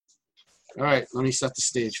All right, let me set the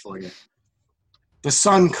stage for you. The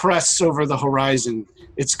sun crests over the horizon,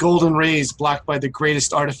 its golden rays blocked by the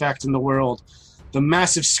greatest artifact in the world. The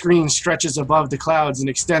massive screen stretches above the clouds and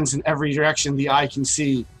extends in every direction the eye can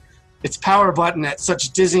see. Its power button at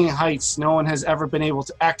such dizzying heights, no one has ever been able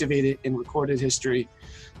to activate it in recorded history.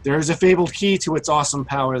 There is a fabled key to its awesome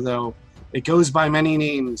power, though. It goes by many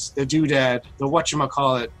names: the doodad, the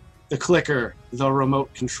whatchamacallit, the clicker, the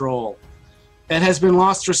remote control. It has been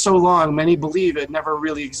lost for so long, many believe it never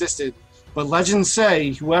really existed. But legends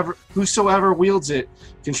say whosoever wields it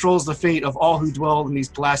controls the fate of all who dwell in these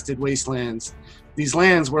blasted wastelands. These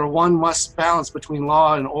lands where one must balance between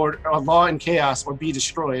law and chaos or be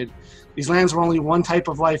destroyed. These lands where only one type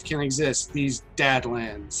of life can exist, these dad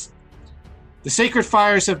lands. The sacred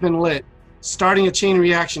fires have been lit, starting a chain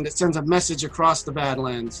reaction that sends a message across the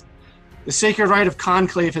Badlands. The sacred rite of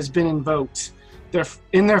conclave has been invoked.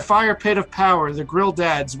 In their fire pit of power, the Grill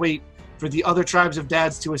Dads wait for the other tribes of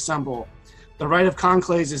dads to assemble. The rite of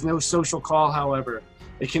conclaves is no social call, however.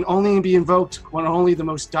 It can only be invoked when only the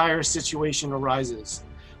most dire situation arises.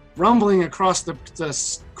 Rumbling across the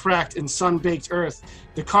cracked and sun-baked earth,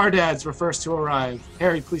 the Cardads were first to arrive.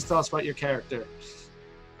 Harry, please tell us about your character.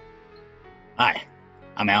 Hi,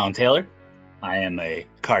 I'm Alan Taylor. I am a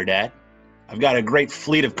car dad. I've got a great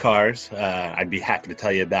fleet of cars. I'd be happy to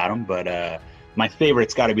tell you about them, but my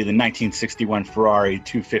favorite's got to be the 1961 Ferrari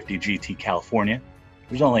 250 GT California.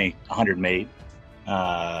 There's only 100 made.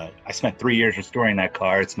 I spent 3 years restoring that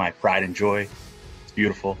car. It's my pride and joy. It's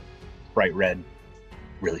beautiful, bright red,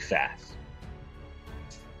 really fast.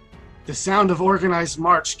 The sound of organized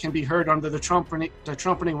march can be heard under the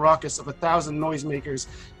trumpeting raucous of 1,000 noisemakers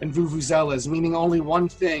and vuvuzelas, meaning only one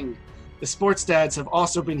thing. The sports dads have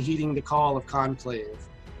also been heeding the call of conclave.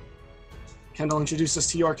 Kendall, introduce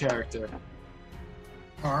us to your character.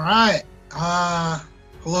 All right.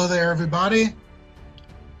 Hello there, everybody.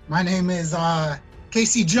 My name is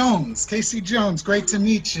Casey Jones. Casey Jones, great to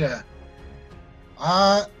meet you.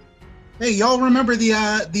 Hey, y'all remember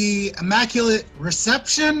the Immaculate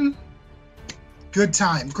Reception? Good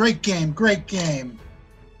time. Great game. Great game.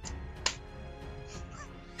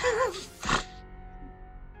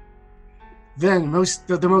 Then,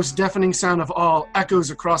 the most deafening sound of all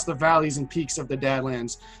echoes across the valleys and peaks of the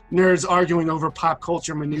Dadlands. Nerds arguing over pop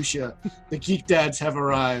culture minutia. The Geek Dads have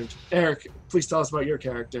arrived. Eric, please tell us about your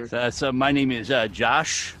character. So my name is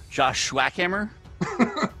Josh Schwackhammer.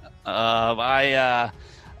 I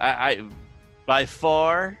by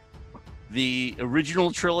far, the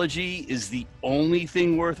original trilogy is the only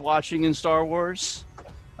thing worth watching in Star Wars.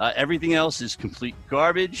 Everything else is complete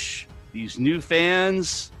garbage. These new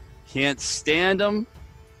fans can't stand them.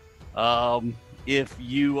 If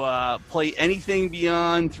you play anything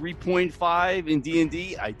beyond 3.5 in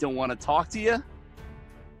D&D, I don't want to talk to you.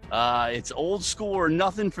 It's old school or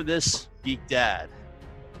nothing for this geek dad.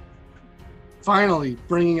 Finally,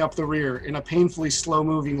 bringing up the rear in a painfully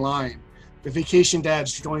slow-moving line, the vacation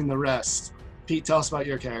dads join the rest. Pete, tell us about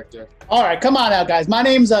your character. All right, come on out, guys. My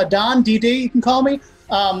name's Don DD. You can call me.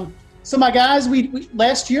 So my guys, we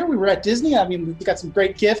last year we were at Disney. I mean, we got some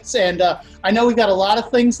great gifts, and I know we've got a lot of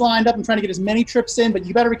things lined up. I'm trying to get as many trips in, but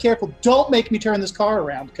you better be careful. Don't make me turn this car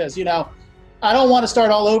around because, you know, I don't want to start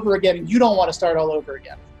all over again, and you don't want to start all over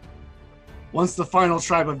again. Once the final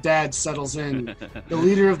tribe of dads settles in, the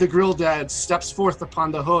leader of the Grill Dads steps forth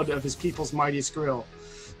upon the hood of his people's mightiest grill.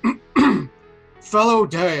 Fellow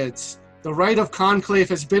dads, the rite of conclave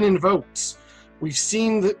has been invoked. We've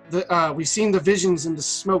seen the visions in the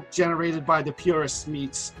smoke generated by the purest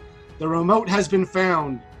meats. The remote has been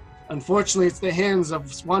found. Unfortunately, it's the hands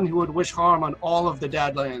of one who would wish harm on all of the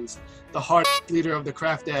Dadlands, the hard leader of the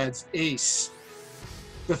Craft Dads, Ace.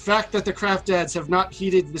 The fact that the Craft Dads have not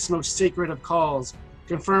heeded this most sacred of calls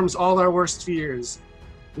confirms all our worst fears.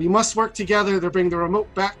 We must work together to bring the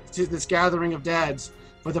remote back to this gathering of dads,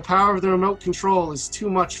 for the power of the remote control is too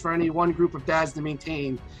much for any one group of dads to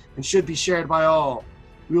maintain and should be shared by all.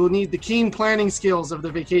 We will need the keen planning skills of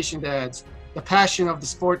the vacation dads, the passion of the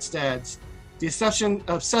sports dads, the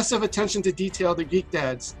obsessive attention to detail of the geek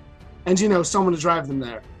dads, and, you know, someone to drive them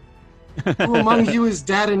there. Who among you is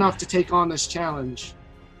dad enough to take on this challenge?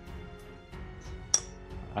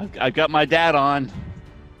 I've got my dad on.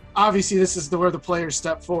 Obviously, this is where the players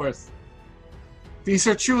step forth. These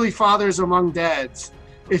are truly fathers among dads.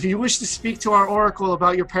 If you wish to speak to our oracle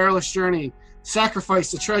about your perilous journey,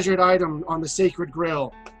 sacrifice the treasured item on the sacred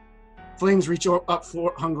grill. Flames reach up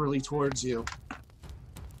hungrily towards you.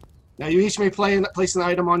 Now, you each may place an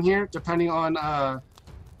item on here, depending on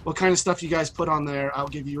what kind of stuff you guys put on there. I'll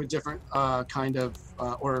give you a different kind of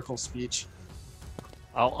oracle speech.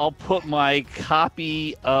 I'll put my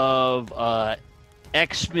copy of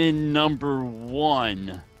X-Men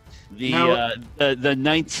 #1, the Now- the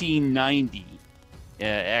 1990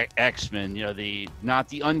 X-Men. You know, not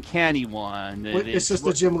the Uncanny one. It's just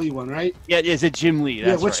the Jim Lee one, right? Yeah, it's a Jim Lee.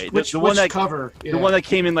 That's right. Which one that cover? Yeah. the one that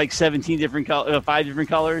came in like 17 different 5 different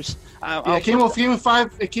colors. Yeah, it came with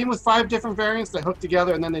five. It came with 5 different variants that hooked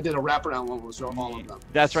together, and then they did a wraparound one, which was all of them.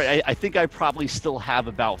 That's right. I think I probably still have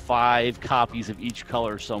about 5 copies of each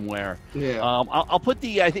color somewhere. Yeah. I'll put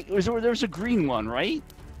the. I think there was a green one, right?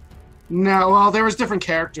 No, well, there was different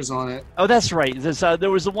characters on it, Oh, that's right.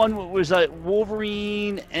 There was the one that was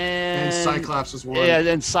Wolverine and Cyclops was one. Yeah,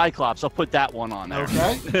 and Cyclops. I'll put that one on there.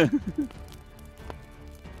 Okay.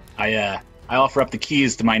 I offer up the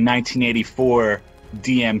keys to my 1984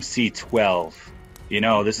 DMC-12. You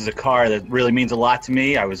know, this is a car that really means a lot to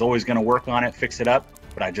me. I was always going to work on it, fix it up,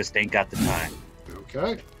 but I just ain't got the time.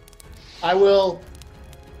 Okay. I will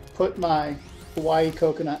put my Hawaii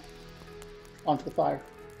coconut onto the fire.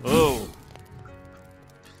 Oh.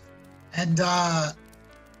 And I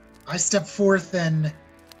step forth and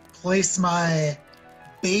place my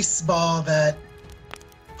baseball that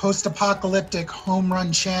post-apocalyptic home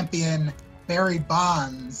run champion Barry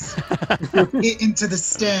Bonds into the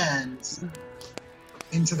stand,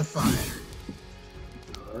 into the fire.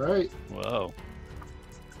 All right. Whoa.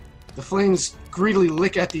 The flames greedily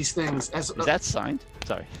lick at these things as Is that signed?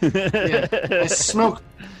 Sorry. as smoke,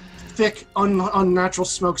 thick, unnatural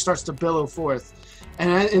smoke starts to billow forth,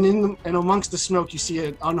 and amongst the smoke you see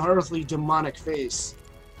an unearthly demonic face,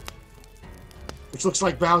 which looks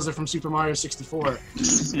like Bowser from Super Mario 64.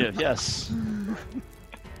 Yeah, yes.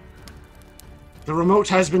 The remote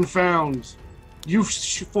has been found. You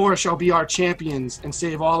 4 shall be our champions and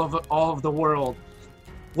save all of the world.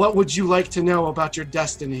 What would you like to know about your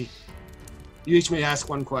destiny? You each may ask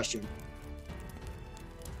one question.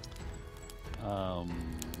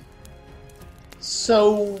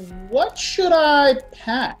 So, what should I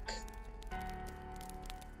pack?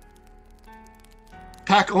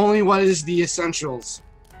 Pack only what is the essentials.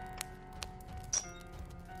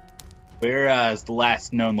 Where is the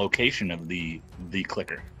last known location of the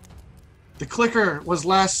clicker? The clicker was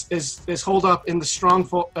is holed up in the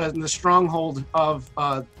stronghold of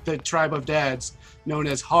the tribe of dads, known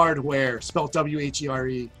as Hardware, spelled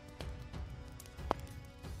W-H-E-R-E.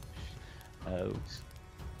 Oh.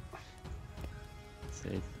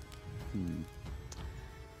 Say,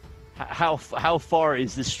 How far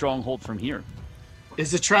is this stronghold from here?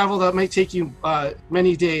 It's a travel that might take you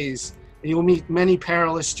many days, and you will meet many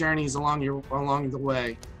perilous journeys along the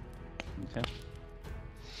way. Okay.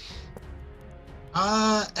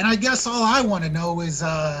 And I guess all I want to know is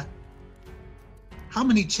how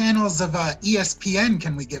many channels of ESPN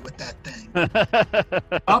can we get with that thing?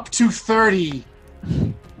 Up to 30,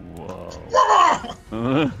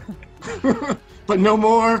 Whoa. but no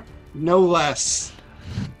more, no less.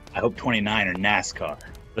 I hope 29 are NASCAR.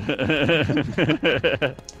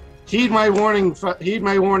 Heed my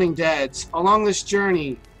warning, dads. Along this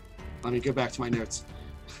journey, let me go back to my notes.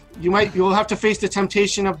 You will have to face the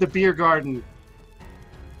temptation of the beer garden.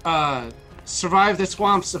 Survive the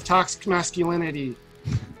swamps of toxic masculinity,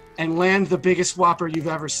 and land the biggest whopper you've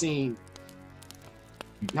ever seen.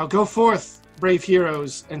 Now go forth, brave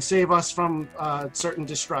heroes, and save us from certain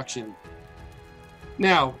destruction.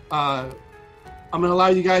 Now, I'm going to allow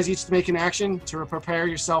you guys each to make an action to prepare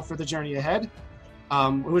yourself for the journey ahead.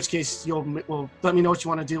 In which case, will let me know what you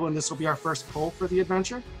want to do, and this will be our first pull for the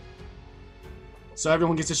adventure. So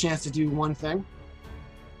everyone gets a chance to do one thing.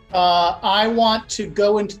 I want to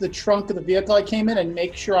go into the trunk of the vehicle I came in and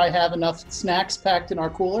make sure I have enough snacks packed in our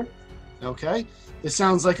cooler. Okay. This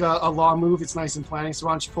sounds like a law move. It's nice and planning. So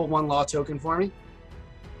why don't you pull 1 law token for me?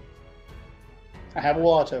 I have a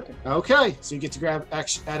law token. Okay. So you get to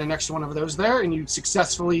add an extra one of those there, and you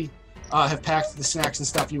successfully have packed the snacks and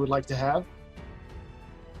stuff you would like to have.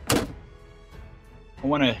 I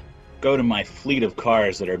want to go to my fleet of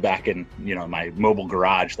cars that are back in, my mobile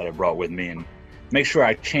garage that I brought with me, and make sure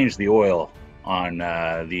I change the oil on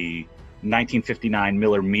the 1959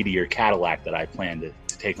 Miller Meteor Cadillac that I plan to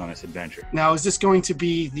take on this adventure. Now, is this going to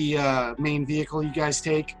be the main vehicle you guys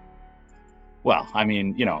take? Well, I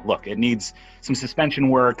mean, look, it needs some suspension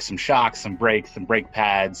work, some shocks, some brakes, some brake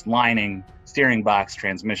pads, lining, steering box,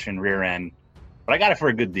 transmission, rear end. But I got it for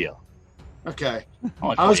a good deal. Okay.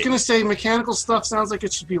 I was going to say mechanical stuff sounds like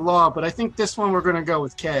it should be law, but I think this one we're going to go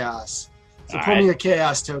with chaos. So pull me a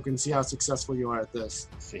chaos token, see how successful you are at this.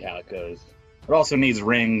 See how it goes. It also needs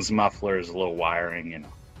rings, mufflers, a little wiring, a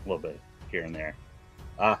little bit here and there.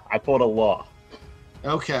 I pulled a law.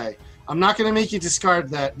 Okay. I'm not going to make you discard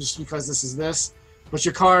that just because this is this. but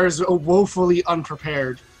your car is woefully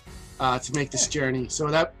unprepared to make this journey. So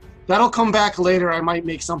that'll come back later. I might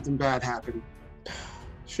make something bad happen.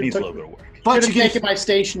 Needs a little bit of work. But Should you have get taken my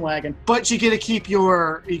station wagon. but you get to keep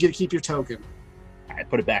your token. I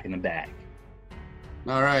put it back in the bag.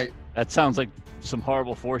 All right. That sounds like some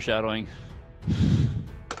horrible foreshadowing.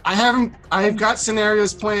 I've got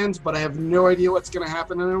scenarios planned, but I have no idea what's going to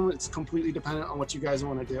happen in them. It's completely dependent on what you guys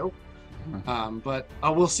want to do. But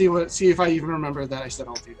we'll see if I even remember that I said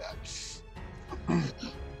I'll do that. All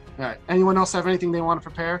right. Anyone else have anything they want to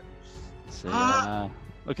prepare? So,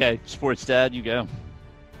 okay, sports dad, you go.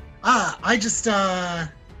 I just grab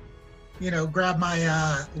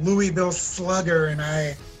my Louisville Slugger and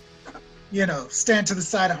I stand to the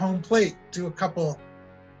side of home plate, do a couple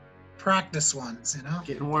practice ones,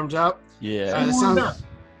 Getting warmed up. Yeah. That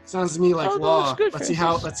sounds to me like Oh, no, law. it's good, Let's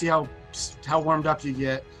see how warmed up you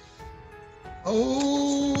get.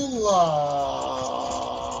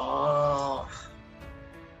 Oh,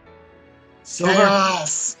 Silver.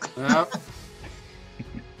 chaos. Yep.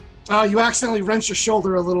 You accidentally wrench your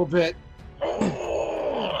shoulder a little bit.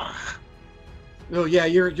 Oh yeah,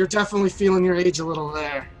 you're definitely feeling your age a little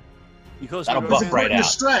there. Because That'll we're buff going- right Important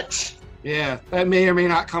out. to stretch. Yeah, that may or may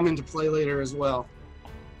not come into play later as well.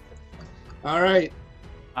 All right.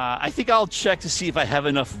 I think I'll check to see if I have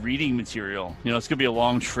enough reading material. It's gonna be a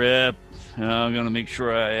long trip. I'm gonna make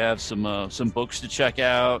sure I have some books to check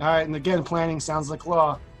out. All right, and again, planning sounds like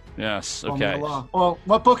law. Yes. Call me Okay. the law. Well,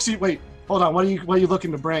 what books? Wait, hold on. What are you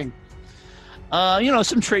looking to bring?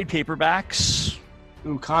 Some trade paperbacks.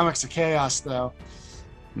 Ooh, Comics of Chaos, though.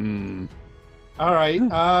 Hmm. All right.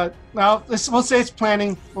 Well, we'll say it's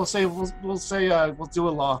planning. We'll do a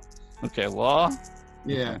law. Okay. Law.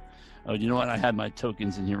 Yeah. Oh, you know what? I had my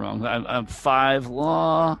tokens in here wrong. I'm 5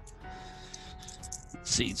 law. Let's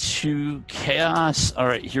see, 2 chaos. All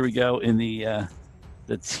right, here we go in the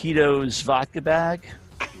Tito's vodka bag.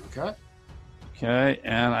 Okay. Okay,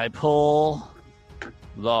 and I pull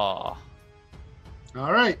law.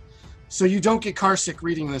 All right. So you don't get car sick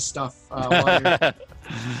reading this stuff. While you're...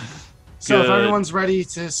 So if Good. everyone's ready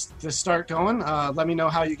to start going, let me know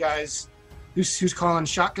how you guys. Who's calling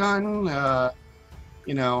shotgun?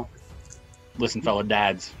 Listen, fellow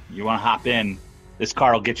dads, you want to hop in? This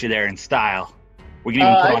car will get you there in style. We can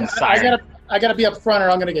even put on the siren. I gotta be up front,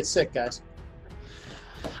 or I'm gonna get sick, guys.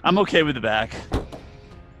 I'm okay with the back.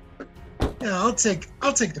 Yeah, I'll take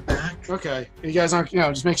the back. Okay. You guys aren't.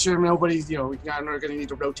 Just make sure nobody's. We are going to need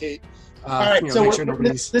to rotate. All right, so make sure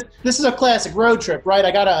nobody's. this is a classic road trip, right?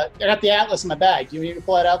 I got the atlas in my bag. Do you need to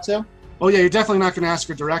pull that out too? Oh yeah, you're definitely not going to ask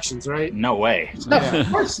for directions, right? No way. No, Yeah.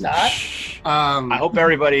 of course not. I hope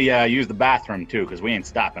everybody used the bathroom too, because we ain't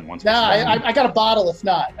stopping once. No, we start. I got a bottle. If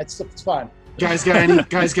not, it's fine. Guys got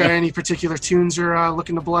any particular tunes you're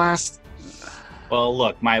looking to blast? Well,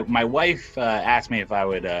 look, my wife asked me if I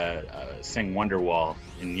would sing Wonderwall,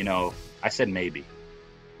 and I said maybe.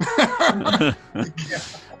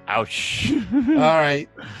 Ouch. All right.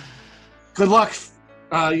 Good luck.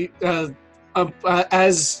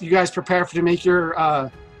 As you guys prepare to make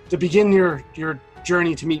to begin your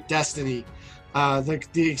journey to meet destiny,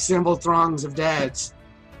 the assembled throngs of dads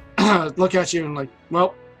look at you and like,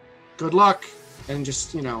 well, good luck, and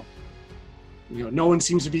just no one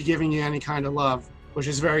seems to be giving you any kind of love, which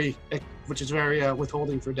is very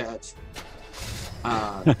withholding for dads.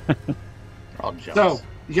 They're all jealous. So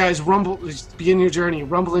you guys begin your journey,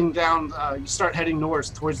 rumbling down. You start heading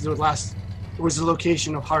north towards the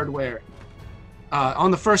location of Hardware.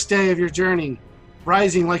 On the first day of your journey,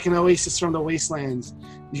 rising like an oasis from the wastelands,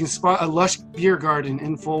 you can spot a lush beer garden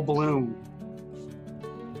in full bloom.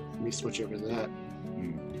 Let me switch over to that.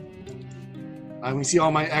 We see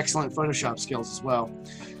all my excellent Photoshop skills as well.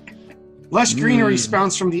 Lush greenery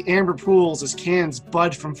sprouts from the amber pools as cans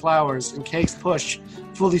bud from flowers and cakes push,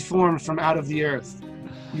 fully formed from out of the earth.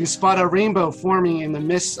 You can spot a rainbow forming in the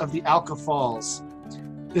mists of the Alka Falls.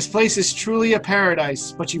 This place is truly a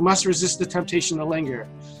paradise, but you must resist the temptation to linger.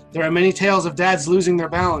 There are many tales of dads losing their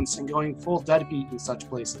balance and going full deadbeat in such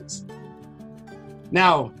places.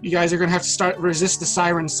 Now, you guys are going to have to resist the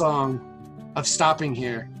siren song of stopping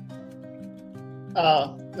here.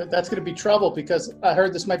 That's going to be trouble because I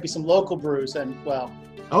heard this might be some local brews, and well.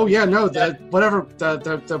 Oh yeah, no, the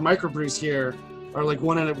microbrews here are like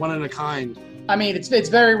one in a kind. I mean, it's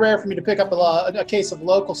very rare for me to pick up a case of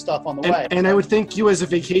local stuff on the way. And I would think you as a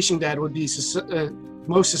vacation dad would be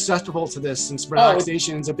most susceptible to this, since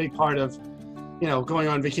relaxation is a big part of, going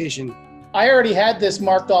on vacation. I already had this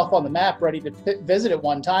marked off on the map, ready to visit it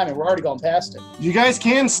one time, and we're already going past it. You guys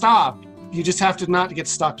can stop. You just have to not get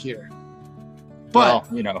stuck here. But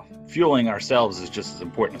fueling ourselves is just as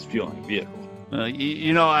important as fueling a vehicle.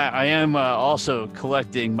 I am also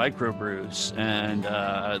collecting microbrews, and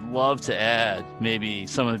I'd love to add maybe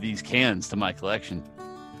some of these cans to my collection.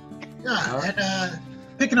 Yeah, and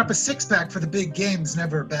picking up a 6-pack for the big game is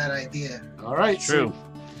never a bad idea. All right. True.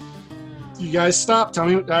 So you guys stop. Tell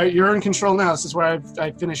me. You're in control now. This is where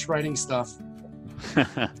I finished writing stuff.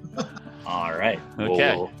 All right.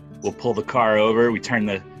 Okay. We'll pull the car over. We turn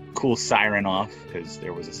the cool siren off because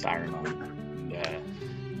there was a siren on.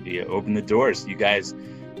 And you open the doors. You guys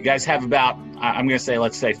have about, I'm going to say,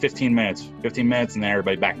 let's say 15 minutes. 15 minutes, and then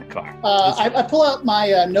everybody back in the car. I pull out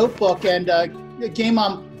my notebook and Game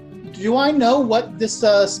Mom, do I know what this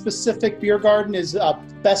specific beer garden is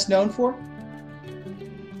best known for?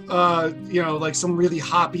 Like some really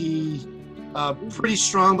hoppy, pretty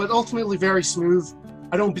strong, but ultimately very smooth.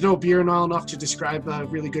 I don't know beer well enough to describe a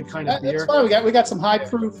really good kind of beer. That's fine. We got some high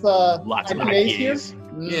proof Lots of IPAs here. IPAs.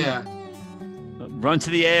 Yeah. Run to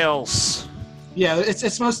the ales. Yeah,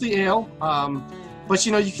 it's mostly ale, but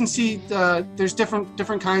you can see there's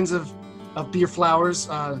different kinds of beer flowers,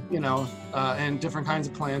 and different kinds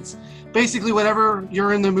of plants. Basically, whatever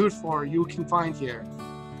you're in the mood for, you can find here.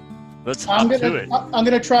 Let's hop to it. I'm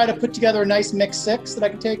gonna try to put together a nice mix 6 that I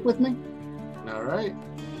can take with me. All right.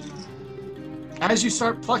 As you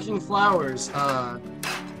start plucking flowers, or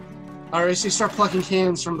as you start plucking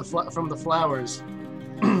cans from the flowers,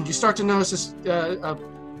 you start to notice this.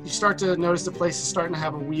 You start to notice the place is starting to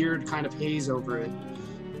have a weird kind of haze over it,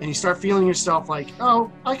 and you start feeling yourself like,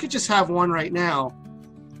 oh, I could just have one right now.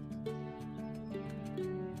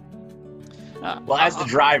 Well, as the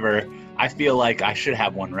driver, I feel like I should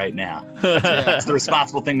have one right now. That's the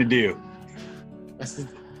responsible thing to do.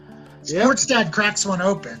 Sports Dad cracks one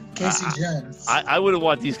open. Casey Jones. I wouldn't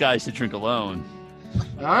want these guys to drink alone.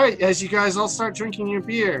 All right, as you guys all start drinking your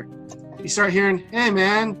beer, you start hearing, "Hey,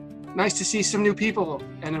 man, nice to see some new people."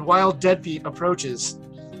 And a wild deadbeat approaches.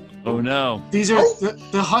 Oh no! These are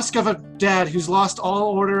the husk of a dad who's lost all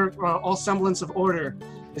order, all semblance of order,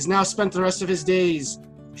 has now spent the rest of his days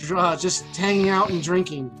just hanging out and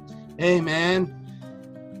drinking. Hey, man,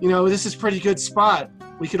 this is a pretty good spot.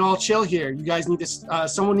 We could all chill here. You guys need to.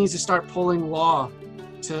 Someone needs to start pulling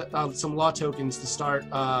some law tokens to start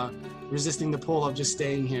resisting the pull of just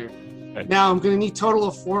staying here. Right. Now I'm going to need total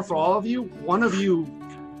of 4 for all of you. One of you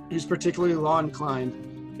who's particularly law inclined.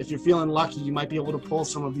 If you're feeling lucky, you might be able to pull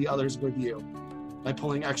some of the others with you by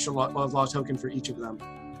pulling extra law token for each of them.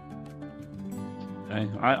 Okay.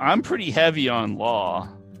 I'm pretty heavy on law.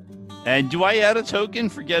 And do I add a token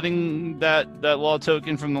for getting that law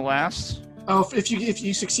token from the last? Oh, if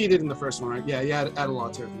you succeeded in the first one, right? Yeah, you add a law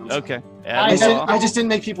token. Okay. I just didn't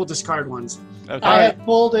make people discard ones. Okay. I have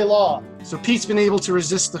pulled a law. So Pete's been able to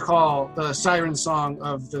resist the call, the siren song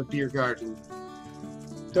of the beer garden.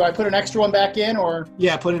 Do I put an extra one back in, or?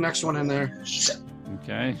 Yeah, put an extra one in there.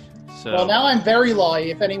 Okay. So. Well, now I'm very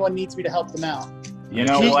lawy. If anyone needs me to help them out. You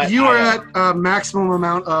know what? You are at a maximum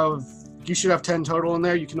amount of. You should have 10 total in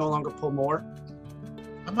there. You can no longer pull more.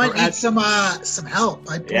 I might need some help.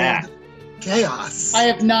 I pulled chaos. I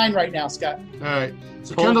have 9 right now, Scott. All right.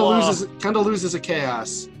 So Pull Kendall loses a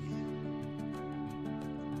chaos.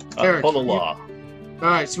 Eric, pull the law. All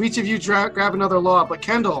right. So each of you grab another law, but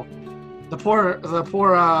Kendall, the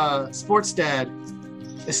poor sports dad,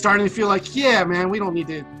 is starting to feel like, yeah, man, we don't need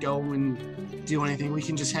to go and do anything. We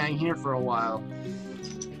can just hang here for a while.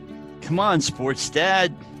 Come on, sports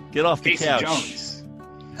dad. Get off the Casey couch. Jones.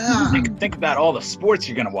 Think about all the sports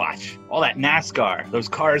you're going to watch. All that NASCAR. Those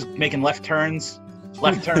cars making left turns.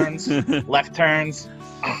 Left turns. This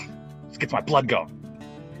gets my blood going.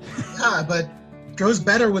 Yeah, but goes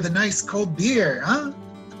better with a nice cold beer, huh?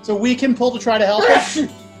 So we can pull to try to help us?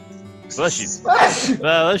 Bless you.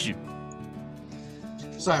 Bless you.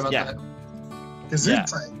 Sorry about that.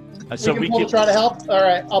 Gesundheit. So we can pull to try to help? All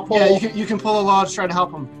right, I'll pull. Yeah, you can pull a law to try to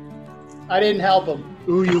help him. I didn't help him.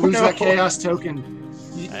 Ooh, you lose that chaos token.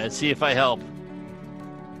 Let's see if I help.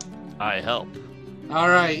 I help. All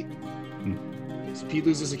right. So Pete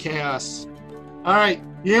loses a chaos. All right,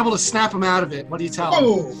 you're able to snap him out of it. What do you tell him?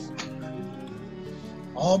 Oh,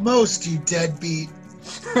 almost, you deadbeat.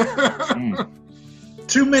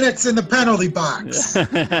 2 minutes in the penalty box. And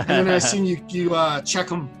then I assume you check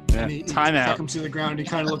him. Yeah, And you time out. check him to the ground. He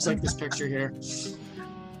kind of looks like this picture here.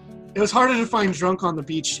 It was harder to find drunk on the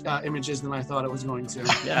beach images than I thought it was going to.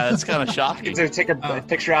 Yeah, that's kind of shocking. They're take a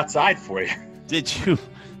picture outside for you. Did you?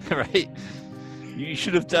 Right? You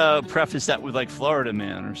should have prefaced that with like Florida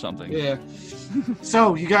Man or something. Yeah.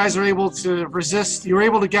 So you guys are able to resist. You were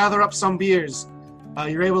able to gather up some beers.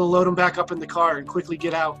 You're able to load them back up in the car and quickly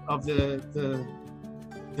get out of the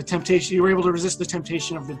temptation. You were able to resist the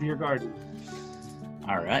temptation of the beer garden.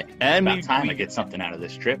 All right. And About we- time we- I get something out of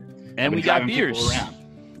this trip. And I've we been got driving people beers around.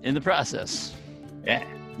 in the process. Yeah.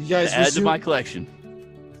 You guys To add to resume, my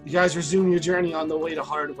collection. you guys resume your journey on the way to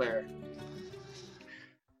Hardware.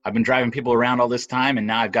 I've been driving people around all this time, and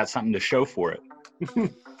now I've got something to show for it.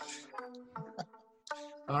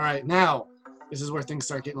 All right, now this is where things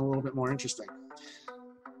start getting a little bit more interesting.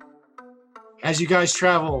 As you guys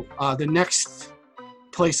travel, the next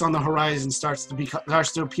place on the horizon starts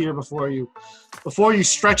to appear before you. Before you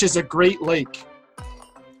stretches a great lake.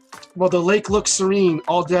 While the lake looks serene,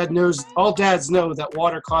 all dads know that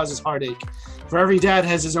water causes heartache. For every dad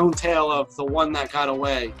has his own tale of the one that got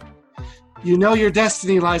away. You know your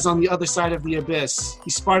destiny lies on the other side of the abyss.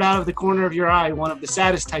 You spot out of the corner of your eye one of the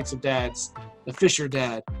saddest types of dads, the fisher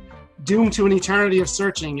dad. Doomed to an eternity of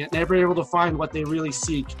searching, yet never able to find what they really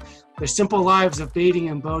seek. Their simple lives of baiting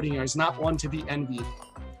and boating is not one to be envied.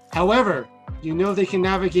 However, you know they can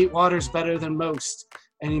navigate waters better than most,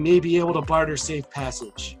 and you may be able to barter safe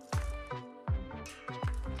passage.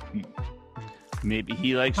 Maybe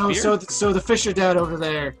he likes Oh, beer. so the fisher dad over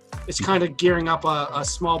there is kind of gearing up a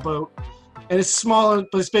small boat, and it's small,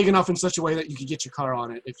 but it's big enough in such a way that you could get your car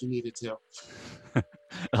on it if you needed to.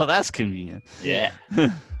 Oh, that's convenient. Yeah.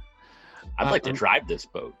 I'd like to drive this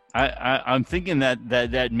boat. I'm thinking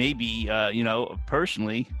that maybe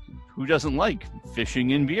personally, who doesn't like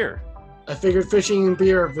fishing and beer? I figured fishing and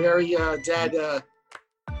beer are very dad.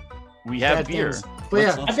 We have Dad beer. things. But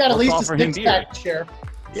yeah, I've got at Let's least a offer him six-pack to share.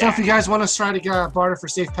 so if you guys want to try to barter for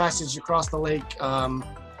safe passage across the lake, who I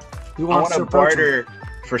wants want to to approach him? barter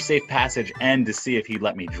for safe passage and to see if he'd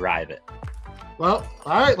let me drive it. Well,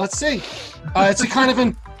 all right, let's see. It's a kind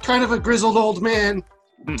of a grizzled old man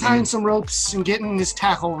tying some ropes and getting his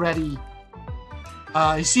tackle ready.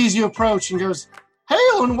 He sees you approach and goes,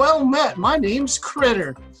 "Hail and well met. My name's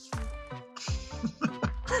Critter."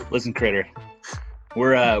 Listen, Critter,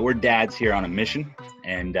 we're dads here on a mission,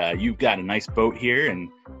 and you've got a nice boat here, and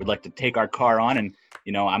we'd like to take our car on. And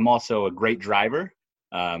I'm also a great driver,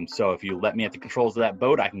 so if you let me at the controls of that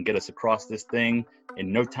boat, I can get us across this thing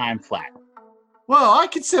in no time flat. Well, I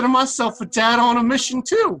consider myself a dad on a mission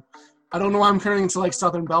too. I don't know why I'm turning into like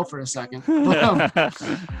Southern Belle for a second. But,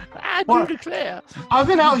 I Well- do declare. I've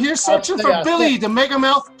been out here searching for yeah. Billy, the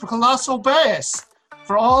megamouth colossal bass,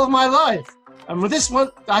 for all of my life. And with this one,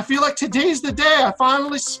 I feel like today's the day I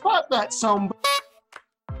finally spot that some.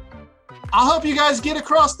 I'll help you guys get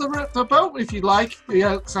across the boat if you'd like. You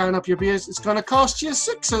gotta sign up your beers. It's gonna cost you a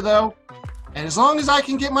sixer though. And as long as I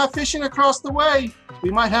can get my fishing across the way, we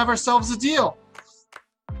might have ourselves a deal.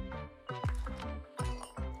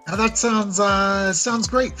 Now that sounds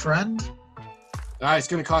great, friend. All right, it's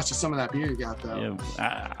gonna cost you some of that beer you got though.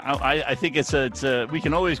 Yeah, I think it's a. We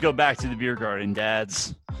can always go back to the beer garden,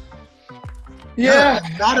 dads. Yeah,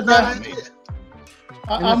 Not a bad idea.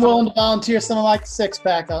 I'm willing to volunteer something like the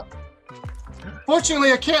six-pack up.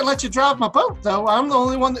 Fortunately, I can't let you drive my boat, though. I'm the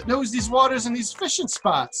only one that knows these waters and these fishing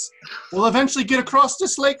spots. We'll eventually get across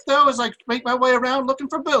this lake, though, as I make my way around looking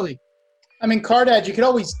for Billy. I mean, Cardad, you could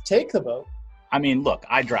always take the boat. I mean, look,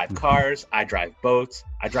 I drive cars, I drive boats,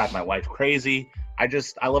 I drive my wife crazy.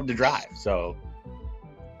 I love to drive, so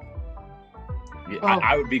yeah, Well-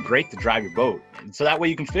 I would be great to drive your boat, so that way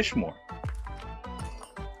you can fish more.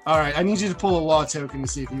 All right, I need you to pull a law token to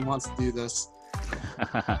see if he wants to do this.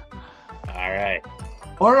 All right.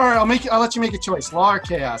 Or I'll let you make a choice, law or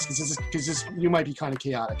chaos, because you might be kind of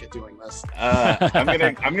chaotic at doing this. I'm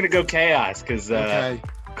gonna go chaos because Okay.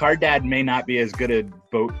 Car Dad may not be as good a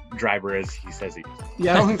boat driver as he says he is.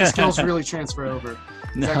 Yeah, I don't think the skills really transfer over.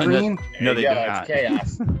 Is that green? No, they do Yeah, not.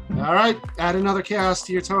 it's chaos. All right, add another chaos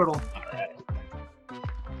to your total. All right.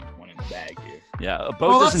 One in the bag here. Yeah, a boat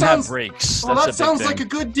Well, that doesn't sounds- have brakes. Well, That's that sounds a like a big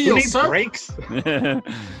good Who deal, needs sir. brakes? thing.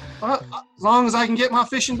 Well, as long as I can get my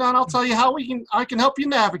fishing done, I'll tell you how I can help you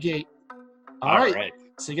navigate. All right.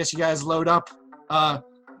 So I guess you guys load up.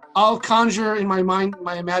 I'll conjure in my mind,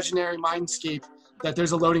 my imaginary mindscape, that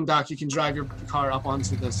there's a loading dock. You can drive your car up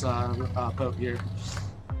onto this boat here.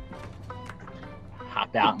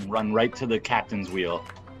 Hop out and run right to the captain's wheel.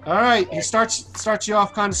 All right. He starts you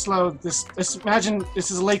off kind of slow. Imagine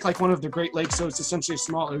this is a lake like one of the Great Lakes, so it's essentially a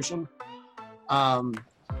small ocean.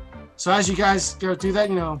 So as you guys go do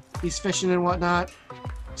that, he's fishing and whatnot.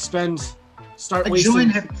 Start I wasting. join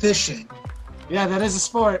him fishing. Yeah, that is a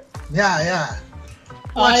sport. Yeah.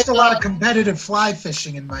 Watched a I, lot of competitive fly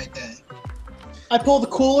fishing in my day. I pull the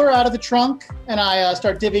cooler out of the trunk and I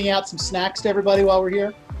start divvying out some snacks to everybody while we're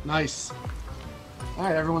here. Nice. All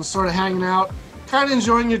right, everyone's sort of hanging out, kind of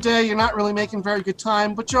enjoying your day. You're not really making very good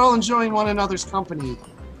time, but you're all enjoying one another's company.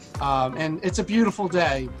 And it's a beautiful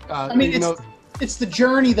day. I mean, it's the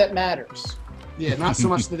journey that matters. Yeah, not so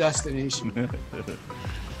much the destination.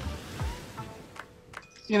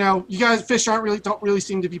 You know, you guys, fish don't really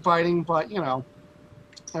seem to be biting, but you know,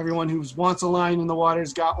 everyone who wants a line in the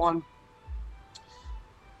water's got one.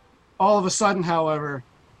 All of a sudden, however,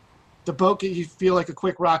 the boat, you feel like a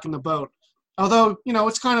quick rock in the boat. Although, you know,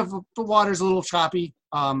 it's kind of, the water's a little choppy.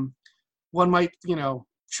 One might, you know,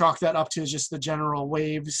 chalk that up to just the general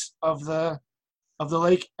waves of the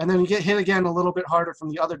lake. And then you get hit again a little bit harder from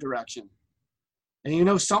the other direction. And you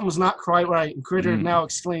know something's not quite right. And Critter now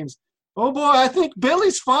exclaims, "Oh boy, I think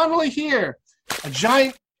Billy's finally here." A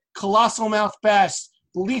giant colossal mouth bass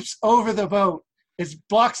leaps over the boat. It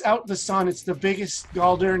blocks out the sun. It's the biggest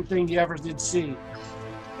galdern thing you ever did see.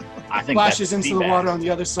 I think Flashes that's into the water on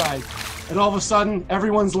the other side. And all of a sudden,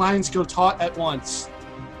 everyone's lines go taut at once.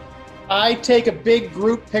 I take a big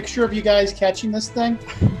group picture of you guys catching this thing.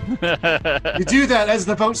 You do that as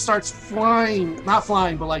the boat starts flying, not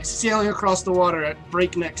flying, but like sailing across the water at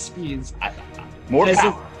breakneck speeds. More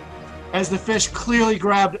power. As the fish clearly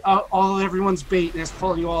grabbed all of everyone's bait and is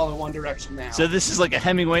pulling you all in one direction now. So this is like a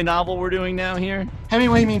Hemingway novel we're doing now here?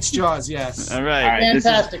 Hemingway meets Jaws, yes. All right.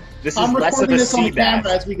 Fantastic. This is I'm less of recording a this on sea the camera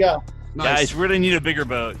bass. as we go. Nice. Guys, we're going to need a bigger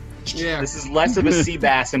boat. Yeah. This is less of a sea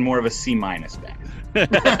bass and more of a C- bass.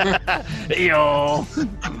 Yo.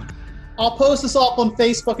 I'll post this up on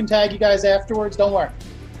Facebook and tag you guys afterwards. Don't worry.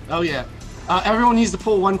 Oh yeah. Everyone needs to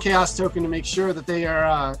pull one chaos token to make sure that they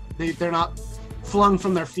are they're not flung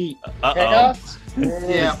from their feet. Uh-oh.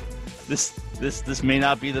 Yeah. This may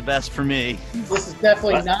not be the best for me. This is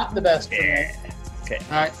definitely not the best for me. Okay.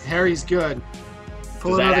 All right, Harry's good.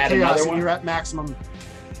 Pull Does that another add chaos another and one? you're at maximum.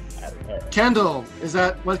 Kendall,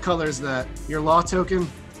 what color is that? Your law token?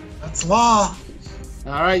 That's law.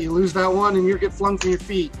 All right, you lose that one and you get flung from your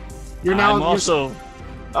feet. You're now I'm also...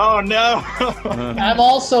 Oh no! I'm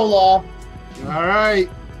also law. All right.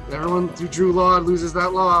 Everyone who drew law loses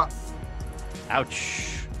that law.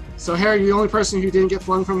 Ouch. So Harry, you're the only person who didn't get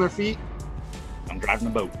flung from their feet? I'm driving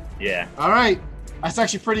the boat. Yeah. All right. That's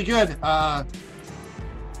actually pretty good.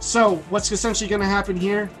 So what's essentially going to happen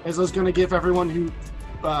here is I was going to give everyone who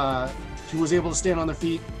was able to stand on their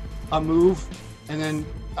feet a move, and then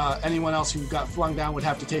anyone else who got flung down would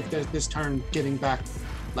have to take this turn getting back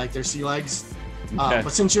like their sea legs. Okay.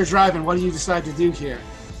 But since you're driving, what do you decide to do here?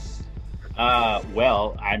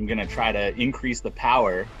 Well, I'm gonna try to increase the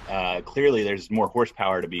power. Clearly, there's more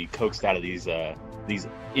horsepower to be coaxed out of these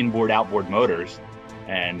inboard/outboard motors,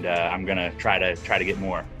 and I'm gonna try to get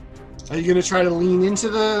more. Are you going to try to lean into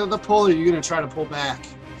the pull, or are you going to try to pull back?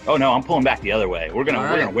 Oh no, I'm pulling back the other way. We're All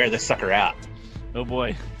right. gonna wear this sucker out. Oh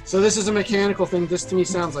boy. So this is a mechanical thing. This to me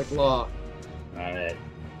sounds like law. All right.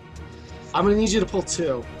 I'm going to need you to pull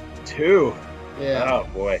 2. 2. Yeah. Oh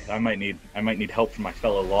boy, I might need help from my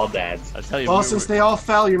fellow law dads. I'll tell you. Well, since they all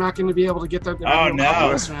fell, you're not going to be able to get them. Oh,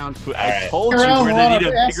 no. This round. I Alright. told you Around we're going to water need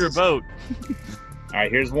a bigger passes. boat. All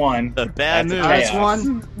right, here's one. A bad That's a move. All right, that's chaos.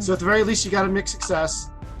 1. So at the very least, you got a mixed success.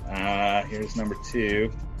 Here's number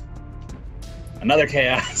 2. Another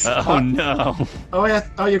chaos. Oh no. Oh yeah.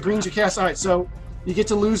 Oh, your green's your chaos. All right. So you get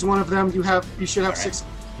to lose one of them. You should have 6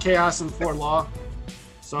 chaos and 4 law.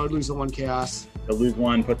 So I would lose the 1 chaos. To lose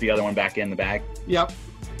one, put the other one back in the bag. Yep.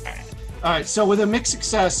 Alright. All right. So with a mixed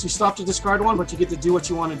success, you still have to discard 1, but you get to do what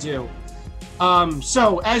you want to do.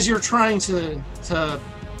 So as you're trying to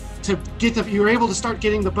get you're able to start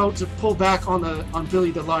getting the boat to pull back on Billy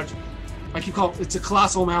the large. I keep calling it's a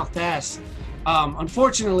colossal mouth bass.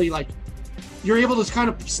 Unfortunately, like you're able to kind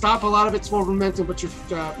of stop a lot of its forward momentum, but you're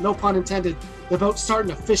no pun intended. The boat's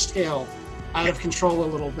starting to fishtail out of control a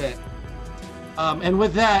little bit. And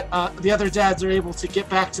with that, the other dads are able to get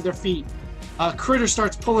back to their feet. Critter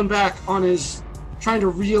starts pulling back on trying to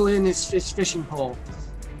reel in his fishing pole.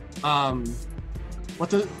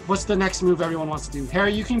 What's the next move everyone wants to do?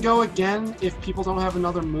 Harry, you can go again if people don't have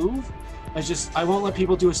another move. I won't let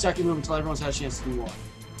people do a second move until everyone's had a chance to do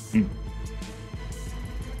one.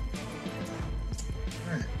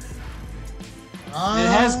 It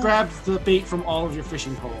has grabbed the bait from all of your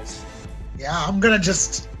fishing poles. Yeah, I'm gonna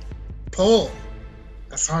just pull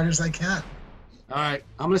as hard as I can. All right,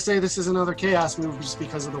 I'm gonna say this is another chaos move just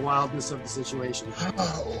because of the wildness of the situation.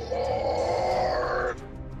 Oh Lord!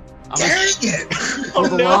 I'm Dang gonna it! pull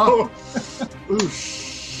the no. law. Oof.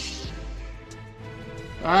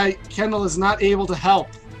 All right, Kendall is not able to help.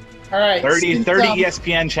 All right. 30 since,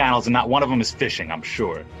 ESPN channels, and not one of them is fishing, I'm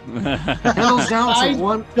sure. Kendall's down I to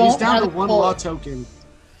 1. He's don't down have to a 1 pole. law token.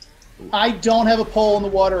 I don't have a pole in the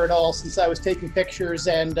water at all since I was taking pictures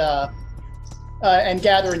and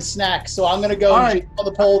gathering snacks. So I'm going to go All and right. use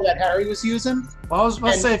the pole that Harry was using. Well, I was about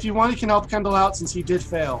to And- say if you want, you can help Kendall out since he did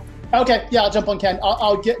fail. Okay, yeah, I'll jump on Ken.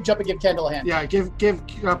 I'll jump and give Kendall a hand.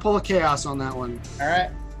 Yeah, pull a chaos on that one. All right.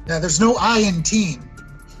 Yeah, there's no I in team.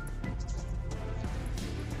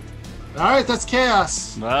 All right, that's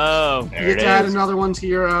chaos. Oh, There You get it to add is. another one to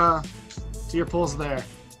your pulls there.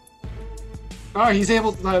 All right, he's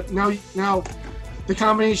able now. The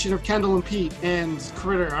combination of Kendall and Pete and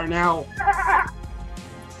Critter are now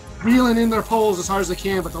reeling in their poles as hard as they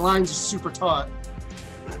can, but the lines are super taut.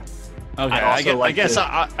 okay. I also like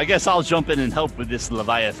I guess I'll jump in and help with this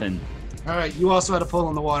Leviathan. All right, you also had a pull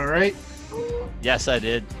in the water, right? Yes, I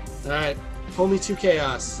did. All right, pull me 2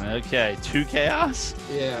 chaos. Okay, 2 chaos.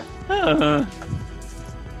 Yeah.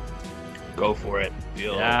 Go for it.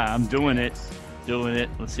 Feel Yeah, I'm doing it.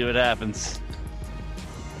 Let's see what happens.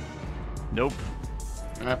 Nope.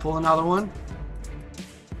 All right, pull another one.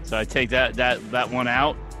 So I take that one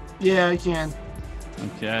out. Yeah, you can.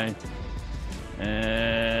 Okay.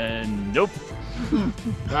 And nope. All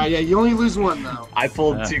right, yeah, you only lose one though. I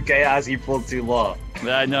pulled 2 chaos, you pulled 2 law.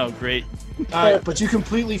 I know, great. All right, but you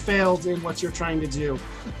completely failed in what you're trying to do.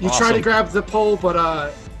 You try to Awesome. grab the pole,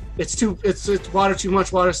 but it's water too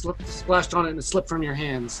much. Water splashed on it and it slipped from your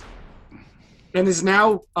hands, and is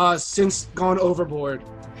now since gone overboard,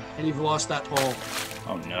 and you've lost that pole.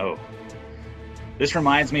 Oh no. This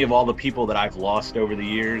reminds me of all the people that I've lost over the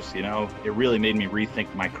years, you know? It really made me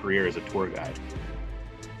rethink my career as a tour guide.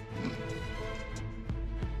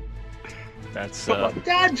 That's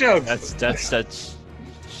Dad jokes! that's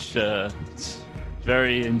it's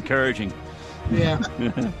very encouraging. Yeah.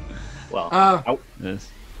 Well, Yes.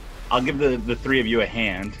 I'll give the 3 of you a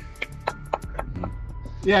hand.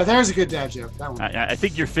 Yeah, there's a good dad joke. That one. I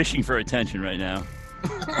think you're fishing for attention right now.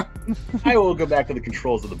 I will go back to the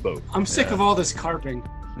controls of the boat. I'm sick of all this carping.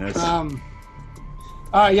 That's,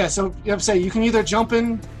 Yeah, so you have to say you can either jump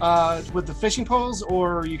in with the fishing poles,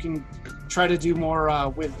 or you can try to do more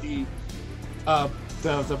with the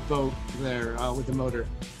boat there with the motor.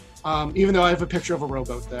 Even though I have a picture of a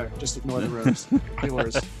rowboat there, just ignore the ropes, the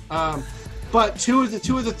oars. But two of the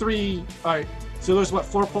 3. All right, so there's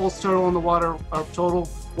 4 poles total in the water. Total.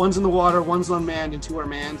 One's in the water, one's unmanned, and 2 are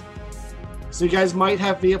manned. So you guys might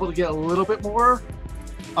be able to get a little bit more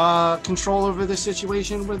control over this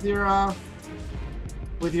situation with your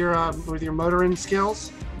motoring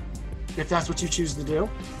skills, if that's what you choose to do.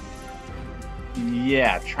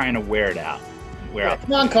 Yeah, trying to wear it out. Wear out.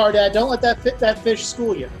 Come on, Cardad. Don't let that fish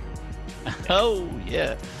school you. oh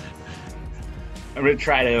yeah. I'm gonna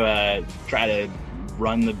try to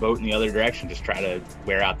run the boat in the other direction. Just try to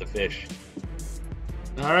wear out the fish.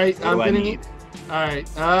 All right, What do I need? All right.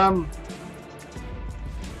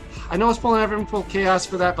 I know it's pulling everyone pull chaos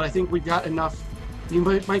for that, but I think we've got enough. You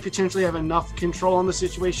might potentially have enough control on the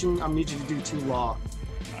situation. I need you to do 2 law.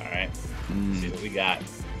 All right. Let's see what we got.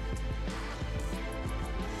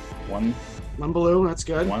 One 1 blue, that's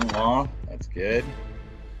good. law. That's good.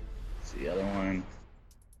 What's the other one?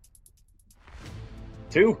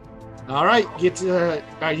 2. All right, all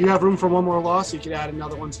right, you have room for 1 more law, so you can add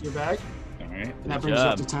another one to your bag, All right. and that Good brings you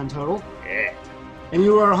up job. to 10 total. Yeah. And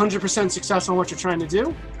you are 100% successful in what you're trying to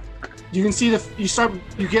do. You can see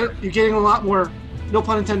you're getting a lot more, no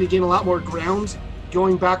pun intended, you gain a lot more ground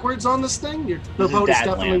going backwards on this thing. The This boat is is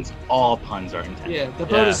definitely Dadlands. All puns are intended. Yeah, the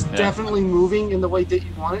boat is Yeah. definitely moving in the way that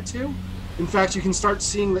you want it to. In fact, you can start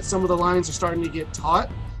seeing that some of the lines are starting to get taut,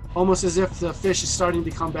 almost as if the fish is starting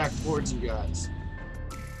to come back towards you guys.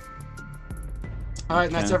 All right,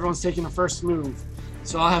 and that's Okay. everyone's taking the first move.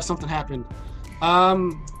 So I'll have something happen.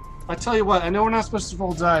 I tell you what, I know we're not supposed to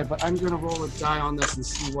roll die, but I'm going to roll a die on this and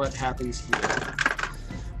see what happens here.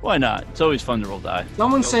 Why not? It's always fun to roll die.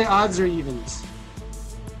 Someone say odds or evens.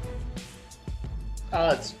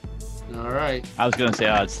 Odds. All right. I was gonna say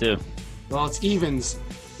odds too. Well, it's evens.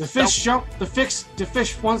 The fish The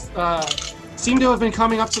fish once seemed to have been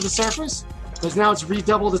coming up to the surface, but now it's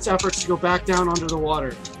redoubled its efforts to go back down under the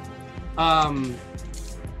water.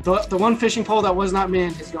 The one fishing pole that was not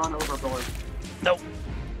manned has gone overboard. Nope.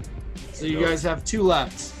 So you guys have 2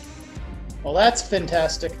 left. Well, that's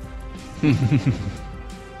fantastic.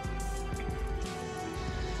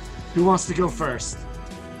 Who wants to go first?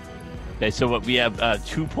 Okay, so what we have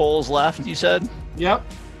 2 poles left. You said. Yep.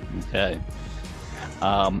 Okay.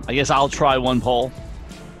 I guess I'll try 1 pole.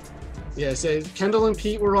 Yeah. So Kendall and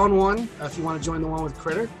Pete were on 1. If you want to join the one with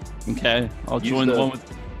Critter. Okay, I'll Use join the the- one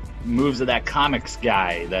with. Moves of that comics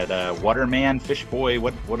guy, that Waterman, Fish Boy.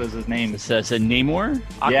 What is his name? It says Namor.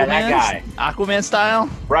 Aquaman? Yeah, that guy. Aquaman style.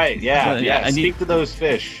 Right. Yeah. Yeah, Yeah. I need- Speak to those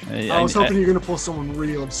fish. I was hoping you were going to pull someone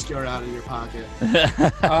real obscure out of your pocket.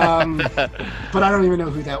 But I don't even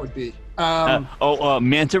know who that would be.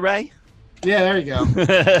 Manta Ray. Yeah, there you go.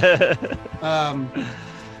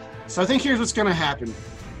 So I think here's what's going to happen.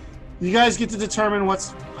 You guys get to determine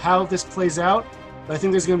how this plays out. But I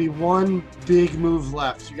think there's going to be one big move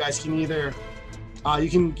left. You guys can either, we're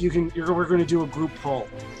going to do a group poll.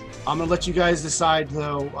 I'm going to let you guys decide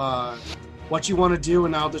though what you want to do,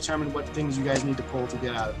 and I'll determine what things you guys need to pull to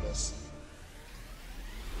get out of this.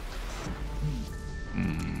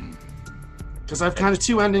 Because I've kind of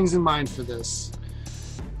two endings in mind for this,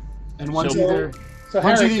 and one's either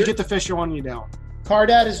you get the fish or one you don't.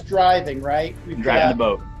 Cardad is driving, right? Driving the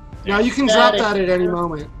boat. Yeah, you can drop that at any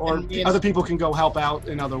moment, or other people can go help out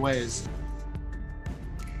in other ways.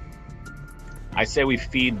 I say we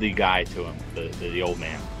feed the guy to him, the old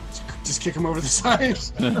man. Just kick him over the side.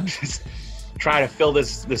 Just try to fill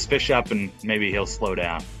this fish up, and maybe he'll slow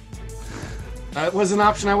down. That was an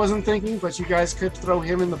option I wasn't thinking, but you guys could throw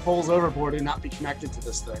him and the poles overboard and not be connected to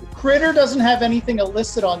this thing. Critter doesn't have anything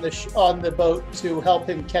illicit on the boat to help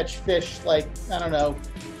him catch fish. Like, I don't know,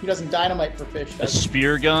 he doesn't dynamite for fish. A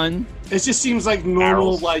spear gun? It just seems like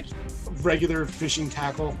normal, Barrels. like regular fishing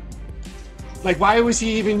tackle. Like, why was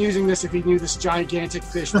he even using this if he knew this gigantic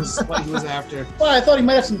fish was what he was after? Well, I thought he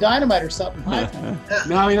might have some dynamite or something.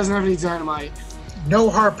 No, he doesn't have any dynamite. No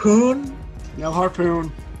harpoon. No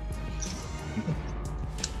harpoon.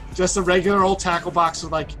 Just a regular old tackle box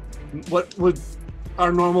with like what would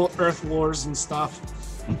our normal earth lures and stuff.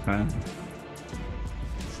 Okay.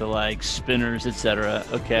 So like spinners, etc.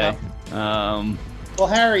 Okay. Yep. Well,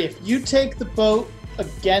 Harry, if you take the boat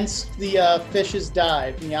against the fish's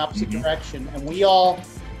dive in the opposite direction, and we all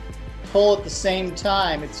pull at the same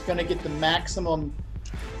time, it's going to get the maximum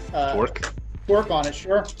torque on it.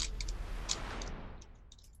 Sure.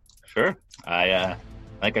 Sure.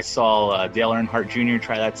 I saw Dale Earnhardt Jr.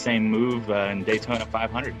 try that same move in Daytona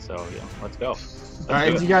 500. So yeah, let's go. All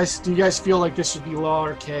right. Do you guys feel like this should be law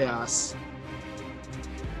or chaos?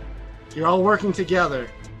 You're all working together.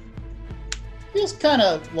 Feels kind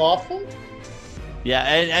of lawful. Yeah,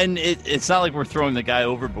 and it's not like we're throwing the guy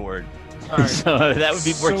overboard. All right. So that would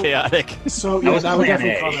be more chaotic. So yeah, that would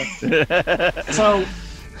definitely cover. So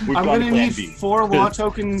I'm going to need 4 law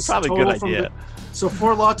tokens Probably a total good from idea. So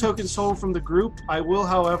 4 law tokens total from the group. I will,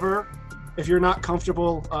 however, if you're not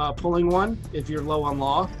comfortable pulling one, if you're low on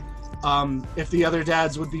law, if the other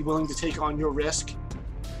dads would be willing to take on your risk,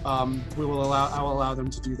 I will allow them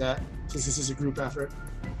to do that since this is a group effort.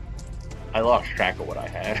 I lost track of what I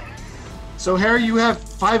had. So Harry, you have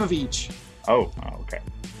 5 of each. Oh, okay.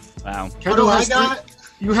 Wow. Kendall What do I has got?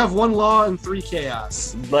 3. You have 1 law and 3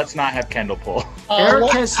 chaos. Let's not have Kendall pull. Eric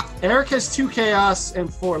has 2 chaos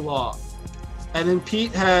and 4 law. And then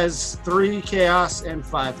Pete has 3 chaos and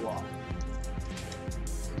 5 law.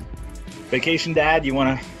 Vacation Dad, you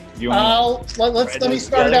wanna? Let me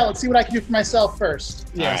start it out. Let's see what I can do for myself first.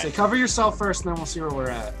 Yeah, All so right. cover yourself first, and then we'll see where we're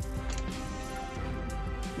at.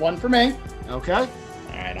 1 for me. Okay? All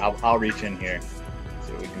right, I'll reach in here,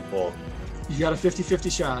 see what we can pull. You got a 50-50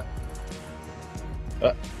 shot.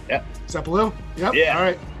 Yeah. Is that blue? Yep. Yeah. All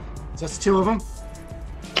right. So that's 2 of them.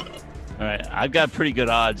 All right, I've got pretty good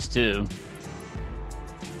odds too.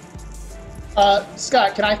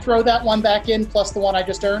 Scott, can I throw that one back in plus the one I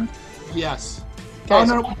just earned? Yes. Okay, Oh,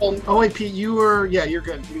 so no. we'll- Oh, wait, Pete, you were... Yeah, you're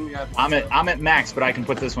good. I'm at max, but I can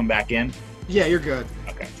put this one back in. Yeah, you're good.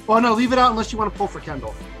 Okay. Well, no, leave it out unless you want to pull for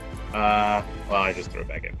Kendall. Well, I just threw it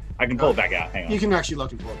back in. I can pull it back out. Hang on. You can actually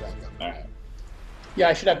look and pull it back up. All right. Yeah,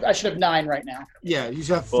 I should have 9 right now. Yeah, you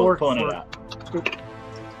have 4. Pulling it 4. out.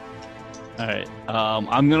 All right,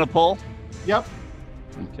 I'm gonna pull. Yep.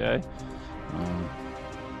 Okay.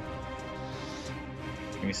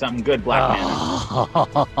 Give me something good, Black Man.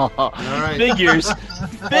 All right. Figures.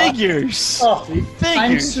 Figures. Oh, I'm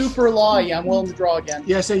Figures. super lawy. I'm willing to draw again.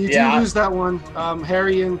 Yeah, so you do Yeah. lose that one.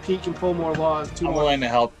 Harry and Pete can pull more laws. 2 I'm more. willing to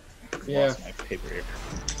help. Yeah. Lost my paper here.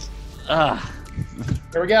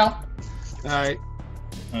 Here we go. All right.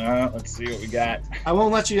 Let's see what we got. I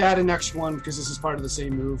won't let you add a next one because this is part of the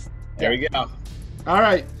same move. There we go. All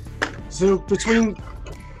right. So between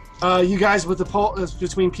you guys with the pole,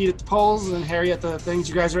 between Pete at the poles and Harry at the things,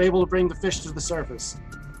 you guys are able to bring the fish to the surface.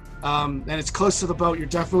 And it's close to the boat. You're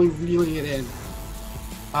definitely reeling it in.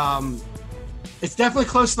 It's definitely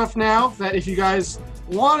close enough now that if you guys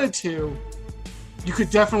wanted to, you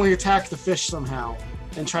could definitely attack the fish somehow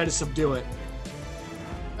and try to subdue it.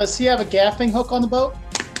 Does he have a gaffing hook on the boat?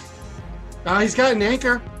 He's got an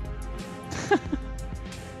anchor.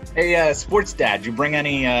 Hey, Sports Dad, you bring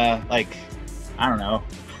any, I don't know,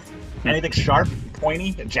 anything sharp,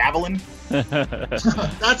 pointy, a javelin?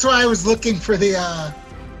 That's why I was looking for the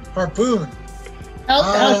harpoon.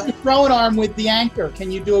 How's your throwing arm with the anchor?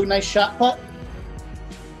 Can you do a nice shot put?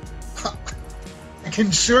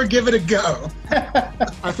 can sure give it a go.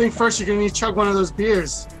 I think first you're going to need to chug one of those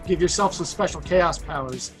beers. Give yourself some special chaos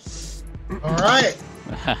powers. All right.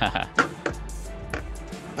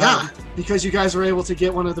 Yeah. Because you guys were able to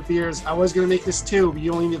get one of the beers, I was going to make this 2, but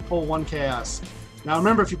you only need to pull 1 chaos. Now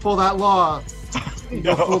remember, if you pull that law, you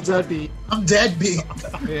go full deadbeat. I'm deadbeat.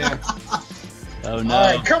 Yeah. Oh no.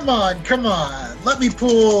 All right, come on. Let me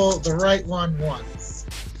pull the right one once.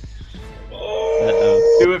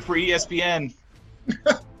 Oh, do it for ESPN.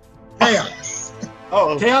 Chaos.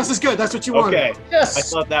 Oh, Chaos is good. That's what you want. okay. I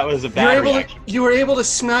Yes. thought that was a bad reaction. You were able to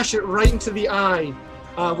smash it right into the eye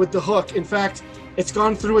with the hook. In fact, it's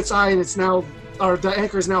gone through its eye, and it's now, or the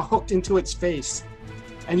anchor is now hooked into its face,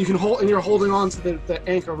 and you can hold, and you're holding on to the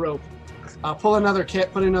anchor rope. Put another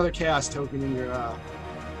chaos token in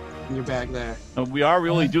your bag there. We are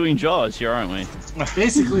really doing Jaws here, aren't we?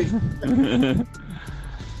 Basically.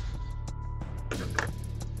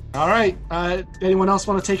 All right. Anyone else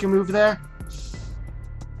want to take a move there?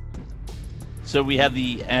 So we have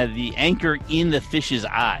the anchor in the fish's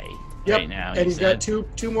eye Yep. right now. And he's got two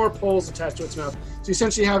more poles attached to its mouth. So you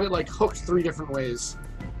essentially have it like hooked 3 different ways.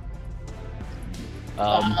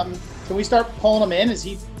 Um, Can we start pulling him in? Is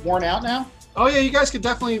he worn out now? Oh yeah, you guys could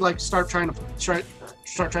definitely like start trying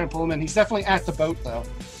to pull him in. He's definitely at the boat though.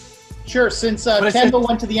 Sure. Since But it's- Kendall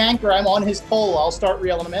went to the anchor, I'm on his pole. I'll start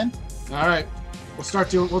reeling him in. All right,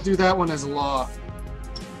 we'll do that one as a law.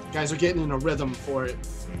 You guys are getting in a rhythm for it.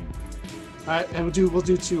 All right, and we'll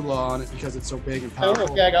do 2 law on it because it's so big and Oh,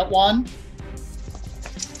 powerful. okay, I got 1.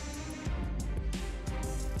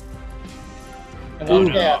 Oh,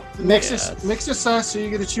 no. Yeah. Mix Yes. this, so you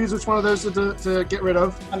get to choose which one of those to get rid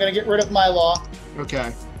of. I'm gonna get rid of my law.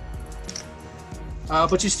 Okay.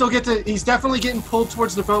 But you still get to. He's definitely getting pulled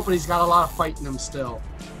towards the boat, but he's got a lot of fight in him still.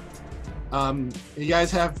 You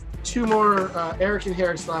guys have 2 more. Eric and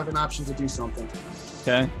Harry still have an option to do something.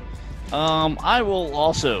 okay. I will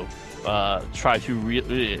also try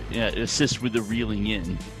to assist with the reeling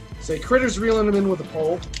in. Say, Critter's reeling him in with a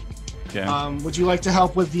pole. Okay. Would you like to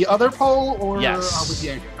help with the other pole or Yes. with the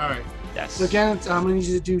anchor? All right. yes. So again, I'm going to need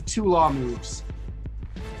you to do 2 law moves.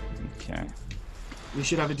 Okay. You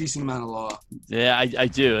should have a decent amount of law. Yeah, I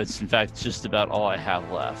do. It's in fact just about all I have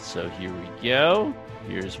left. So here we go.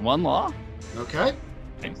 Here's 1 law. Okay.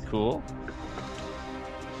 Cool.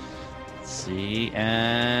 Let's see,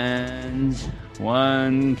 and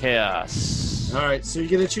 1 chaos. All right. So you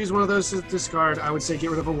get to choose one of those to discard. I would say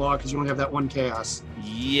get rid of a law because you only have that 1 chaos.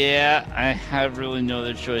 Yeah, I have really no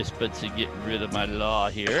other choice but to get rid of my law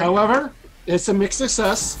here. However, it's a mixed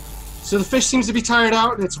success. So the fish seems to be tired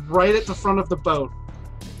out, and it's right at the front of the boat.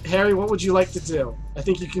 Harry, what would you like to do? I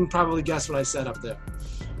think you can probably guess what I said up there.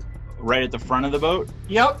 Right at the front of the boat.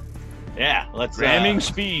 Yep. Yeah, let's Ramming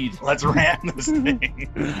speed. Let's ram this thing.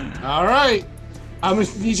 All right. I'm going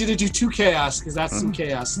to need you to do 2 chaos because that's some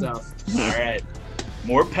chaos stuff. All right,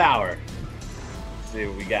 more power. Let's see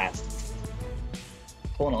what we got.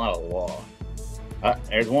 Pulling a lot of law.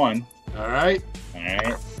 There's 1. All right. All right.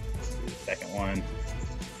 Let's see the second one.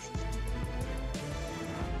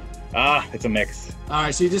 It's a mix. All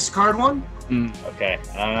right. So you discard 1? Okay.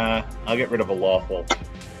 I'll get rid of a lawful.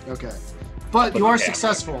 Okay. But you Okay. are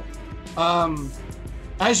successful.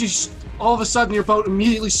 As you all of a sudden your boat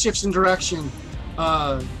immediately shifts in direction.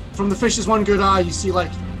 From the fish's one good eye, you see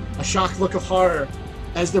like a shocked look of horror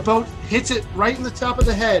as the boat hits it right in the top of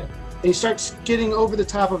the head, and he starts getting over the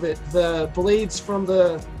top of it. The blades from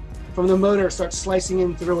the motor start slicing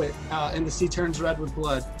in through it, and the sea turns red with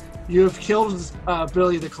blood. You have killed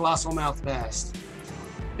Billy the Colossal Mouth Bass.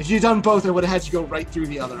 If you'd done both, I would have had you go right through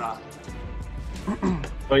the other eye.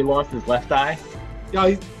 So he lost his left eye?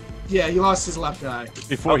 Yeah, he lost his left eye.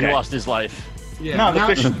 Before he Okay. lost his life. Yeah, No, now-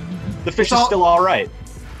 the fish It's is all- still all right.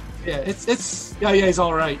 Yeah, it's he's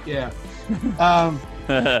all right. Yeah.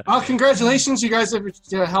 Congratulations, you guys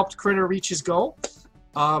have helped Critter reach his goal.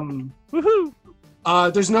 Woohoo!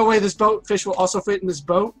 There's no way this fish will also fit in this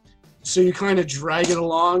boat, so you kind of drag it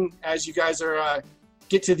along as you guys are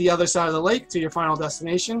get to the other side of the lake to your final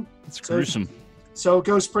destination. It's gruesome. So it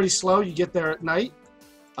goes pretty slow. You get there at night.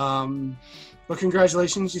 But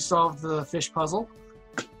congratulations, you solved the fish puzzle.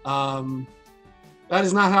 That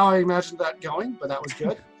is not how I imagined that going, but that was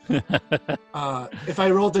good. If I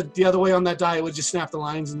rolled the other way on that die, it would just snap the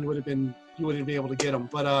lines and you wouldn't be able to get them.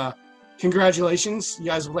 But congratulations, you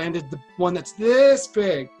guys landed the one that's this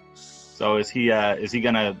big. So is he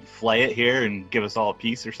gonna flay it here and give us all a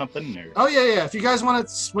piece or something? Or? Oh yeah. If you guys want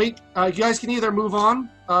to wait, you guys can either move on,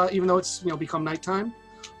 even though it's become nighttime,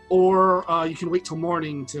 or you can wait till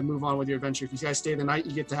morning to move on with your adventure. If you guys stay the night,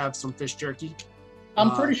 you get to have some fish jerky.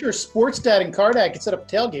 I'm pretty sure Sports Dad and Cardac can set up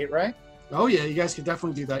a tailgate, right? Oh yeah, you guys could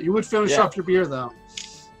definitely do that. You would finish Yeah. up your beer though.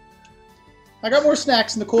 I got more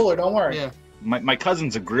snacks in the cooler. Don't worry. Yeah. My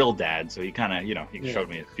cousin's a grill dad, so he kind of, he Yeah. showed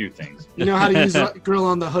me a few things. You know how to use a grill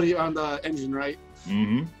on the hoodie on the engine, right?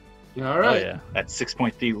 Mm-hmm. Yeah, all Oh right. yeah. That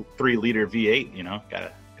 6.3 liter V8,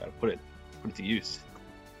 gotta put it to use.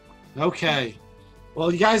 Okay.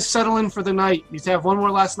 Well, you guys settle in for the night. You have one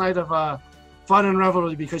more last night of fun and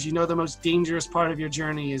revelry because you know the most dangerous part of your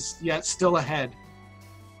journey is yet still ahead.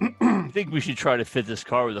 I think we should try to fit this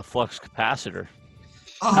car with a flux capacitor.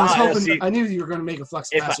 Oh, I was Ah, hoping. see, I knew you were going to make a flux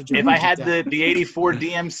If capacitor. I had the 84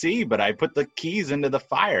 DMC, but I put the keys into the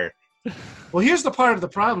fire. Well, here's the part of the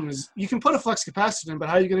problem is you can put a flux capacitor in, but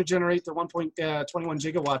how are you going to generate the 1.21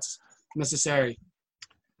 gigawatts necessary?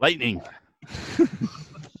 Lightning. I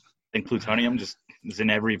think plutonium just is in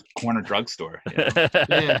every corner drugstore. Yeah.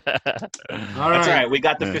 Yeah. All That's all right. right. We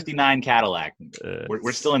got the Yeah. 59 Cadillac.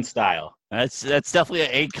 We're still in style. That's definitely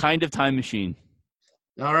a kind of time machine.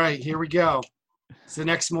 All right, here we go. It's the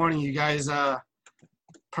next morning. You guys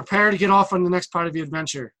prepare to get off on the next part of your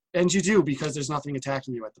adventure. And you do because there's nothing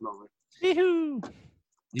attacking you at the moment. Yee-hoo.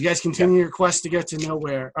 You guys continue your quest to get to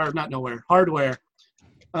hardware,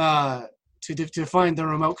 to find the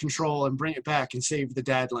remote control and bring it back and save the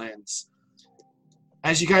Dadlands.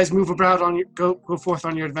 As you guys move about go forth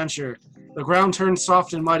on your adventure, the ground turns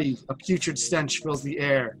soft and muddy. A putrid stench fills the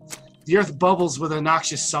air. The earth bubbles with a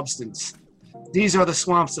noxious substance. These are the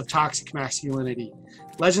swamps of toxic masculinity.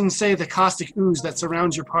 Legends say the caustic ooze that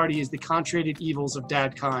surrounds your party is the concentrated evils of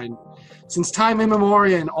dadkind. Since time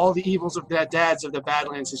immemorial, all the evils of the dads of the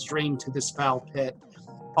Badlands is drained to this foul pit.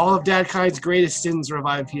 All of dadkind's greatest sins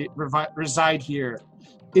reside here.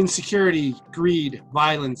 Insecurity, greed,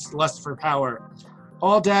 violence, lust for power.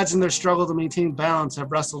 All dads in their struggle to maintain balance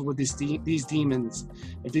have wrestled with these demons.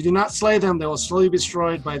 If they do not slay them, they will slowly be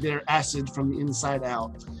destroyed by their acid from the inside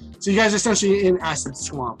out. So you guys are essentially in acid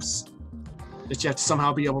swamps that you have to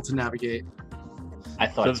somehow be able to navigate. I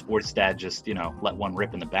thought So- Sports Dad just, let one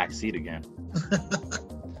rip in the back seat again.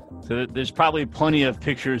 So there's probably plenty of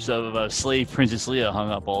pictures of slave Princess Leia hung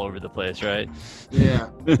up all over the place, right? Yeah.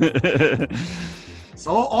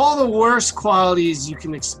 So all the worst qualities you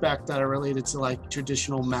can expect that are related to like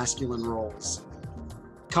traditional masculine roles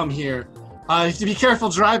come here. You have to be careful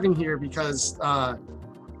driving here because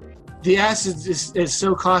the acid is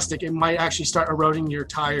so caustic it might actually start eroding your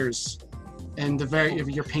tires and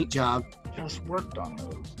your paint job. Just worked on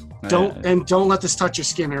those. Don't let this touch your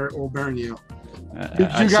skin or it will burn you. You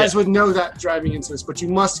I guys say, would know that driving into this, but you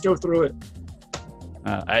must go through it.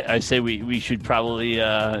 I say we should probably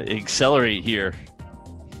accelerate here.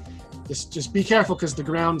 Just be careful because the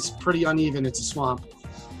ground's pretty uneven. It's a swamp.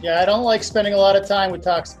 Yeah, I don't like spending a lot of time with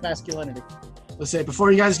toxic masculinity. Let's say,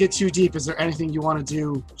 before you guys get too deep, is there anything you want to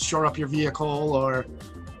do? Shore up your vehicle or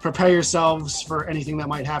prepare yourselves for anything that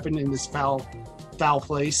might happen in this foul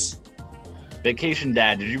place? Vacation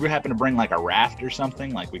Dad, did you happen to bring like a raft or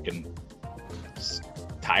something? Like we can just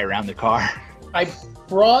tie around the car? I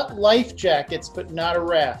brought life jackets, but not a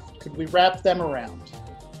raft. Could we wrap them around?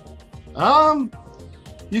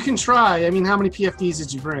 You can try. I mean, how many PFDs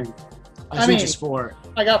did you bring? I think just 4.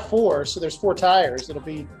 I got 4, so there's 4 tires. It'll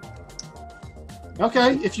be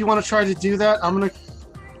Okay, if you want to try to do that, I'm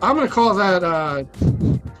gonna call that.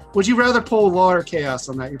 Would you rather pull law or chaos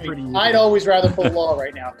on that? You're pretty. I'd always rather pull law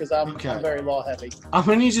right now because I'm Okay. very law heavy. I'm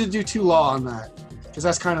gonna need you to do 2 law on that because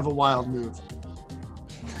that's kind of a wild move.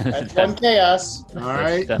 That's 1 chaos All That's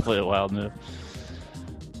right. definitely a wild move.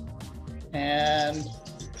 and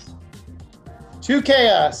 2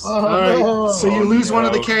 chaos. All right. So you lose one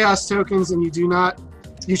of the no. chaos tokens, and you do not.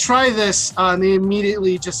 You try this, and they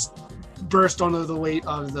immediately just burst under the weight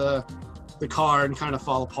of the car and kind of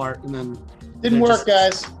fall apart, and then Didn't they're work,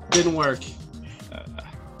 guys. didn't work.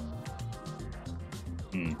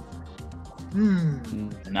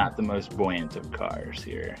 Not the most buoyant of cars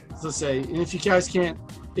here. So say, and if you guys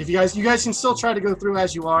can still try to go through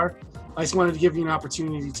as you are. I just wanted to give you an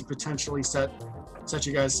opportunity to potentially set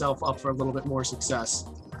you guys self up for a little bit more success.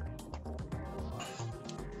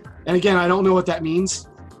 And again, I don't know what that means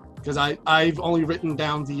because I've only written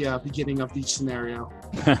down the beginning of each scenario.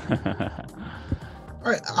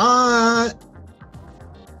 All right.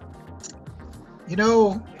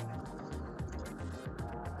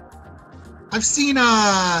 I've seen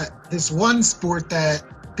this one sport that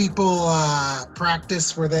people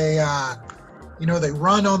practice where they they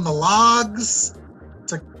run on the logs.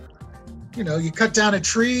 It's like, you cut down a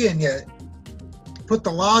tree and you put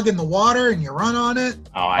the log in the water and you run on it.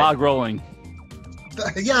 Oh, Log rolling.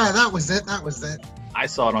 Yeah, that was it. I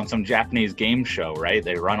saw it on some Japanese game show, right?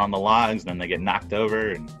 They run on the logs, then they get knocked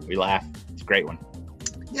over, and we laugh. It's a great one.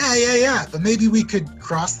 Yeah. But maybe we could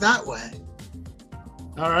cross that way.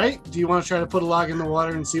 All right. Do you want to try to put a log in the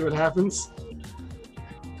water and see what happens?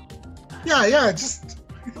 Yeah.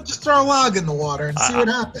 We'll just throw a log in the water and see what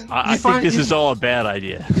happens. I think this is all a bad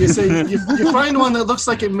idea. You say you find one that looks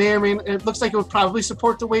like it looks like it would probably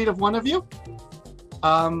support the weight of one of you.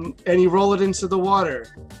 And you roll it into the water.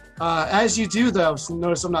 As you do, though, so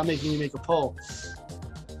notice I'm not making you make a pull.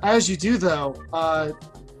 As you do, though,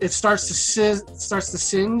 it starts to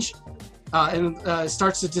singe, and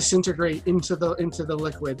starts to disintegrate into the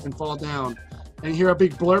liquid and fall down. And you hear a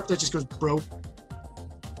big blurp that just goes broke.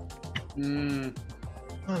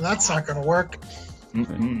 Oh, that's not going to work.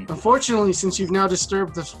 Mm-mm. Unfortunately, since you've now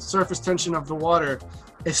disturbed the surface tension of the water,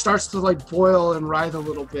 it starts to like boil and writhe a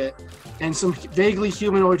little bit, and some vaguely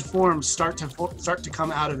humanoid forms start to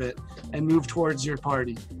come out of it and move towards your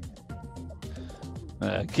party.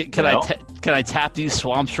 Can I tap these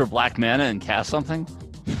swamps for black mana and cast something?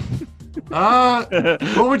 What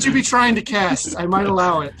would you be trying to cast? I might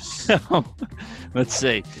allow it. Let's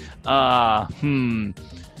see.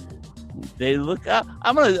 They look.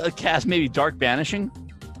 I'm gonna cast maybe Dark Banishing.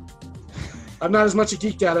 I'm not as much a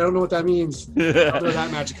geeked out. I don't know what that means. I don't know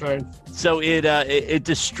that magic card. So it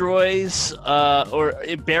destroys or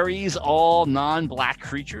it buries all non-black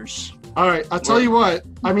creatures. All right, I'll tell you what.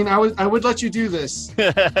 I mean, I would let you do this.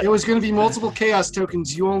 It was going to be multiple chaos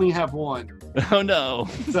tokens. You only have one. Oh no!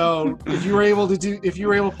 So if you were able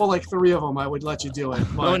to pull like 3 of them, I would let you do it.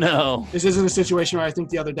 But oh no! This isn't a situation where I think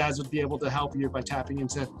the other dads would be able to help you by tapping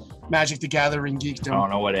into Magic the Gathering geekdom. I don't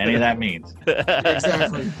know what any of that means.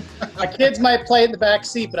 Exactly. My kids might play it in the back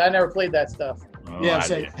seat, but I never played that stuff. No Yeah.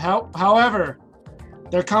 idea. However,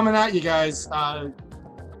 they're coming at you guys,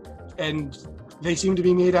 and they seem to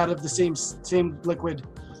be made out of the same liquid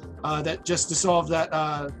that just dissolved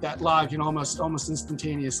that log and almost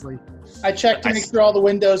instantaneously. I checked to make sure all the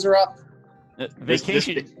windows are up.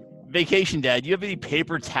 Vacation Dad, you have any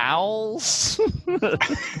paper towels?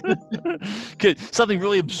 Something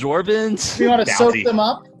really absorbent? Do you want to soak Bounty. them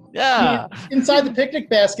up? Yeah. Inside the picnic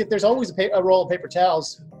basket, there's always a roll of paper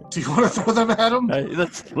towels. Do you want to throw them at them?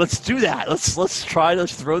 Let's do that. Let's try to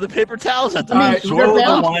throw the paper towels at them. I mean, Alright, they're Throw the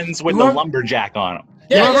bound- ones with Whoever- the lumberjack on them.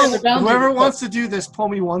 they're bound to, Whoever but wants to do this, pull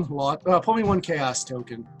me one chaos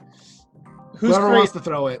token. Who's Whoever crazy? wants to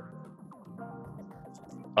throw it.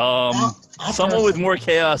 I'll Someone throw with some. more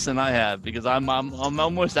chaos than I have because I'm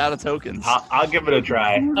almost out of tokens. I'll give it a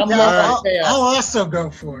try. I'm Yeah, low chaos. I'll also go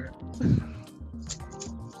for it.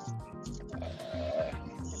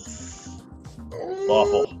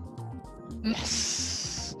 Awful.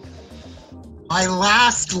 Yes. My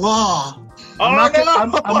last law. I'm not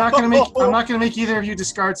gonna no! make either of you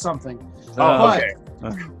discard something. Oh, But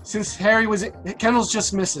okay. since Harry Kendall's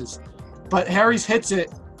just misses, but Harry's hits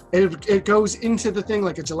it. It goes into the thing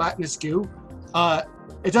like a gelatinous goo.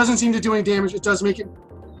 It doesn't seem to do any damage. It does make it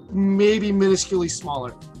maybe minusculely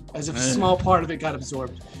smaller, as if a small part of it got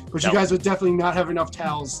absorbed. But you No. guys would definitely not have enough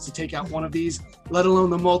towels to take out one of these, let alone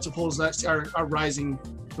the multiples that are rising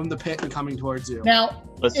from the pit and coming towards you. Now,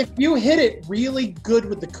 Let's- if you hit it really good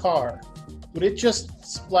with the car, would it just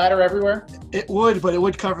splatter everywhere? It would, but it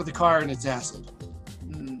would cover the car in its acid.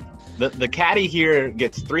 The caddy here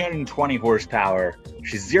gets 320 horsepower.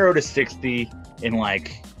 She's 0 to 60 in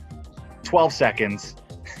like 12 seconds.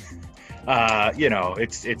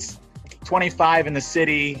 It's 25 in the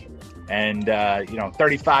city and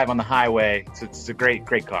 35 on the highway. So it's a great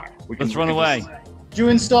car. Let's run away. Did you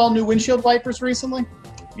install new windshield wipers recently?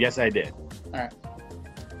 Yes, I did.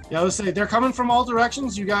 Yeah, I would say they're coming from all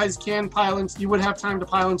directions. You guys can pile in. You would have time to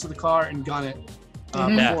pile into the car and gun it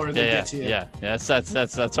before they get to you. Yeah. That's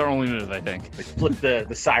our only move, I think. They flip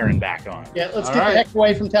the siren back on. Yeah, let's All get right. the heck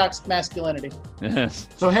away from toxic masculinity. Yes.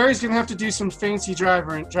 So Harry's gonna have to do some fancy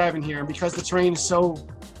driving here, and because the terrain is so,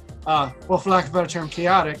 for lack of a better term,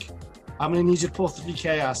 chaotic, I'm gonna need you to pull 3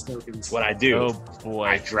 chaos tokens. What I do, Oh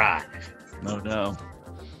I boy. drive. No.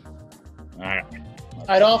 All right.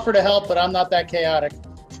 I'd offer to help, but I'm not that chaotic.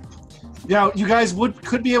 Now, you guys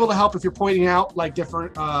could be able to help if you're pointing out like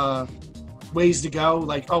different ways to go.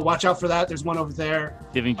 Like, oh, watch out for that. There's one over there.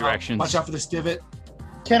 Giving directions. Watch out for this divot.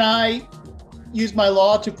 Can I use my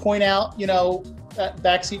law to point out, that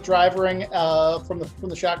backseat driving from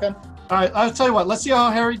the shotgun? All right, I'll tell you what. Let's see how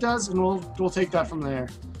Harry does, and we'll take that from there.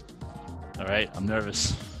 All right. I'm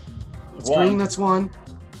nervous. It's green. That's 1.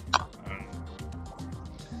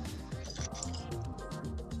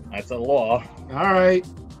 That's a law. All right.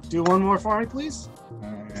 Do one more for me, please.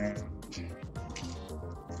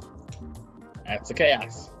 That's a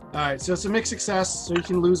chaos. All right. So it's a mixed success. So you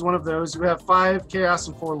can lose one of those. You have 5 chaos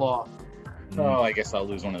and 4 law. Oh, I guess I'll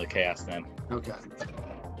lose one of the chaos then. Okay.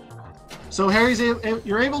 So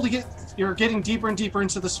you're getting deeper and deeper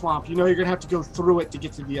into the swamp. You know you're gonna have to go through it to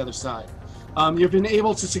get to the other side. You've been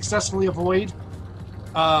able to successfully avoid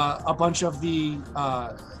a bunch of the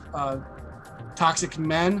toxic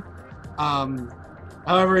men.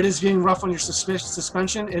 However, it is being rough on your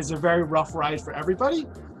suspension. It is a very rough ride for everybody.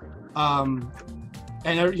 And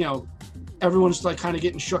everyone's like kind of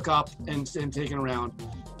getting shook up and taken around.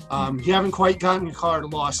 You haven't quite gotten your car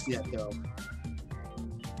lost yet, though.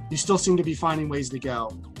 You still seem to be finding ways to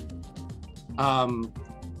go.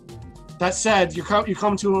 That said, you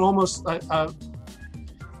come to what almost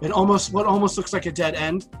looks like a dead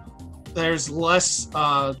end. There's less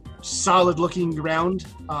solid-looking ground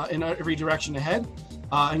in every direction ahead,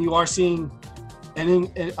 and you are seeing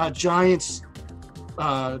a giant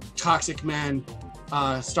toxic man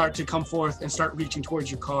start to come forth and start reaching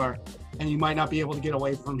towards your car, and you might not be able to get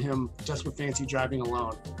away from him just with fancy driving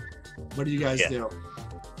alone. What do you guys do?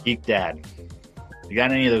 Geek Dad, you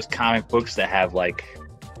got any of those comic books that have, like,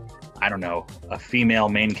 I don't know, a female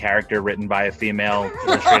main character written by a female,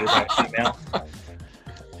 illustrated by a female?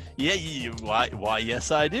 Yeah, why? Yes,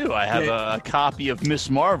 I do. I have a copy of Miss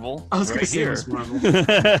Marvel. I was right going to say here. Miss Marvel.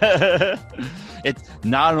 It's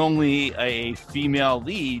not only a female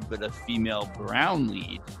lead, but a female brown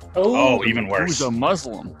lead. Oh, even worse. Who's a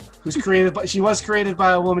Muslim? She was created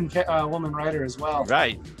by a woman writer as well.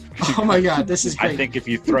 Right. Oh my God, this is great. I think if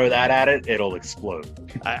you throw that at it, it'll explode.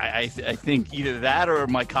 I think either that or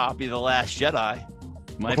my copy of The Last Jedi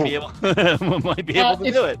might be able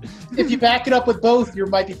to do it. If you back it up with both, you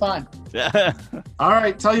might be fine. All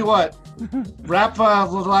right, tell you what. Wrap The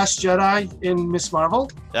Last Jedi in Miss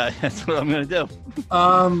Marvel. That's what I'm gonna do.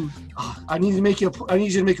 I need you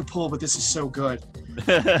to make a pull, but this is so good.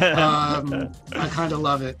 I kind of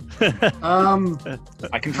love it.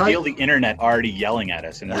 I can feel the internet already yelling at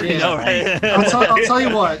us, and we're right? I'll tell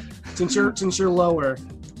you what. Since you're lower,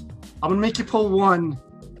 I'm gonna make you pull one.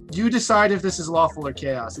 You decide if this is lawful or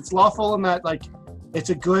chaos. It's lawful in that, like, it's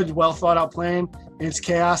a good, well thought out plan, and it's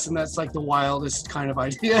chaos, and that's like the wildest kind of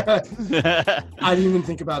idea. I didn't even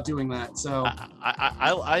think about doing that. So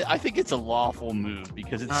I think it's a lawful move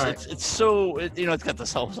because it's so it's got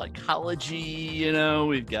this whole psychology.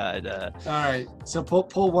 We've got. All right, so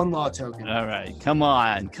pull one law token. All right, come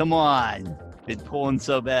on, been pulling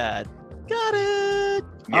so bad. Got it.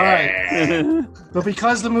 Yeah. All right. But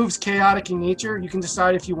because the move's chaotic in nature, you can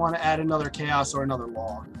decide if you want to add another chaos or another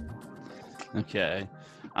law. Okay.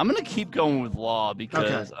 I'm going to keep going with law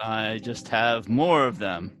because I just have more of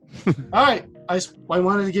them. All right. I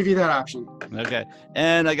wanted to give you that option. Okay.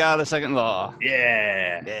 And I got a second law.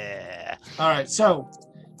 Yeah. All right. So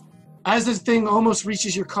as this thing almost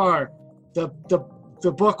reaches your car, the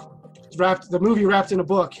movie wrapped in a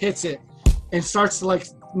book hits it and starts to, like,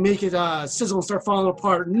 make it sizzle and start falling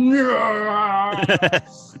apart. And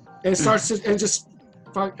it starts to, and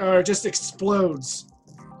just explodes.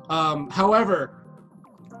 However,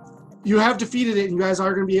 you have defeated it, and you guys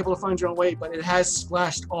are going to be able to find your own way, but it has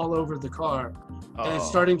splashed all over the car. And it's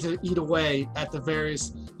starting to eat away at the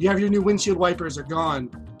various... You have your new windshield wipers are gone.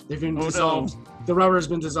 They've been dissolved. No. The rubber has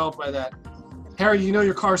been dissolved by that. Harry, you know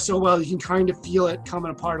your car so well, you can kind of feel it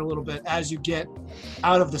coming apart a little bit as you get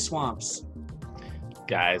out of the swamps.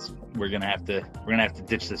 Guys, we're gonna have to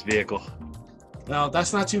ditch this vehicle. Well,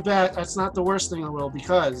 that's not too bad. That's not the worst thing in the world,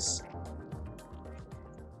 because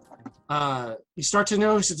you start to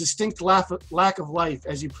notice a distinct lack of life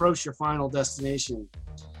as you approach your final destination.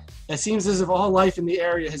 It seems as if all life in the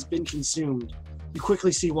area has been consumed. You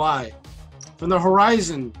quickly see why. From the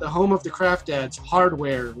horizon, the home of the Craft Dads,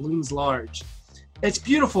 Hardware, looms large. It's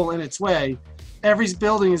beautiful in its way. Every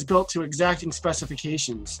building is built to exacting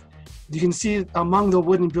specifications. You can see among the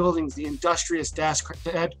wooden buildings the industrious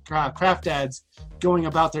Craft Dads going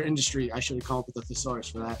about their industry. I should have come up with a thesaurus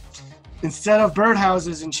for that. Instead of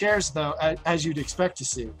birdhouses and chairs, though, as you'd expect to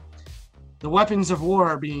see, the weapons of war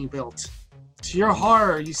are being built. To your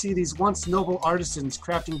horror, you see these once noble artisans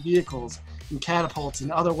crafting vehicles and catapults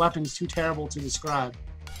and other weapons too terrible to describe.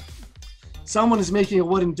 Someone is making a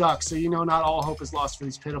wooden duck, so you know not all hope is lost for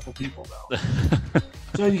these pitiful people, though.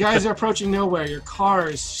 So you guys are approaching nowhere. Your car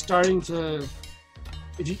is starting to...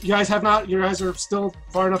 You guys are still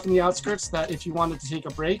far enough in the outskirts that if you wanted to take a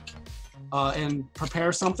break and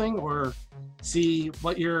prepare something or see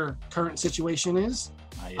what your current situation is,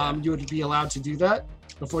 you would be allowed to do that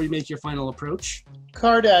before you make your final approach.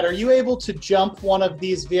 Cardad, are you able to jump one of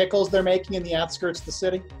these vehicles they're making in the outskirts of the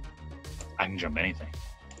city? I can jump anything.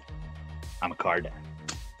 I'm a car dad.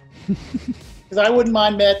 Because I wouldn't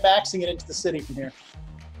mind Mad Maxing it into the city from here.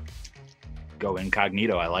 Go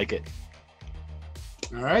incognito. I like it.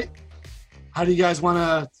 All right. How do you guys want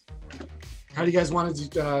to How do you guys want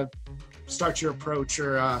to start your approach,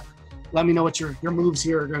 or let me know what your moves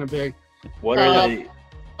here are going to be? What are the?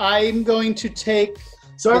 I'm going to take.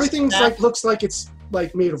 So everything's snap- looks like it's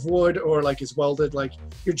like made of wood or like is welded, like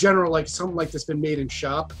your general like something like that's been made in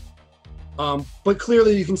shop. But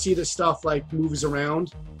clearly you can see this stuff like moves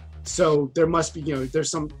around. So there must be,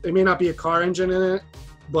 there's some. It may not be a car engine in it,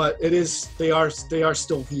 but it is. They are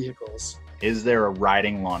still vehicles. Is there a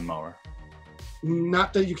riding lawnmower?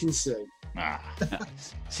 Not that you can see.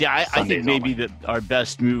 See, I Sundays think maybe only. that our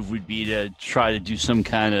best move would be to try to do some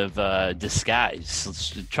kind of disguise. Let's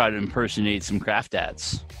try to impersonate some craft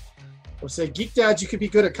dads. Or say, Geek Dad, you could be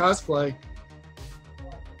good at cosplay.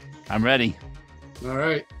 I'm ready. All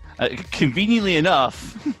right. Conveniently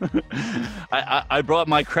enough, I brought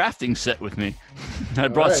my crafting set with me. I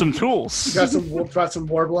brought right. some tools. You brought some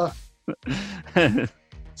Warbler.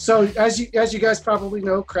 So as you guys probably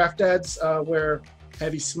know, craft dads wear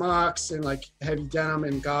heavy smocks and like heavy denim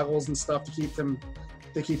and goggles and stuff to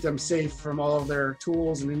keep them safe from all of their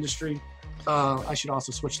tools and industry. I should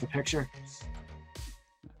also switch the picture.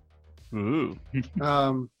 Ooh.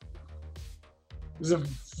 There's a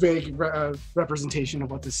vague representation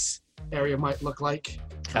of what this area might look like.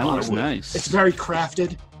 Kind of looks nice. It's very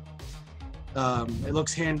crafted. It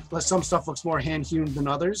looks some stuff looks more hand hewn than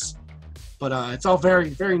others, but it's all very,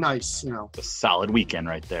 very nice. It's a solid weekend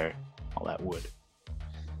right there. All that wood.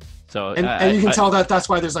 So and you can tell that that's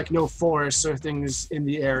why there's like no forests or things in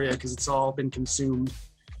the area because it's all been consumed.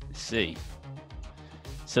 See.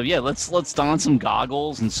 So yeah, let's don some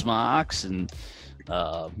goggles and smocks and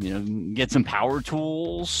get some power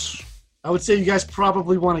tools. I would say you guys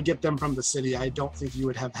probably want to get them from the city. I don't think you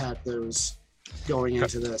would have had those going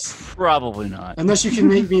into this. Probably not. Unless you can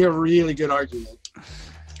make me a really good argument.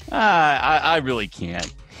 I really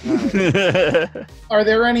can't. Are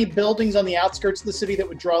there any buildings on the outskirts of the city that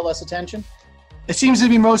would draw less attention? It seems to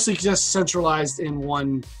be mostly just centralized in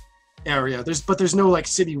one area. There's no like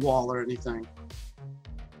city wall or anything.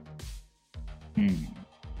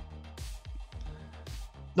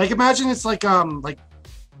 Like imagine it's like I don't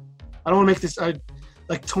want to make this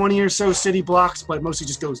like 20 or so city blocks, but it mostly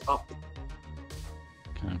just goes up.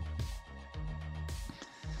 Okay.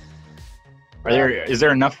 Is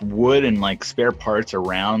there enough wood and like spare parts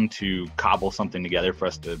around to cobble something together for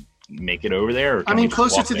us to make it over there? Or I mean,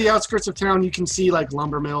 closer to the outskirts of town, you can see like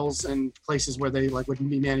lumber mills and places where they like would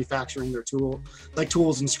be manufacturing their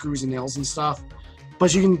tools and screws and nails and stuff.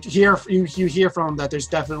 But you can hear you hear from them that there's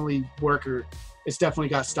definitely it's definitely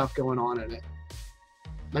got stuff going on in it.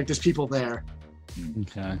 Like there's people there.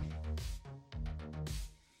 Okay.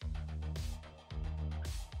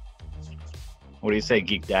 What do you say,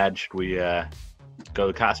 Geek Dad? Should we go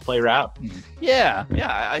the cosplay route? Yeah.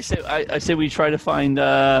 I say we try to find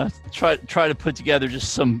try to put together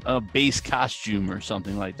just some base costume or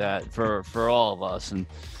something like that for all of us, and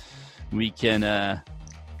we can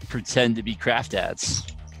pretend to be craft dads.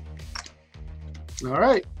 All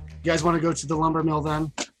right. You guys want to go to the lumber mill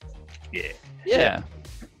then? Yeah.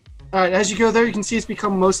 All right. As you go there, you can see it's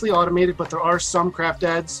become mostly automated, but there are some craft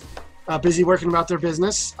dads busy working about their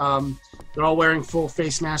business. They're all wearing full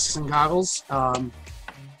face masks and goggles.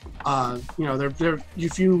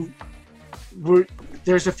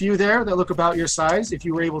 There's a few there that look about your size. If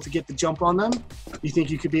you were able to get the jump on them, you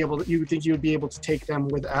think you would be able to take them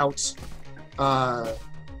without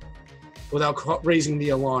raising the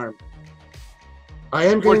alarm. I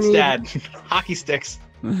am going to need Dad, hockey sticks.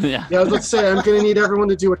 Yeah. Yeah, let's say I'm going to need everyone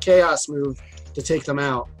to do a chaos move to take them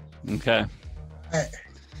out. Okay. Hey.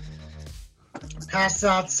 Pass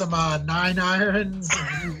out some 9 irons.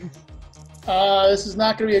 This is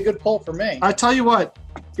not going to be a good pull for me. I tell you what,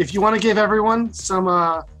 if you want to give everyone some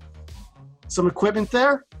equipment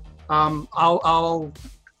there, I'll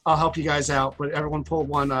help you guys out. But everyone pull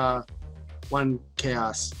one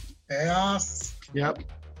chaos. Chaos. Yep.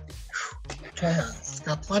 Chaos.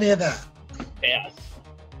 Got plenty of that. Yeah.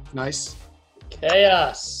 Nice.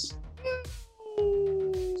 Chaos.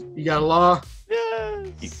 You got a law.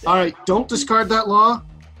 Yes. All right. Don't discard that law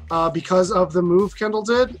because of the move Kendall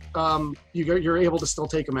did. You're able to still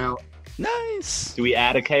take him out. Nice. Do we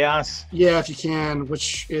add a chaos? Yeah, if you can,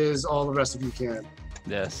 which is all the rest of you can.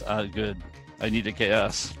 Yes. Good. I need a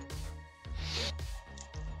chaos.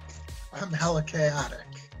 I'm hella chaotic.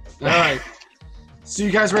 All right. So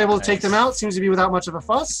you guys were able to take them out. Seems to be without much of a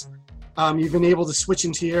fuss. You've been able to switch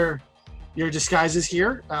into your disguises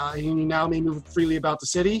here, and you now may move freely about the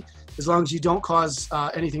city as long as you don't cause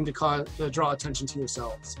anything to draw attention to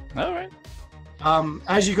yourselves. All right.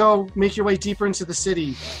 As you go, make your way deeper into the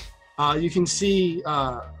city. You can see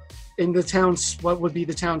in the town, what would be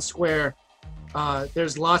the town square,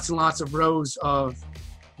 there's lots and lots of rows of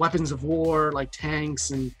weapons of war, like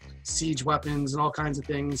tanks and siege weapons and all kinds of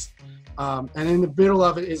things. And in the middle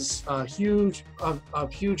of it is a huge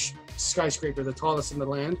skyscraper, the tallest in the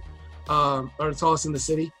land, or the tallest in the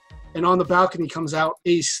city. And on the balcony comes out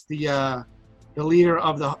Ace, the leader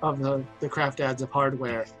of the Craft Dads of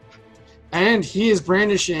Hardware, and he is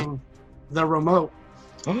brandishing the remote.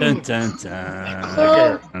 Dun, dun,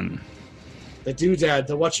 dun. The doodad,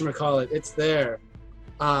 the whatchamacallit, it's there.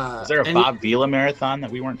 Is there a Bob Vila marathon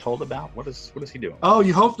that we weren't told about? What is he doing? Oh,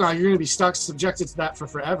 you hope not. You're going to be subjected to that for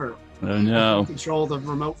forever. Oh no! Control the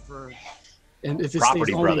remote and if it Property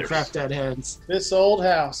stays only in Brothers. Craft Dad hands. This old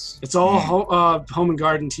house. It's all home and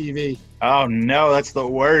garden TV. Oh no, that's the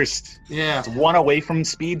worst. Yeah, It's one away from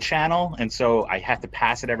Speed Channel, and so I have to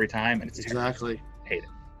pass it every time, and it's terrible. exactly. Hate it.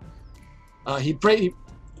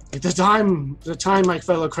 The time, my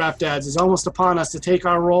fellow Craft Dads, is almost upon us to take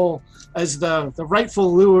our role as the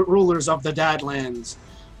rightful rulers of the Dadlands.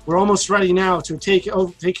 We're almost ready now to take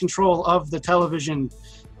control of the television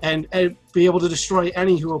and be able to destroy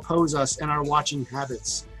any who oppose us and our watching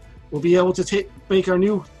habits. We'll be able to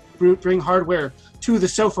bring hardware to the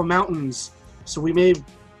Sofa Mountains, so we may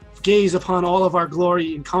gaze upon all of our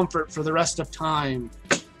glory and comfort for the rest of time.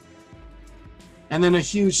 And then a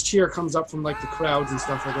huge cheer comes up from like the crowds and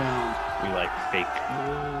stuff around. We like fake.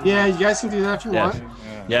 Yeah, you guys can do that if you want.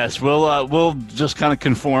 Yes, we'll just kind of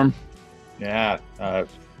conform. Yeah.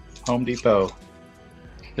 Home Depot.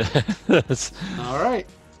 All right.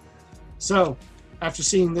 So, after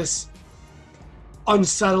seeing this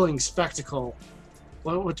unsettling spectacle,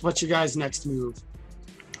 what's your guys' next move?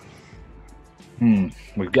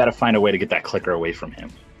 We've got to find a way to get that clicker away from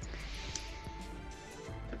him.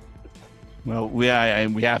 Well, we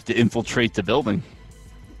have to infiltrate the building.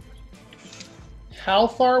 How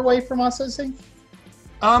far away from us is he?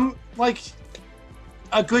 Like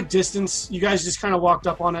a good distance. You guys just kind of walked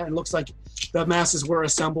up on it, and it looks like the masses were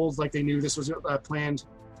assembled, like they knew this was a planned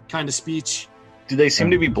kind of speech. Do they seem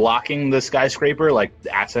to be blocking the skyscraper, like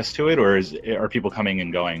access to it, or are people coming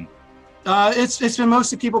and going? It's been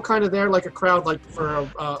mostly people kind of there, like a crowd, like for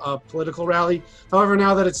a political rally. However,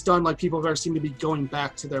 now that it's done, like people seem to be going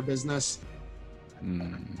back to their business.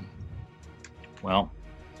 Well,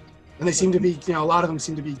 and they seem to be, a lot of them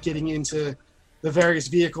seem to be getting into the various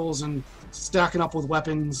vehicles and stacking up with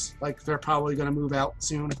weapons. Like they're probably going to move out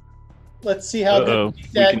soon. Let's see how good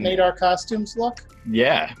Dad made our costumes look.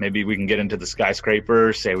 Yeah, maybe we can get into the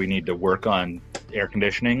skyscraper, say we need to work on air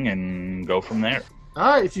conditioning, and go from there. All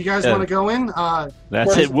right, if you guys want to go in,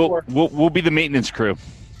 that's it. We'll be the maintenance crew.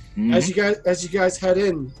 As you guys head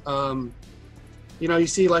in, you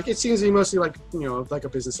see like it seems to be mostly like like a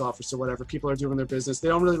business office or whatever. People are doing their business. They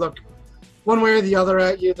don't really look one way or the other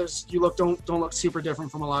at you. Don't look super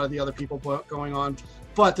different from a lot of the other people going on.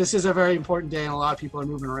 But this is a very important day, and a lot of people are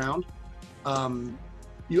moving around.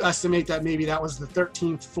 You estimate that maybe that was the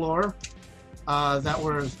 13th floor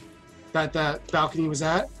that balcony was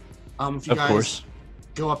at. If you guys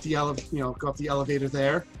go up the elevator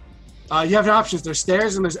there, you have options. There's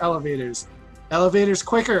stairs and there's elevators. Elevators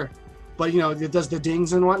quicker, but it does the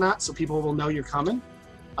dings and whatnot, so people will know you're coming.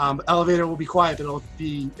 Elevator will be quiet, but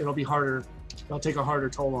it'll be harder. It'll take a harder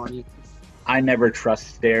toll on you. I never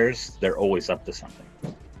trust stairs. They're always up to something.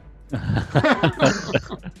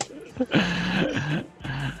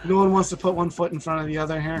 No one wants to put one foot in front of the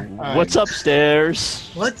other here. What's upstairs?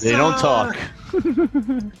 They don't talk.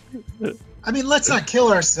 I mean, let's not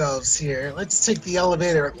kill ourselves here. Let's take the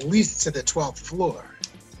elevator at least to the 12th floor.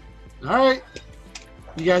 All right.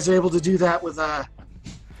 You guys are able to do that with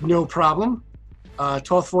no problem.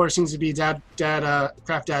 12th floor seems to be Craft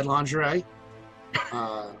Dad lingerie,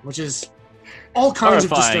 which is all kinds of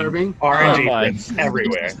disturbing. Orange aprons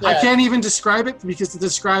everywhere. I can't even describe it, because to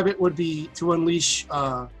describe it would be to unleash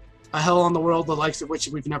a hell on the world, the likes of which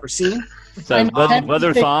we've never seen. So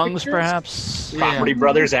leather thongs, perhaps? Property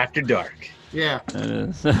Brothers After Dark. Yeah.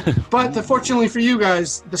 But fortunately for you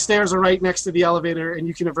guys, the stairs are right next to the elevator, and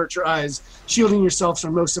you can avert your eyes, shielding yourselves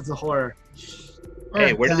from most of the horror.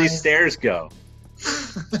 Hey, where do these stairs go?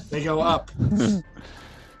 They go up.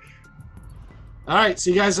 All right, so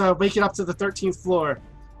you guys make it up to the 13th floor.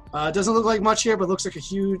 It doesn't look like much here, but it looks like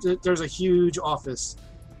there's a huge office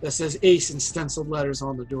that says Ace in stenciled letters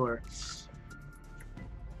on the door.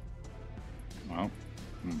 Well,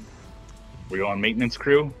 we go on maintenance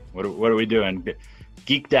crew. What are we doing?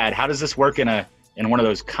 Geek Dad, how does this work in one of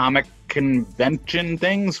those comic convention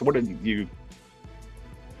things? What did you?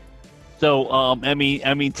 So, I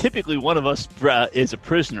mean, typically one of us is a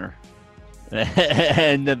prisoner,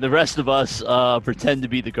 and then the rest of us pretend to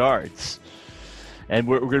be the guards. and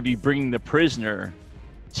we're going to be bringing the prisoner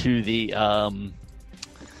to the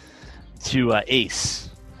Ace.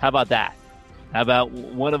 How about that? How about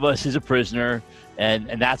one of us is a prisoner, and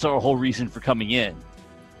that's our whole reason for coming in.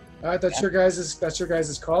 All right, that's your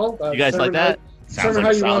guys' call. You guys like that? Sounds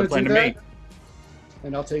like a solid plan to me.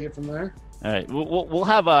 And I'll take it from there. All right, we'll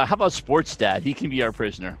have how about Sports Dad? He can be our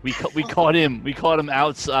prisoner. We caught him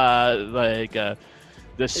outside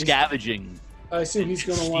the scavenging. I assume he's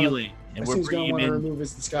going to stealing, and we're bringing him in remove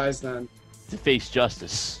his disguise then to face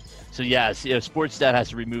justice. So yes, Sports Dad has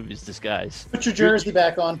to remove his disguise. Put your jersey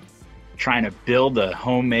back on. Trying to build a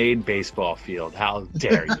homemade baseball field. How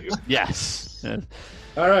dare you? Yes.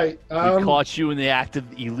 All right. We caught you in the act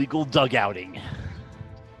of illegal dugouting.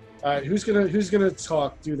 All right, who's gonna do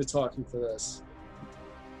the talking for this?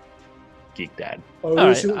 Geek Dad. Oh,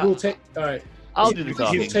 we'll take. All right, I'll do the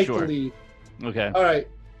talking. He'll take sure. the lead. Okay. All right,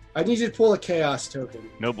 I need you to pull a chaos token.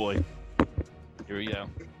 No boy. Here we go.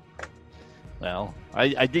 Well,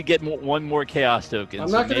 I did get one more chaos token.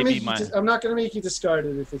 I'm not gonna make you discard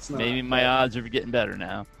it if it's not. Maybe my odds are getting better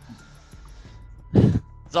now.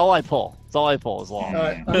 It's all I pull. It's all I pull is long. All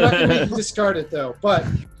right, I'm not gonna make you discard it though, but.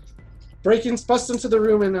 Bust into the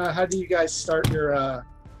room, and how do you guys start your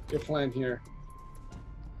plan here?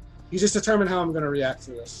 You just determine how I'm going to react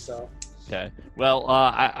to this. So. Okay. Well,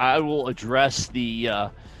 I will address the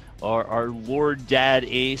our Lord Dad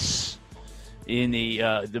Ace in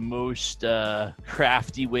the most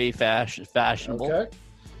crafty way fashionable. Okay.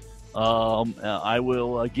 I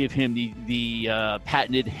will give him the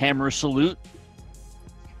patented hammer salute.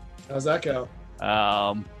 How's that go?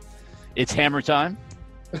 It's hammer time.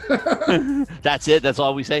 That's it. That's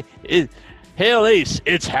all we say. Hail Ace,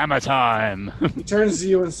 it's hammer time. He turns to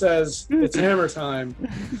you and says, "It's hammer time."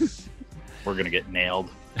 We're gonna get nailed.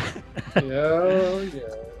 Yeah.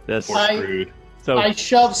 That's screwed. So I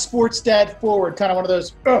shove Sports Dad forward, kind of one of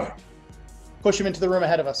those. Push him into the room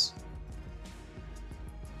ahead of us.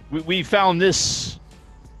 We found this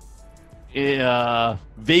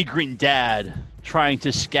vagrant dad trying to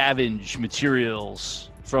scavenge materials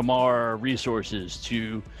from our resources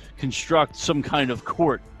to construct some kind of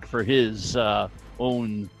court for his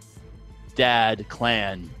own dad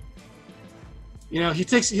clan. He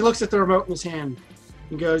looks at the remote in his hand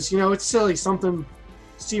and goes, it's silly, something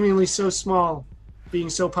seemingly so small being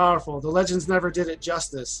so powerful. The legends never did it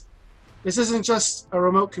justice. This isn't just a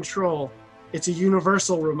remote control, it's a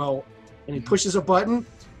universal remote. And he pushes a button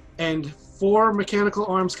and 4 mechanical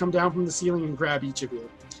arms come down from the ceiling and grab each of you.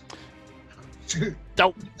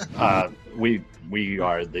 Don't. We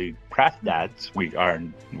are the craft dads.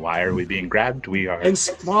 Why are we being grabbed? We are. And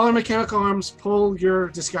smaller mechanical arms pull your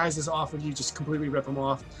disguises off and you just completely rip them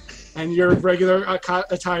off. And your regular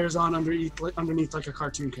attire's on underneath like a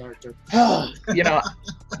cartoon character. I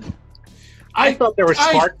thought there were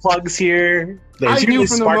spark plugs here. I knew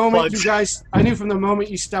from the moment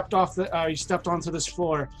you stepped onto this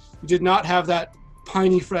floor, you did not have that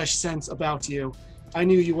piney fresh sense about you. I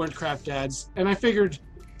knew you weren't craft dads, and I figured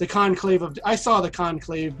I saw the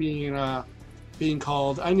conclave being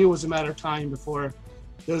called. I knew it was a matter of time before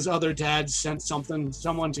those other dads sent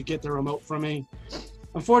someone to get the remote from me.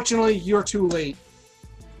 Unfortunately, you're too late.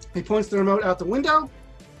 He points the remote out the window,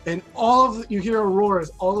 and you hear a roar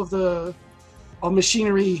as all of the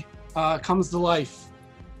machinery comes to life.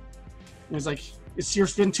 And it's like,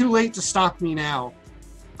 you've been too late to stop me now.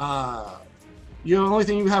 The only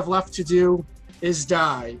thing you have left to do is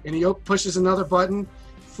die. And he pushes another button,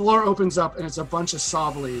 floor opens up, and it's a bunch of saw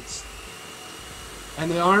blades. And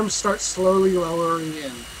the arms start slowly lowering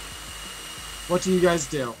in. What do you guys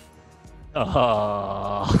do?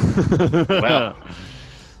 Well,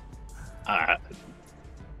 I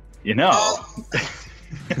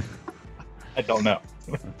don't know.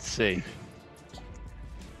 Let's see.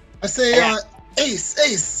 I say,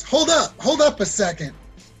 Ace, hold up a second.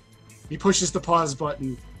 He pushes the pause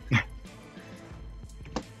button.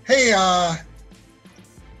 Hey,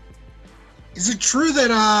 is it true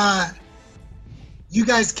that you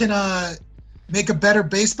guys can make a better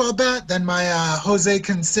baseball bat than my Jose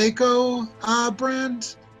Canseco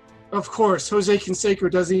brand? Of course, Jose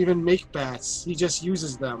Canseco doesn't even make bats. He just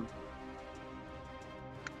uses them.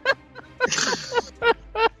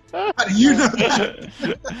 How do you know that?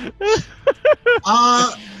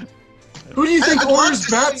 Who do you think orders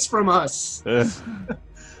bats from us?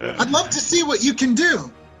 I'd love to see what you can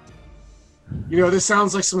do. This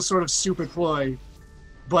sounds like some sort of stupid ploy,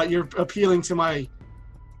 but you're appealing to my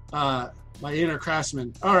inner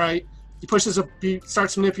craftsman. All right. He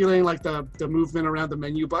starts manipulating like the movement around the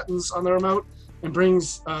menu buttons on the remote, and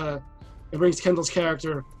brings Kendall's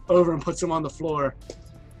character over and puts him on the floor.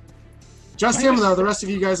 Just him, though. The rest of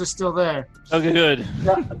you guys are still there. Okay, good.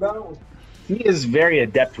 He is very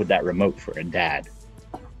adept with that remote for a dad.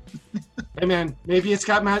 Hey, man, maybe it's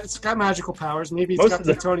got magical powers. Maybe it's Most got of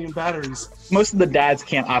the- plutonium batteries. Most of the dads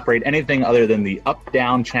can't operate anything other than the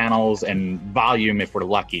up-down channels and volume if we're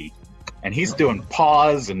lucky. And he's doing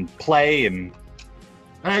pause and play and...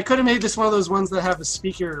 I could have made this one of those ones that have a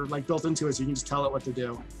speaker like built into it, so you can just tell it what to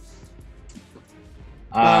do.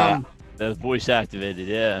 That's voice activated,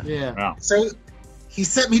 yeah. Yeah. Wow. So he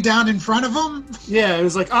set me down in front of him. Yeah, it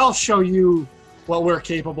was like, I'll show you what we're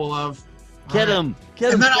capable of. Get him! Get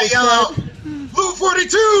him! And then I yell out, Blue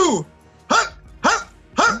 42! Huh! Huh!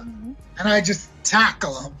 Huh! And I just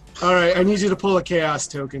tackle him. All right, I need you to pull a chaos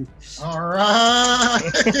token. All right.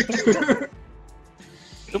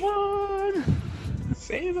 Come on!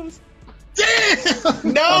 Save us.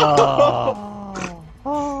 Damn! No!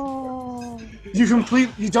 You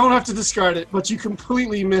don't have to discard it, but you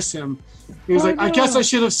completely miss him. He was I guess I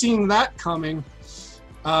should have seen that coming.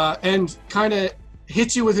 And kind of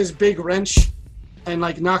hits you with his big wrench and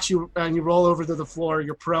like knocks you and you roll over to the floor.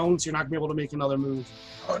 You're prone, so you're not gonna be able to make another move.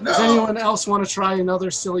 Oh, no. Does anyone else want to try another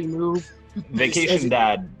silly move? Vacation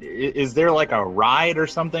Dad, is there like a ride or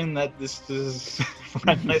something that this is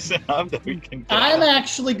reminiscent of that we can get I'm on?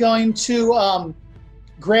 actually going to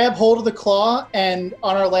grab hold of the claw, and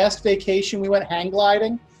on our last vacation, we went hang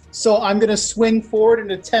gliding. So I'm going to swing forward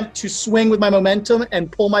and attempt to swing with my momentum and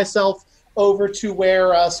pull myself over to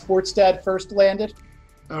where Sports Dad first landed.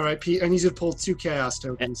 All right, Pete, I need you to pull 2 chaos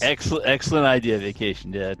tokens. Excellent idea,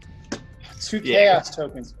 Vacation Dad. 2 Yeah. chaos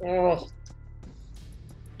tokens. Ugh.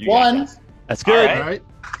 You got One. this. That's good. All All right.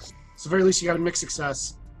 So very least you got a mixed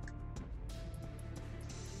success.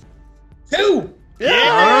 2.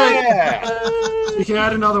 Yeah! You can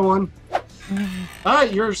add another one. All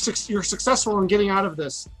right, you're successful in getting out of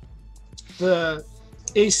this. The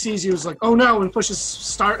ace sees you, is like, oh no, and pushes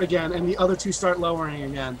start again, and the other 2 start lowering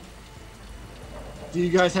again. Do you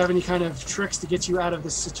guys have any kind of tricks to get you out of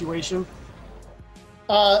this situation?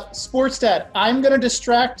 Sports Dad, I'm going to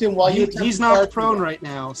distract him while you attempt He's to knocked charge prone me. right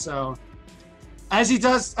now, so as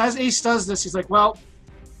Ace does this, he's like, well,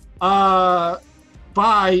 bye,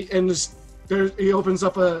 and he opens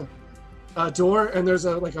up a door, and there's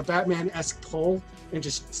a Batman-esque pole, and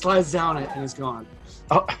just slides down it and is gone.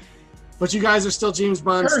 Oh. But you guys are still James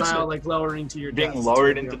Bond Perfect. style, like lowering to your Being deaths.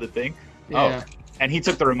 lowered into the thing? Yeah. Oh, and he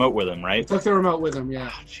took the remote with him, right? Took the remote with him,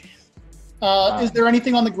 yeah. Oh, jeez. Is there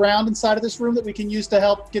anything on the ground inside of this room that we can use to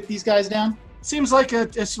help get these guys down? Seems like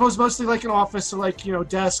it's mostly like an office, so like,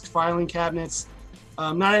 desk, filing cabinets.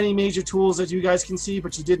 Not any major tools that you guys can see,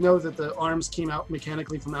 but you did know that the arms came out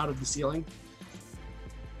mechanically from out of the ceiling.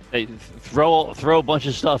 Hey, throw a bunch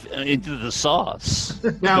of stuff into the sauce.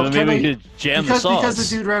 Now, So maybe we could jam the sauce. because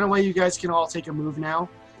the dude ran away, you guys can all take a move now.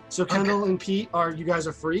 So Kendall and Pete you guys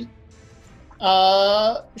are free. Sure.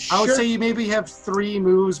 I would say you maybe have 3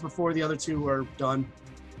 moves before the other 2 are done.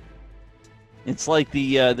 It's like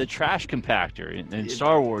the trash compactor in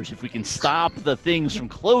Star Wars. If we can stop the things from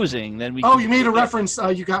closing, then we. Oh, can you made a reference.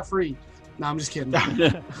 You got free. No, I'm just kidding.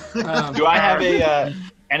 Do I have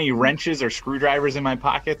any wrenches or screwdrivers in my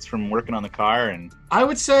pockets from working on the car? And I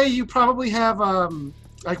would say you probably have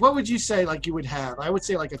what would you say you would have? I would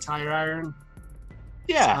say like a tire iron.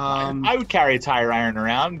 yeah, Um, I would carry a tire iron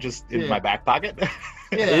around just in Yeah. my back pocket.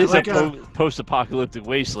 Yeah, It is like a post-apocalyptic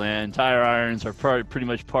wasteland. Tire irons are pretty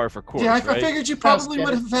much par for course. yeah. I right? figured you Sounds probably good.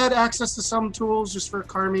 would have had access to some tools just for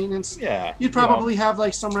car maintenance. Yeah, You'd probably have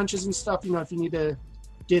like some wrenches and stuff. If you need to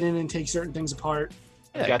get in and take certain things apart.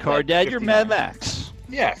 Yeah, got car that dad, you're 59. Mad Max.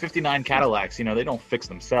 Yeah, 59 Cadillacs. They don't fix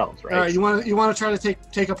themselves, right? All right, you want to try to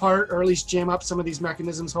take apart or at least jam up some of these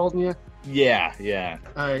mechanisms holding you. Yeah.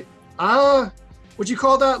 All right. Would you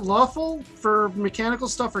call that lawful for mechanical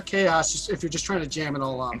stuff or chaos? Just if you're just trying to jam it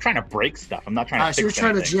all up. I'm trying to break stuff. I'm not trying All to right, so fix you're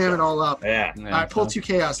trying to anything, jam so- it all up. Yeah. All right, pull 2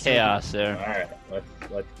 chaos. Chaos All there. right,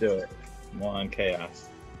 let's do it. 1 chaos.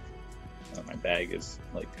 Oh, my bag is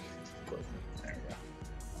closing. There we go.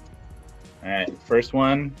 All right, first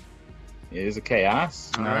one is a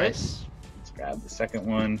chaos. All right. Nice. Let's grab the second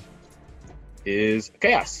one. Is a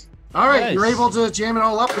chaos. All right, Nice. you're able to jam it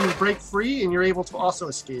all up and you break free, and you're able to also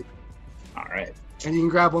escape. All right, And you can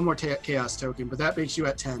grab one more chaos token, but that makes you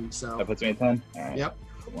at 10. So. that puts me at 10. All right. Yep.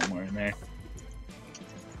 Put one more in there.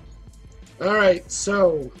 All right,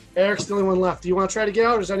 so Eric's the only one left. Do you want to try to get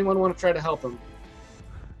out, or does anyone want to try to help him?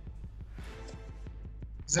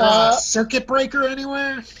 Is there a circuit breaker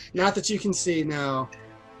anywhere? Not that you can see now.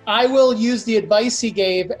 I will use the advice he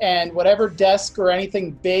gave, and whatever desk or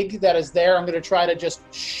anything big that is there, I'm going to try to just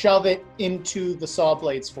shove it into the saw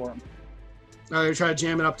blades for him. Oh, you try to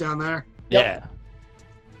jam it up down there. Yep. Yeah.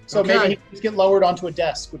 So Okay. maybe he can just get lowered onto a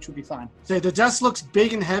desk, which would be fine. So the desk looks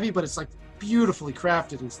big and heavy, but it's like beautifully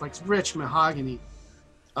crafted. It's like rich mahogany.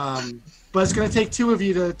 But it's going to take two of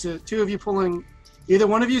you two of you pulling. Either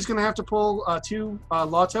one of you is going to have to pull 2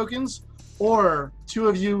 law tokens, or 2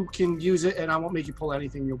 of you can use it, and I won't make you pull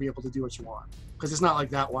anything. You'll be able to do what you want because it's not like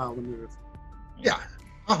that wild a move. Yeah,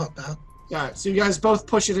 I'll help out. All right, so you guys both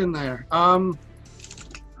push it in there.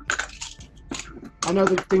 I know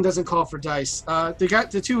the thing doesn't call for dice.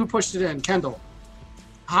 The 2 who pushed it in, Kendall.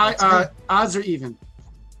 That's me. Odds are even.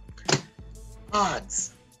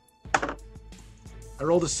 Odds. I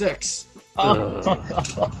rolled a 6. No.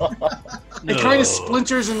 It kind of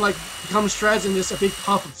splinters and like becomes shreds, and just a big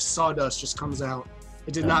puff of sawdust just comes out.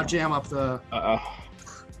 It did not jam up the.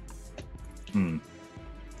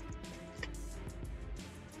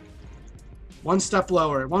 One step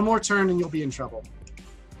lower. One more turn, and you'll be in trouble.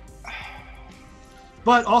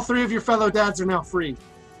 But all 3 of your fellow dads are now free.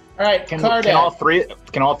 All right, Can Cardad.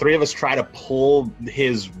 all three of us try to pull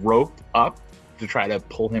his rope up to try to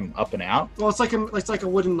pull him up and out? Well, it's like a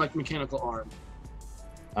wooden like mechanical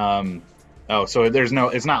arm. So there's no.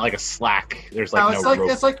 It's not like a slack. There's like it's no like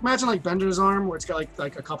rope. it's like imagine like Bender's arm, where it's got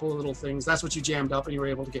like a couple of little things. That's what you jammed up, and you were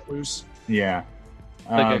able to get loose. Yeah.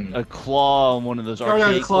 Like a claw on one of those Oh arcade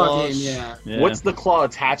yeah, the claw claws. game. Yeah. What's the claw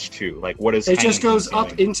attached to? Like, what is? It just hanging goes from the up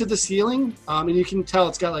ceiling? into the ceiling, and you can tell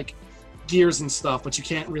it's got like gears and stuff, but you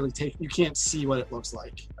can't really you can't see what it looks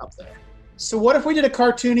like up there. So what if we did a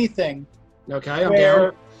cartoony thing Okay, I'm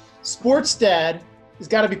where down. Sports Dad has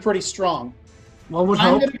got to be pretty strong. One would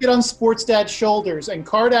I'm hope. going to get on Sports Dad's shoulders, and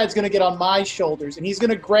Cardad's going to get on my shoulders, and he's going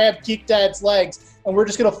to grab Geek Dad's legs, and we're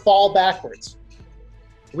just going to fall backwards.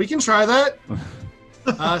 We can try that.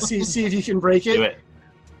 See if you can break it. Do it.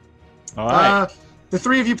 All right. The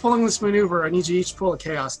 3 of you pulling this maneuver, I need you each pull a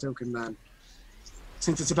chaos token then,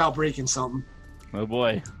 since it's about breaking something. Oh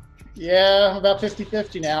boy. Yeah, I'm about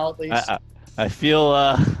 50-50 now, at least. I feel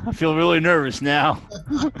really nervous now.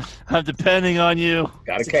 I'm depending on you.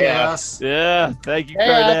 Got a It's a chaos. Yeah. Thank you,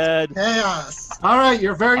 Chaos. Cardad. Chaos. All right,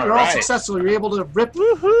 you're all right. successful. You're able to rip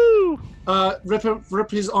Woohoo!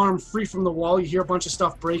 his arm free from the wall. You hear a bunch of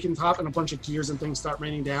stuff break in top, and a bunch of gears and things start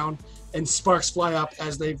raining down, and sparks fly up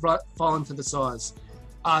as they fall into the saws.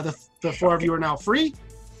 The 4 of you are now free.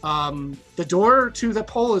 The door to the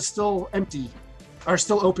pole is still empty, or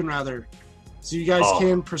still open rather. So you guys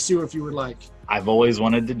can pursue if you would like. I've always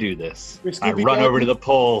wanted to do this. Which I could be run done. over to the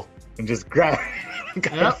pole and just grab.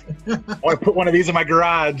 Yep. Or put one of these in my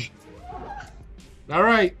garage. All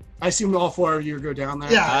right. I assume all 4 of you go down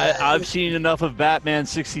there. Yeah. I've seen enough of Batman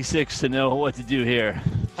 66 to know what to do here.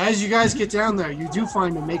 As you guys get down there, you do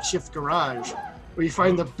find a makeshift garage where you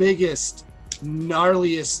find the biggest,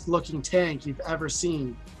 gnarliest looking tank you've ever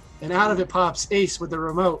seen. And out of it pops Ace with the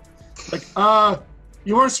remote. Like,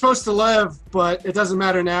 you weren't supposed to live, but it doesn't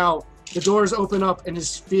matter now. The doors open up and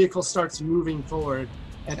his vehicle starts moving forward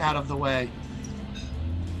and out of the way.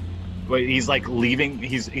 Wait, he's like leaving.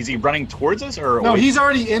 Is he running towards us or? No, he's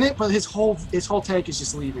already in it, but his whole tank is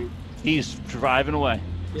just leaving. He's driving away.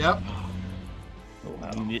 Yep.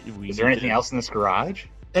 Is there anything else in this garage?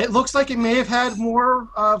 It looks like it may have had more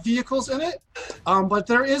vehicles in it, but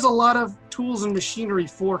there is a lot of tools and machinery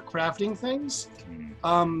for crafting things.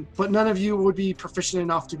 But none of you would be proficient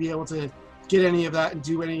enough to be able to get any of that and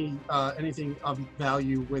do anything of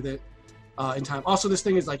value with it in time. Also, this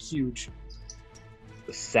thing is like huge.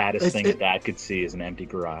 The saddest thing that could see is an empty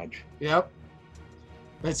garage. Yep.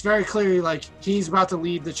 It's very clearly like he's about to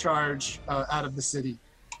lead the charge out of the city.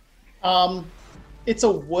 It's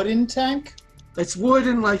a wooden tank. It's wood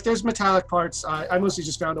and like there's metallic parts. I mostly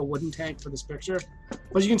just found a wooden tank for this picture,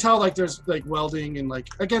 but you can tell like there's like welding and like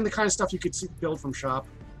again the kind of stuff you could build from shop.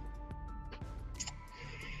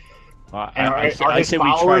 Are his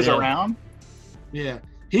followers around? Yeah,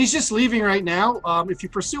 he's just leaving right now. If you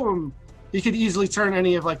pursue him, he could easily turn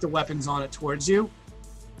any of like the weapons on it towards you,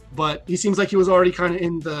 but he seems like he was already kind of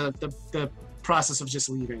in the process of just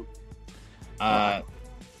leaving.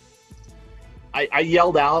 I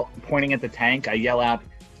yelled out, pointing at the tank. I yell out,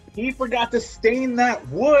 "He forgot to stain that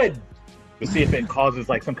wood!" To see if it causes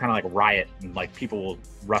like some kind of like riot and like people will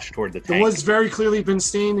rush toward the The tank. wood's very clearly been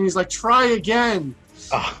stained, and he's like, "Try again.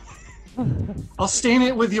 I'll stain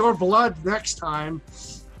it with your blood next time."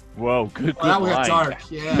 Whoa, good That line. got dark.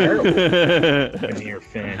 Yeah. Give me your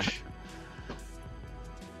finish.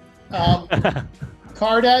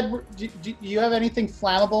 Cardad, do you have anything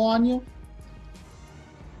flammable on you?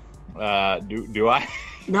 Do I?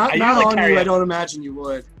 Not usually on carry you. a- I don't imagine you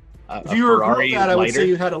would. If A you were a Ferrari grill dad, I would lighter? say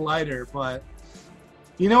you had a lighter, but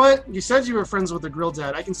you know what? You said you were friends with a grill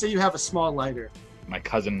dad. I can say you have a small lighter. My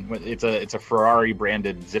cousin, it's a Ferrari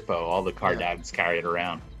branded Zippo. All the car Yeah. dads carry it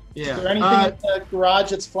around. Is Yeah. there anything in the garage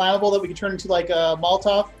that's flammable that we could turn into like a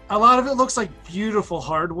Molotov? A lot of it looks like beautiful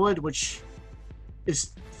hardwood, which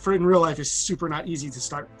is for in real life is super not easy to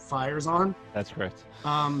start fires on. That's correct.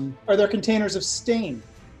 Are there containers of stain?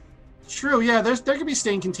 True, yeah. There could be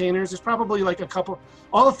stain containers. There's probably like a couple.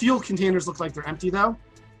 All the fuel containers look like they're empty though.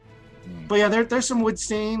 But yeah, there's some wood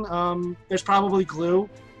stain. There's probably glue.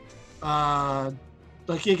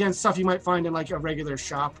 Like again, stuff you might find in like a regular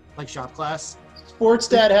shop, like shop class. Sports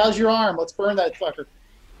Dad, how's your arm? Let's burn that fucker.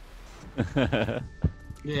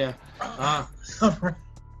 Yeah. Right.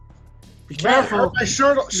 Be careful. My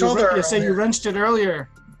shoulder. You say you wrenched it earlier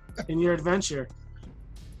in your adventure.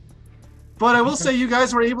 But I will say you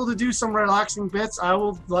guys were able to do some relaxing bits. I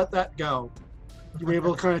will let that go. You were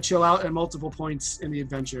able to kind of chill out at multiple points in the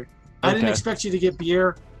adventure. I didn't Okay. expect you to get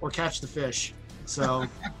beer or catch the fish. So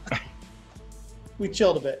We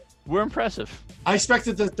chilled a bit. We're impressive. I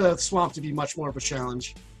expected the swamp to be much more of a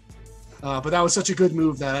challenge. But that was such a good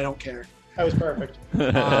move that I don't care. That was perfect.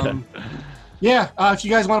 Yeah, if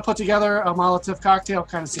you guys want to put together a Molotov cocktail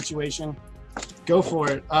kind of situation, go for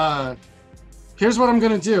it. Here's what I'm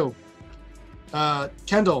going to do.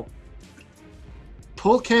 Kendall,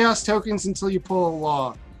 pull chaos tokens until you pull a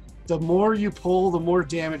law. The more you pull, the more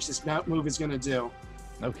damage this move is going to do.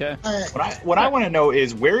 Okay. What I want to know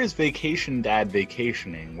is, where is Vacation Dad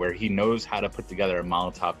vacationing, where he knows how to put together a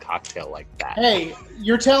Molotov cocktail like that? Hey,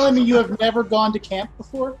 you're telling me you have never gone to camp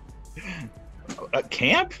before?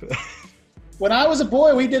 Camp? When I was a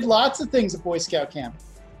boy, we did lots of things at Boy Scout camp.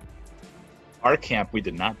 Our camp, we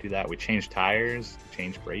did not do that. We changed tires,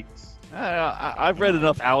 changed brakes. I've read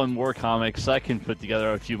enough Alan Moore comics. I can put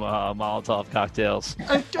together a few Molotov cocktails.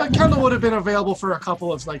 I kind of would have been available for a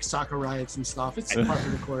couple of like soccer riots and stuff. It's part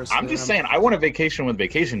of the course. I'm just saying, I want a vacation with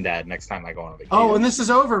Vacation Dad next time I go on a vacation. Oh, and this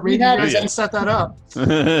is over. Maybe you had guys it. can set that up. All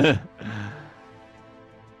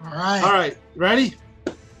right. All right, ready?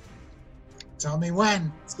 Tell me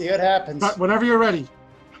when. See what happens. Whenever you're ready.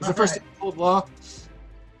 Is the All first right. old law?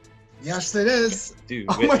 Yes, it is. Dude.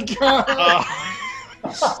 Oh my god!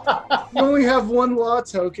 You only have one law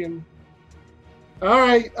token. All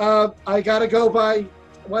right, I gotta go by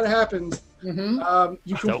what happened. Mm-hmm.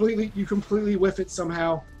 You completely whiff it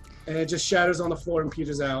somehow, and it just shatters on the floor and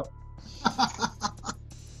peters out.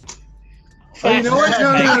 Oh, you know what?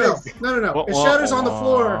 No. It shatters on the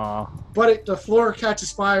floor, but the floor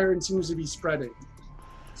catches fire and seems to be spreading.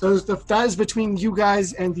 So that is between you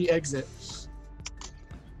guys and the exit.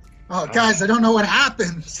 Oh, guys, I don't know what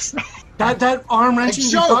happens. That arm wrenching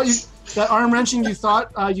you choked.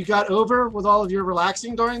 thought you got over with all of your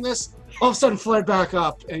relaxing during this, all of a sudden flared back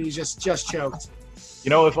up and you just choked. You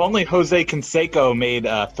know, if only Jose Canseco made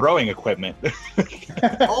throwing equipment.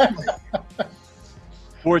 Only.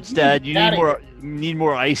 Sports Dad, you Outta need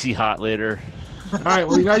more icy hot later. All right,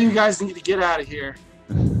 well, you guys need to get out of here.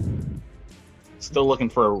 Still looking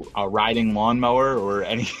for a riding lawnmower or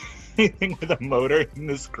anything with a motor in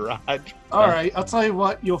this garage. All right, I'll tell you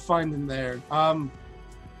what you'll find in there.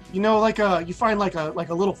 You find like a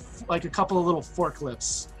couple of little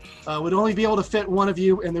forklifts. Would only be able to fit one of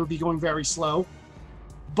you, and they would be going very slow.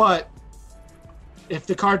 But if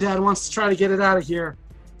the car dad wants to try to get it out of here,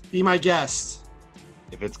 be my guest.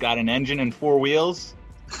 If it's got an engine and 4 wheels,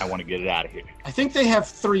 I want to get it out of here. I think they have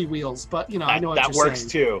 3 wheels, but I know what that you're works saying.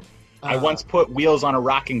 too. I once put wheels on a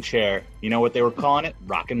rocking chair. You know what they were calling it?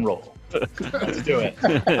 Rock and roll. Let's do it.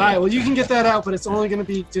 All right, well, you can get that out, but it's only going to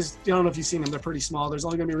be I don't know if you've seen them. They're pretty small. There's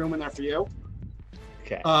only going to be room in there for you.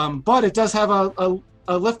 Okay. But it does have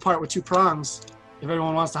a lift part with 2 prongs, if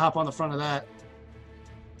everyone wants to hop on the front of that.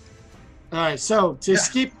 All right, so to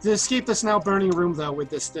escape this now burning room, though, with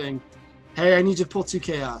this thing, hey, I need you to pull 2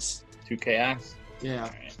 chaos. 2 chaos. Yeah. All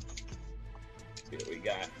right. Let's see what we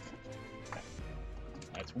got.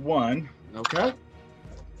 That's 1. Okay.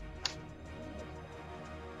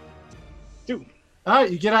 2. All right,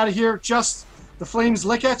 you get out of here. Just the flames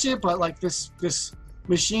lick at you, but like this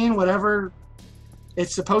machine, whatever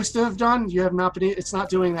it's supposed to have done, you have not been. It's not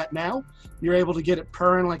doing that now. You're able to get it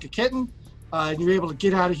purring like a kitten, and you're able to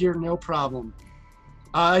get out of here no problem.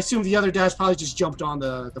 I assume the other dads probably just jumped on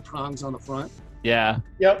the prongs on the front. Yeah.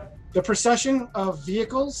 Yep. The procession of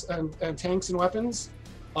vehicles and tanks and weapons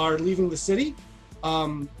are leaving the city.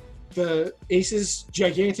 The Ace's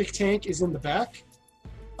gigantic tank is in the back.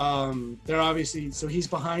 They're obviously, so he's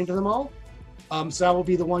behind them all. So that will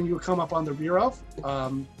be the one you will come up on the rear of.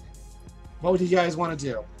 What would you guys want to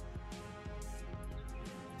do?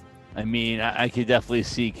 I mean, I could definitely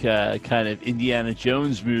see kind of Indiana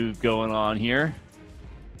Jones move going on here.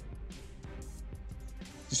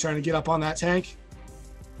 Just trying to get up on that tank?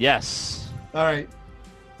 Yes. All right.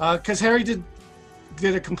 Because Harry did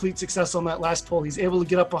a complete success on that last pull. He's able to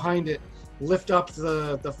get up behind it, lift up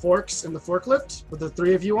the forks and the forklift with the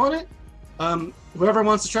three of you on it. Whoever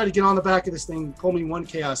wants to try to get on the back of this thing, pull me 1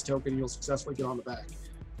 chaos token, you'll successfully get on the back.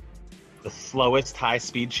 The slowest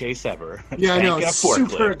high-speed chase ever. Yeah, I know. Tank and a It's super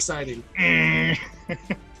forklift. exciting.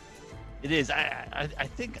 It is. I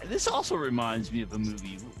think this also reminds me of a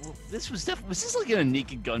movie. This was this like in a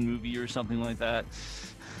Naked Gun movie or something like that?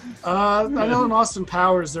 I know in Austin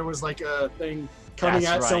Powers there was like a thing coming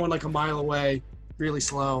That's at right. someone like a mile away, really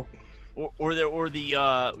slow. Or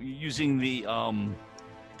the using the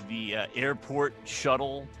airport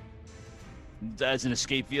shuttle as an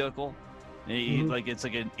escape vehicle. Mhm. Like it's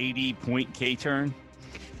like an 80-point K turn.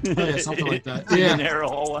 Oh, yeah, something like that. In Yeah. a narrow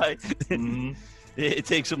hallway. Mhm. It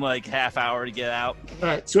takes them like half-hour to get out. All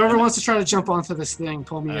right. So whoever wants to try to jump onto this thing,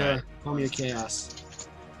 pull me All right. a chaos.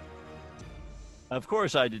 Of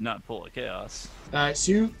course, I did not pull a chaos. All right.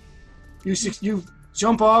 So you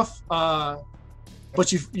jump off,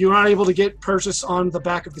 but you're not able to get purchase on the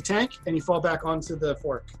back of the tank, and you fall back onto the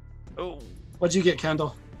fork. Oh, What'd you get,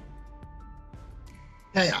 Kendall?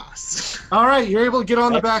 Chaos. All right. You're able to get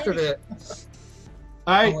on the back of it.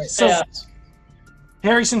 All right. Oh, wait. So Chaos.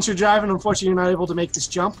 Harry, since you're driving, unfortunately, you're not able to make this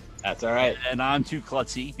jump. That's all right. and I'm too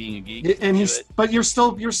klutzy, being a geek. And to do it. but you're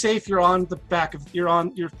safe. You're on the back of, you're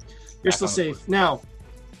Back still on the safe. Now,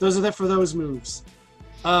 those are for those moves.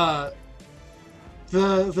 The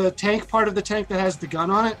tank part of the tank that has the gun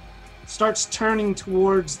on it starts turning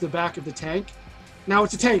towards the back of the tank. Now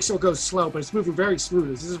it's a tank, so it goes slow, but it's moving very smooth.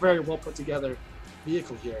 This is a very well put together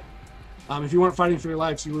vehicle here. If you weren't fighting for your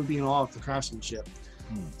lives, you would be in awe of the craftsmanship.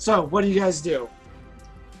 So, what do you guys do?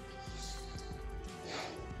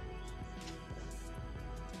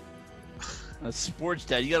 A sports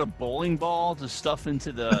dad, you got a bowling ball to stuff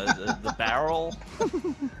into the barrel?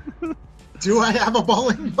 Do I have a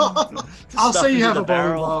bowling ball? I'll Stuff say you into have the a bowling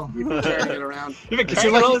barrel. ball. You've been carrying it around. You've been It's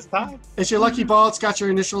carrying your it all lucky- this time. It's your lucky ball. It's got your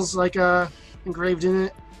initials engraved in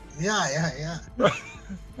it. Yeah.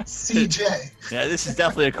 CJ. Yeah, this is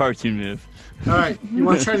definitely a cartoon move. All right, you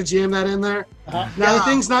want to try to jam that in there? Uh-huh. Now the Yeah.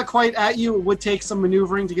 thing's not quite at you. It would take some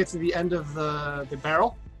maneuvering to get to the end of the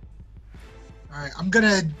barrel. All right, I'm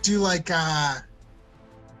gonna do like an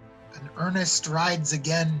Ernest Rides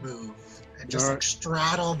Again move and just All like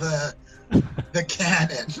straddle the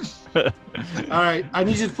cannon. All right, I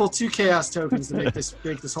need you to pull 2 chaos tokens to make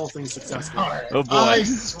this whole thing successful. All right, Oh, boy. I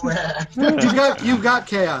swear. You've got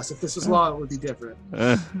chaos. If this was law, it would be different.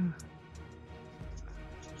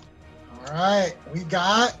 All right, we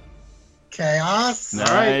got chaos. Nice.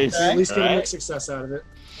 All right, so at least get a All right. mixed success out of it.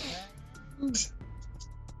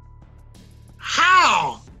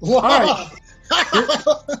 How? All right.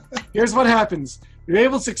 Here's what happens. You're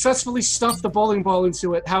able to successfully stuff the bowling ball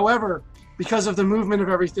into it. However, because of the movement of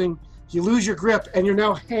everything, you lose your grip and you're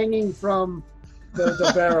now hanging from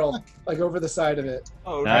the barrel, like over the side of it.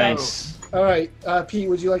 Oh, Nice. All right, Pete,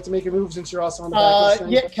 would you like to make a move since you're also on the back of this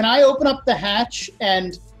thing? Yeah, can I open up the hatch?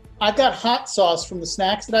 And I've got hot sauce from the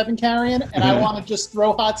snacks that I've been carrying, and I want to just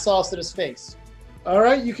throw hot sauce at his face. All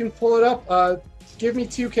right, you can pull it up. Give me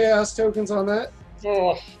 2 chaos tokens on that.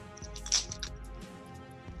 Ugh.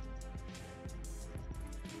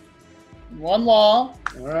 One law,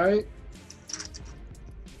 All right.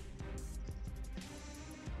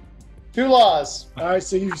 2 laws. All right,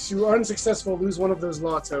 so you are unsuccessful. Lose 1 of those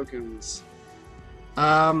law tokens.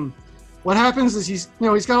 What happens is he's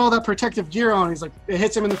got all that protective gear on. He's like, it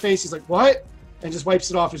hits him in the face. He's like, what? And just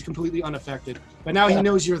wipes it off. He's completely unaffected. But now he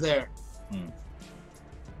knows you're there.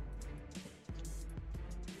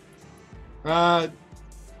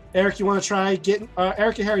 Eric, you want to try getting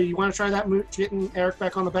Eric and Harry? You want to try that move, getting Eric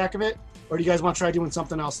back on the back of it, or do you guys want to try doing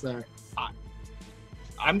something else there?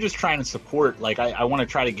 I'm just trying to support. Like, I want to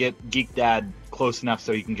try to get Geek Dad close enough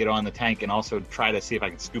so he can get on the tank, and also try to see if I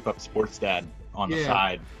can scoop up Sports Dad on the Yeah.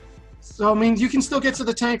 side. So I mean, you can still get to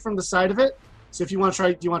the tank from the side of it. So if you want to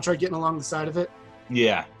try, do you want to try getting along the side of it?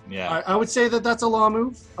 Yeah. I would say that's a law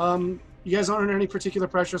move. You guys aren't under any particular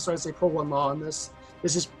pressure, so I'd say pull 1 law on this.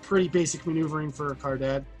 This is pretty basic maneuvering for a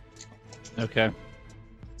Cardad, Okay.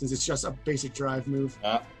 since it's just a basic drive move.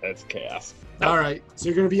 That's chaos. All right, so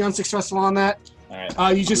you're going to be unsuccessful on that. All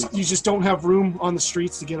right. You just don't have room on the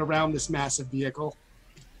streets to get around this massive vehicle,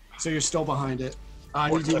 so you're still behind it.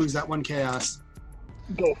 You do lose that 1 chaos.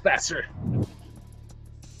 Go faster.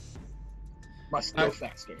 Must go Alright.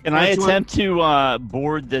 faster. Can I Alright, do you attempt to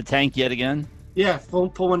board the tank yet again? Yeah, pull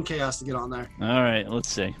 1 chaos to get on there. All right, let's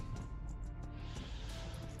see.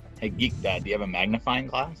 Hey, Geek Dad, do you have a magnifying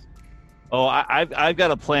glass? Oh, I've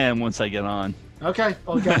got a plan once I get on. Okay,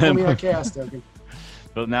 well, you got to pull me that chaos token.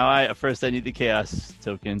 But now I need the chaos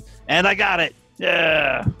token, and I got it.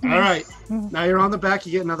 Yeah. All right. Now you're on the back.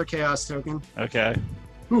 You get another chaos token. Okay.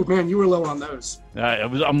 Ooh, man, you were low on those.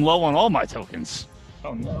 I'm low on all my tokens.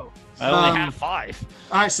 Oh no. I only have 5.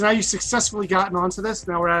 All right, so now you've successfully gotten onto this.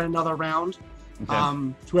 Now we're at another round.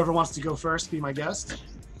 Okay. Whoever wants to go first, be my guest.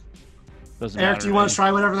 Doesn't Eric, matter do you want me. to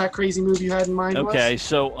try whatever that crazy move you had in mind was? Okay,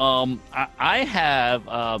 so I have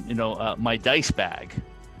my dice bag,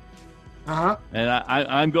 Uh-huh. and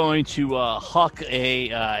I'm going to huck a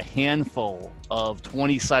handful of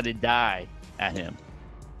 20-sided die at him.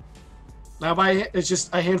 Now, it's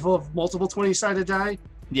just a handful of multiple 20-sided die?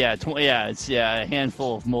 Yeah, it's a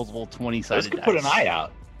handful of multiple 20-sided Those dice. could put an eye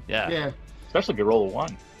out, Yeah. especially if you roll a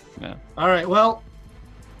 1. All right, well,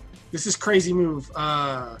 this is crazy move.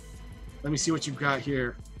 Let me see what you've got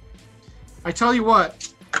here. I tell you what,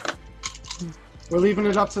 we're leaving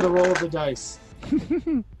it up to the roll of the dice.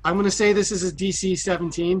 I'm going to say this is a DC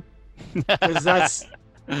 17, because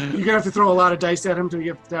you're going to have to throw a lot of dice at him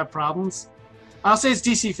to have problems. I'll say it's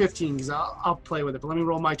DC 15, because I'll play with it, but let me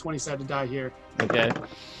roll my 20-sided die here. Okay.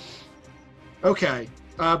 Okay,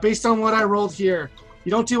 based on what I rolled here,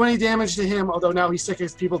 you don't do any damage to him, although now he's sick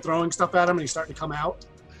of people throwing stuff at him and he's starting to come out.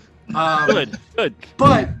 Good.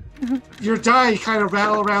 But your die kind of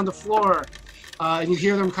rattle around the floor, and you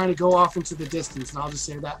hear them kind of go off into the distance, and I'll just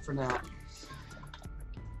say that for now.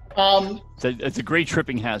 It's a great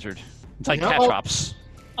tripping hazard. It's like Yeah. cat traps.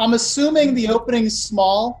 I'm assuming the opening's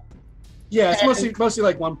small. Yeah, it's mostly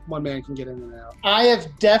like one man can get in and out. I have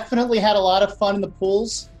definitely had a lot of fun in the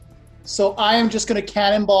pools, so I am just going to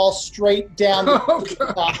cannonball straight down the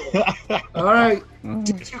top. All right,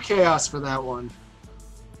 do 2 chaos for that one.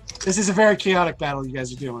 This is a very chaotic battle you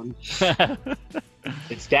guys are doing.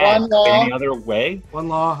 It's dad. One law. Any other way? 1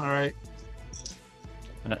 law, all right.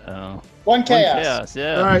 Uh-oh. One chaos.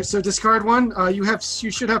 Yeah. All right, so discard 1.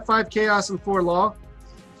 You should have 5 chaos and 4 law.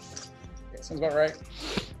 Okay, sounds about right.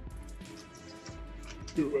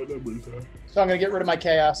 So I'm going to get rid of my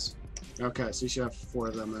chaos. Okay, so you should have 4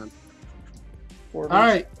 of them then. All All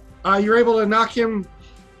right, you're able to knock him.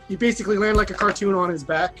 You basically land like a cartoon on his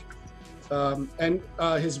back, and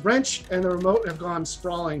his wrench and the remote have gone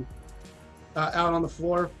sprawling out on the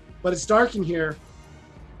floor. But it's dark in here,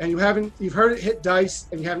 and you've heard it hit dice,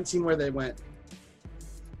 and you haven't seen where they went.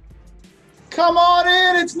 Come on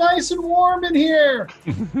in. It's nice and warm in here.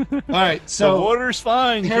 All right, The so water's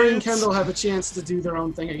fine. Harry and kids. Kendall have a chance to do their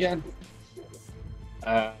own thing again.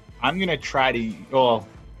 I'm gonna try to. Well,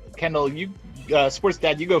 Kendall, you, sports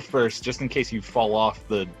dad, you go first, just in case you fall off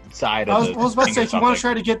the side I of was, the. I was about to thing say, or if you want to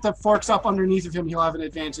something. try to get the forks up underneath of him, he'll have an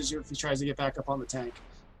advantage if he tries to get back up on the tank.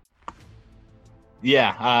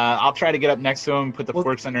 Yeah, I'll try to get up next to him, put the We'll-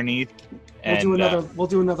 forks underneath. We'll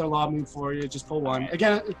do another law move for you. Just pull 1. Alright.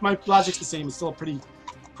 Again, my logic's the same. It's still a pretty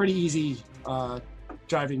easy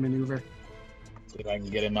driving maneuver. See if I can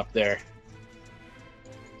get him up there.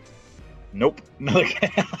 Nope. Another.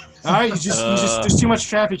 All right, you just there's too much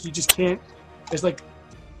traffic. You just can't. There's like,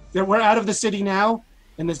 we're out of the city now,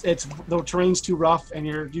 and the terrain's too rough, and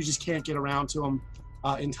you just can't get around to them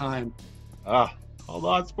in time. Hold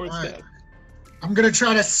on, sports Alright. dad. I'm going to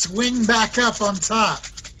try to swing back up on top.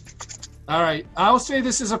 All right, I'll say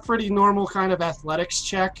this is a pretty normal kind of athletics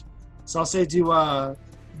check, so I'll say do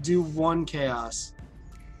 1 chaos.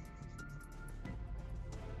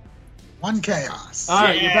 1 chaos. All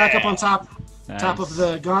right, you're back up on top Nice. of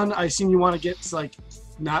the gun. I assume you want to get like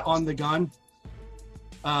not on the gun,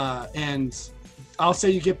 and I'll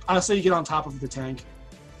say you get on top of the tank,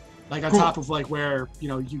 like on Cool. top of like where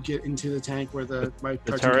you get into the tank where my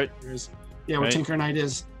cartoon turret? character is. Yeah, where Right. Tinker Knight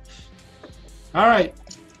is. All right.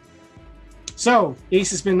 So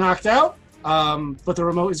Ace has been knocked out, but the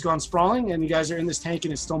remote has gone sprawling, and you guys are in this tank,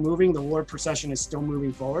 and it's still moving. The Lord procession is still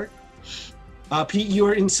moving forward. Pete, you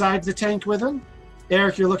are inside the tank with him.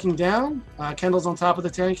 Eric, you're looking down. Kendall's on top of the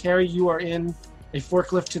tank. Harry, you are in a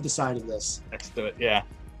forklift to the side of this. Next to it, yeah.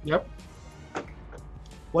 Yep.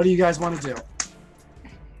 What do you guys want to do?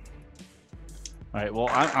 All right. Well,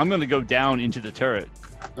 I'm going to go down into the turret.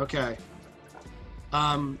 Okay.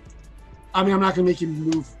 I'm not going to make you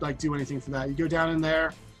move, do anything for that. You go down in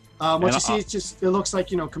there. What And you see, it looks like,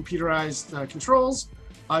 computerized controls.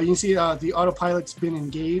 You can see the autopilot's been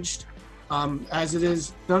engaged. As it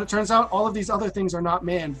is, it turns out all of these other things are not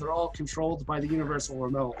manned. They're all controlled by the universal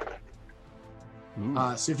remote.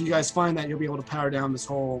 Ooh. So if you guys find that, you'll be able to power down this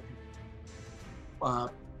whole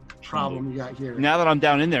problem you got here. Now that I'm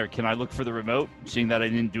down in there, can I look for the remote, seeing that I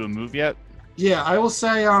didn't do a move yet? Yeah, I will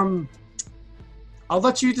say, I'll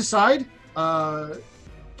let you decide.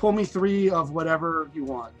 Pull me 3 of whatever you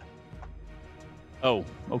want. Oh,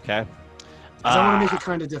 okay. 'Cause I want to make it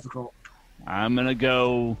kind of difficult. I'm gonna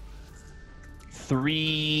go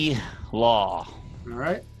 3 law. All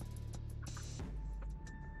right.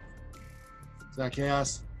 Is that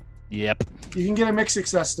chaos? Yep. You can get a mixed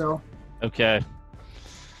success though. Okay.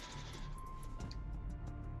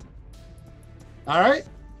 All right.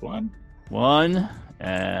 1. 1.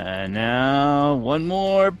 And now 1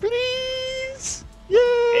 more, please.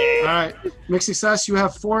 Yay! All right. Mixed success. You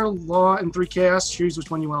have 4 law and 3 chaos. Choose which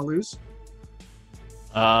one you want to lose.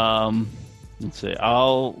 Let's see.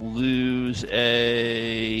 I'll lose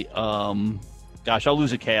a I'll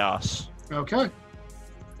lose a chaos. Okay.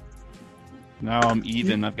 Now I'm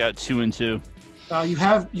even. I've got 2 and 2.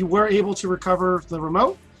 You were able to recover the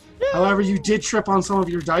remote. However, you did trip on some of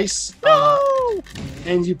your dice,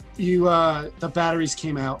 and the batteries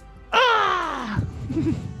came out. Ah!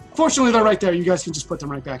 Fortunately, they're right there. You guys can just put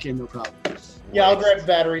them right back in, no problem. Yeah, I'll grab the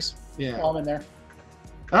batteries Yeah. while I'm in there.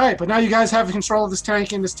 All right, but now you guys have control of this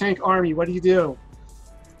tank and this tank army. What do you do?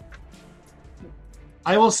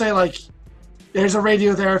 I will say, like, there's a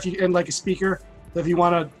radio there and like a speaker. If you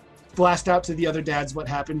want to blast out to the other dads what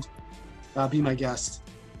happened, be my guest.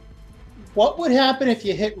 What would happen if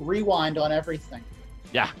you hit rewind on everything?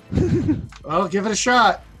 Yeah. Well, give it a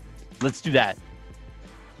shot. Let's do that.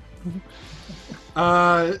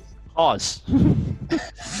 Pause.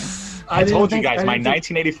 I told you guys, my didn't think-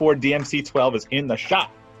 1984 DMC-12 is in the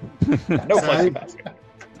shop. No fussy basket.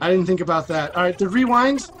 I didn't think about that. All right, the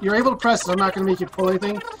rewind, you're able to press it. I'm not going to make it pull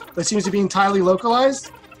anything. But it seems to be entirely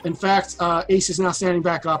localized. In fact, Ace is now standing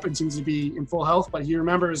back up and seems to be in full health, but he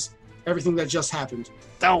remembers everything that just happened.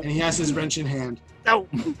 No. And he has his wrench in hand. No.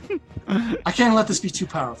 I can't let this be too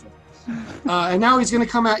powerful. And now he's going to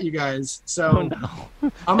come at you guys. So Oh, no.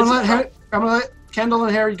 I'm going to let Kendall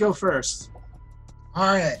and Harry go first. All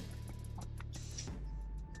right.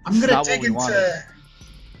 I'm It's gonna not what dig we into wanted.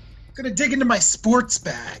 my sports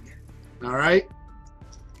bag, All right.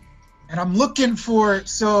 and I'm looking for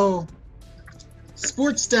sports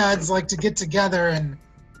dads like to get together and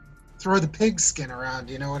throw the pigskin around.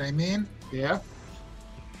 You know what I mean? Yeah.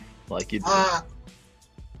 Like you do.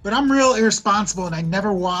 But I'm real irresponsible, and I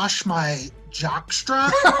never wash my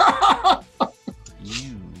jockstrap,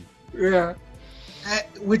 You. Yeah.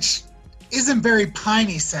 which isn't very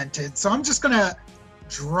piney scented. So I'm just gonna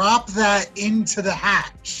drop that into the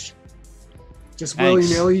hatch. Just Thanks.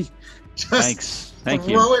 willy-nilly. Just Thanks. Thank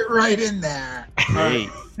you. throw it right in there. Great.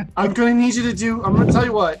 I'm going to need you to do. I'm going to tell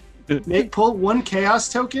you what. Pull 1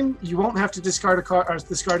 chaos token. You won't have to discard a card or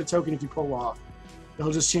discard a token if you pull law.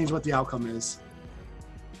 It'll just change what the outcome is.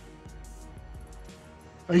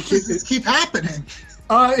 Are you Does kidding? this keep happening?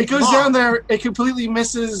 It goes down there. It completely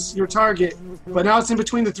misses your target, but now it's in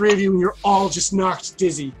between the 3 of you, and you're all just knocked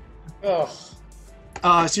dizzy. Oh,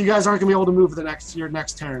 So you guys aren't gonna be able to move your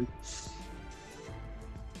next turn.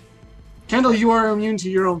 Kendall, you are immune to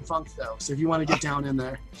your own funk though, so if you want to get down in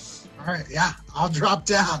there. All right, yeah, I'll drop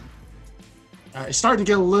down. It's starting to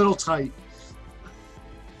get a little tight.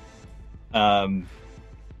 I'm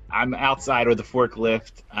outside with the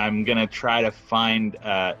forklift. I'm gonna try to find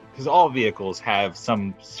because all vehicles have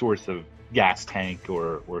some source of gas tank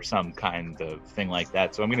or some kind of thing like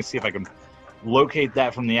that. So I'm gonna see if I can locate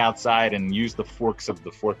that from the outside and use the forks of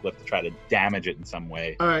the forklift to try to damage it in some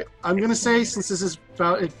way. All right, I'm gonna say since this is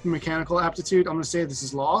about mechanical aptitude, I'm gonna say this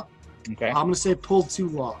is law. Okay. I'm gonna say pull 2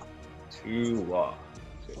 law. 2 law.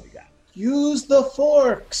 So we got. use the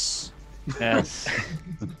forks. Yes.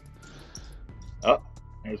 Oh,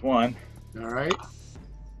 there's 1. All right.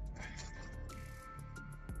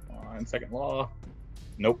 On second law.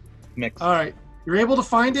 Nope. Mixed. All right. You're able to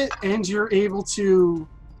find it, and you're able to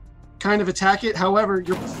kind of attack it. However,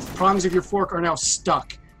 your prongs of your fork are now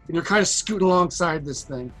stuck, and you're kind of scooting alongside this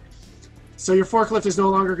thing. So your forklift is no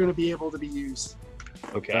longer going to be able to be used.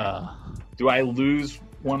 Okay. Do I lose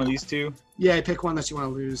one of these 2? Yeah, pick one that you want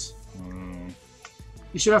to lose. Mm.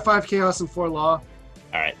 You should have 5 chaos and 4 law.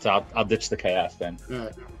 All right. So I'll ditch the chaos then. All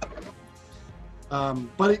right.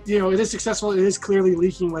 But it is successful. It is clearly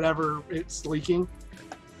leaking whatever it's leaking.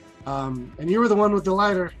 And you were the one with the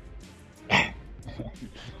lighter.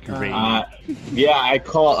 Great. Yeah,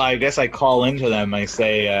 I guess I call into them. I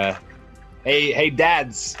say, hey,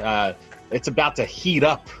 dads, it's about to heat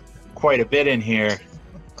up quite a bit in here.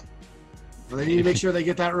 Well, they need to make sure they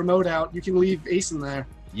get that remote out. You can leave Ace in there.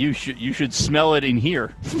 You should smell it in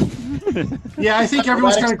here. Yeah, I think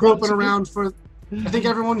everyone's kind of groping explosive. around for. I think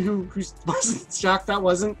everyone who wasn't shocked that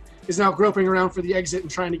wasn't is now groping around for the exit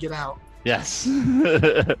and trying to get out. Yes.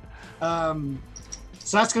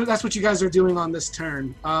 So that's what you guys are doing on this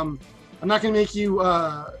turn. I'm not gonna make you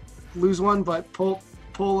lose one, but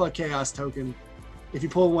pull a chaos token. If you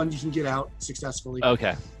pull 1, you can get out successfully.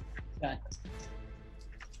 Okay. Okay.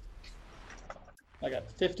 I got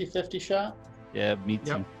 50-50 shot. Yeah, me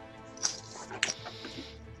too. Yep.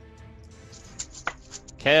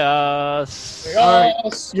 Chaos. All right.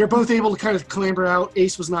 Yes. You're both able to kind of clamber out.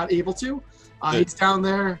 Ace was not able to. Good. He's down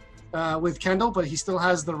there with Kendall, but he still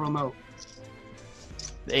has the remote.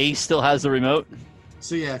 Ace still has the remote.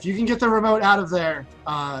 So yeah, if you can get the remote out of there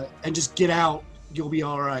and just get out, you'll be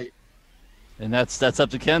all right. And that's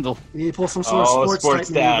up to Kendall. You need to pull some sort of sports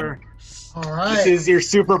type dad. maneuver. All This right. is your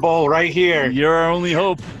Super Bowl right here. You're our only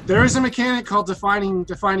hope. There is a mechanic called defining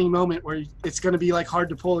moment where it's going to be like hard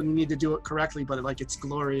to pull and you need to do it correctly, but like it's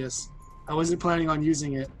glorious. I wasn't planning on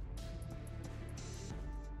using it.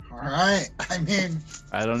 All right. I mean,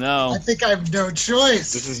 I don't know. I think I have no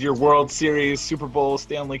choice. This is your World Series, Super Bowl,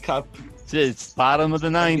 Stanley Cup, It's bottom of the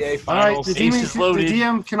ninth. NBA All right, Finals. the Ace is loaded.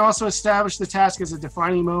 DM can also establish the task as a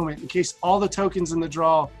defining moment in case all the tokens in the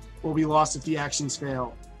draw will be lost if the actions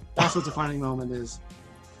fail. That's what defining moment is.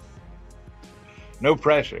 No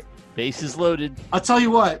pressure. Base is loaded. I'll tell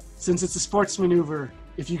you what, since it's a sports maneuver,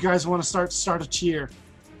 if you guys want to start a cheer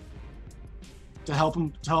to help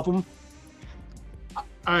him. All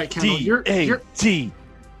right, Kendall, D-A-T. your T-A-T.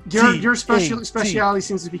 speciality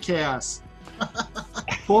seems to be chaos.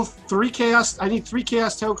 Pull 3 chaos. I need 3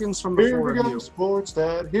 chaos tokens from the 4 of you. sports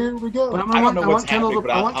dad. Here we go. But I don't know I what's want Kendall happening, to,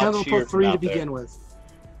 but I want I'll Kendall to cheer put 3 from to out there. begin with.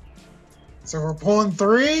 So we're pulling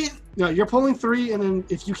 3. No, you're pulling 3, and then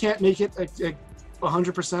if you can't make it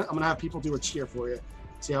 100%, I'm gonna have people do a cheer for you.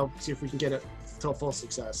 See if we can get it to a full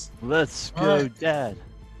success. Let's All go, right. Dad.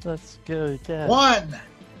 Let's go, Dad. 1.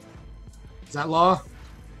 Is that law?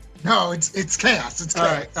 No, it's chaos. It's All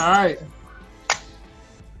chaos. right.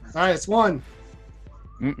 It's 1.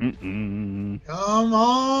 Mm-mm-mm. Come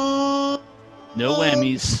on. No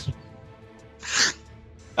whammies.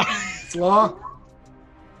 It's law.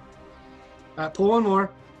 Pull 1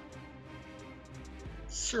 more.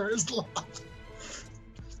 Sure is luck. All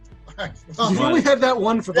right. You've only had that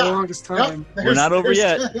 1 for the Yeah. longest time. Yep, We're not over there's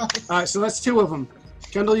yet. chaos. All right, so that's 2 of them.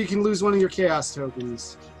 Kendall, you can lose 1 of your chaos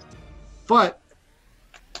tokens. But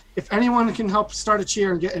if anyone can help start a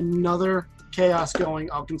cheer and get another chaos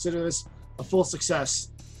going, I'll consider this a full success.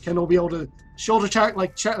 Kendall will be able to shoulder check,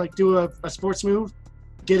 do a sports move,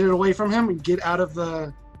 get it away from him, and get out of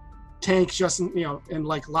the tank and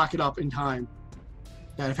like lock it up in time.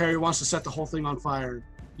 And if Harry wants to set the whole thing on fire,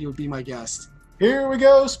 you would be my guest. Here we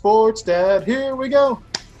go, sports dad. Here we go.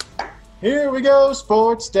 Here we go,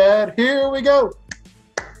 sports dad. Here we go.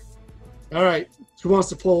 All right, who wants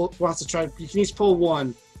to try? You can each pull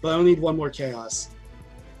 1, but I only need 1 more chaos.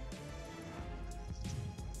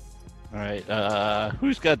 All right.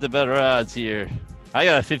 Who's got the better odds here? I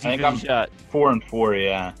got a 50-50 shot. 4 and 4,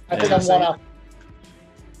 yeah. I think I'm 1 up.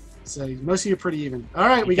 So most of you are pretty even. All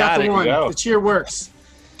right, we You got got the it. one. Go. The cheer works.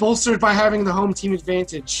 Bolstered by having the home team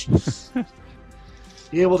advantage.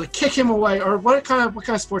 Be able to kick him away. Or what kind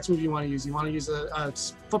of sports move you want to use? You want to use a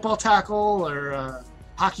football tackle or a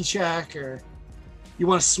hockey check, or you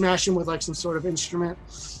want to smash him with like some sort of instrument?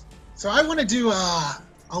 So I want to do a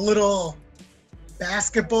little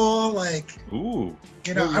basketball, like, Ooh.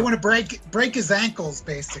 I want to break his ankles,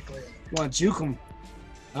 basically. You want to juke him?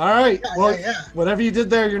 All right. Yeah. Whatever you did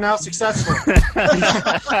there, you're now successful. You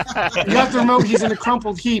got the remote. He's in a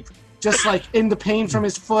crumpled heap, just like in the pain from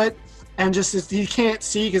his foot, and he can't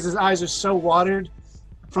see because his eyes are so watered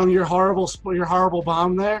from your horrible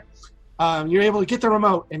bomb there. You're able to get the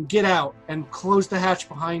remote and get out and close the hatch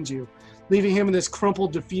behind you, leaving him in this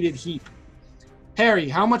crumpled, defeated heap. Harry,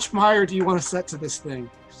 how much fire do you want to set to this thing?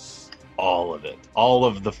 All of it. All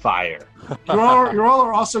of the fire. You all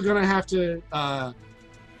are also going to have to.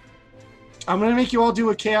 I'm going to make you all do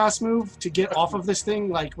a chaos move to get off of this thing,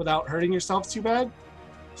 like without hurting yourselves too bad.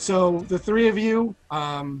 So the 3 of you,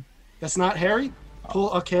 that's not Harry,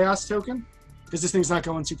 pull a chaos token because this thing's not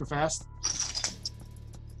going super fast.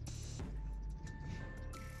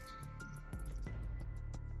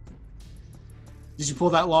 Did you pull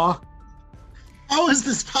that law? How is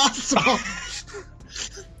this possible?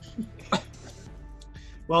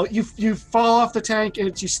 Well, you fall off the tank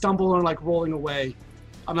and you stumble and like rolling away.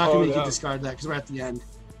 I'm not going to make you no. discard that because we're at the end.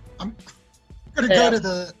 I'm gonna go to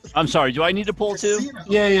the I'm sorry. Do I need to pull 2? casino.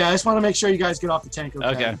 Yeah. I just want to make sure you guys get off the tank.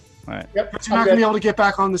 Okay. Yep. But you're not going to be able to get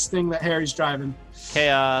back on this thing that Harry's driving.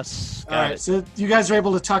 Chaos. All right, so you guys are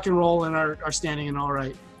able to tuck and roll and are standing in all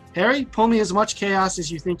right. Harry, pull me as much chaos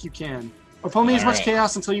as you think you can. Or pull me as All much right.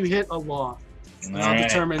 chaos until you hit a law. And I'll right.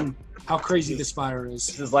 determine how crazy this fire This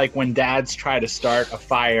is. is like when dads try to start a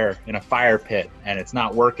fire in a fire pit and it's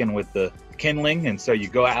not working with the kindling, and so you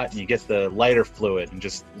go out and you get the lighter fluid and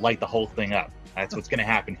just light the whole thing up. That's what's going to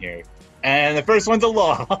happen here. And the first one's a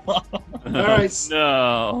law. All right.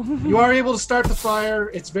 No. You are able to start the fire.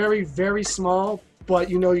 It's very, very small, but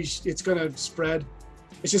you know it's going to spread.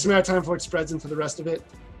 It's just a matter of time before it spreads into the rest of it.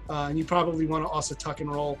 And you probably want to also tuck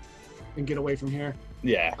and roll and get away from here.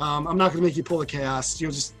 Yeah. I'm not going to make you pull the chaos.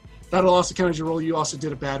 That'll also count as your roll. You also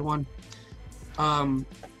did a bad one.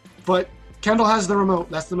 But Kendall has the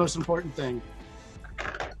remote. That's the most important thing.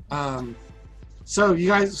 So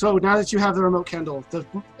now that you have the remote, Kendall,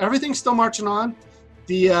 everything's still marching on.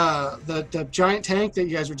 The giant tank that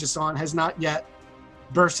you guys were just on has not yet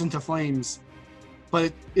burst into flames,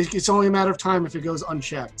 but it's only a matter of time if it goes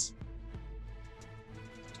unchecked.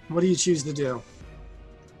 What do you choose to do?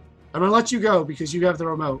 I'm gonna let you go because you have the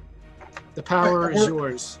remote. The power is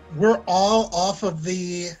yours. We're all off of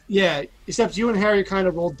the. Yeah, except you and Harry kind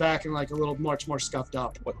of rolled back and like a little much more scuffed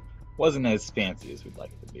up. Wasn't as fancy as we'd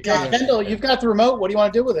like it to be. Yeah, Kendall, you've got the remote. What do you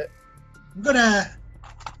want to do with it? I'm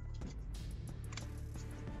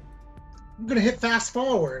gonna hit fast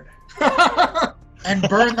forward and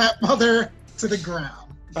burn that mother to the ground.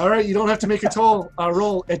 All right, you don't have to make a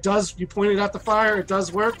roll. It does. You pointed at the fire. It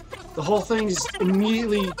does work. The whole thing is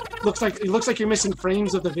immediately looks like you're missing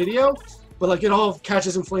frames of the video, but like it all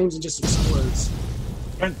catches in flames and just explodes.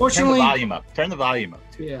 Turn the volume up. Turn the volume up.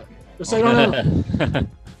 Too. Yeah. So I don't know.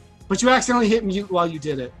 But you accidentally hit mute while you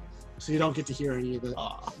did it, so you don't get to hear any of it.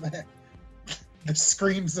 The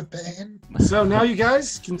screams of pain. So now you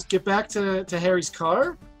guys can get back to Harry's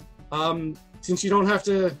car. Since you don't have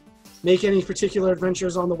to make any particular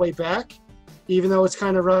adventures on the way back, even though it's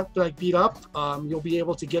kind of rough, like beat up, you'll be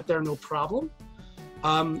able to get there no problem.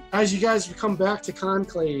 As you guys come back to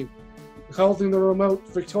Conclave, holding the remote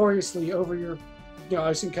victoriously over your,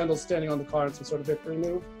 I've seen Kendall standing on the car in some sort of victory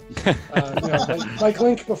move. Like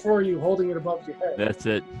Link before you, holding it above your head. That's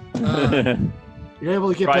it. You're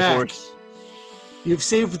able to get back. Triforce. You've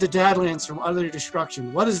saved the Dadlands from utter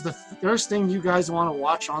destruction. What is the first thing you guys want to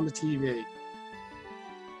watch on the TV?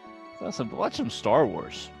 Watch some Star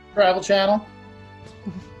Wars. Travel Channel.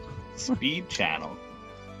 Speed Channel.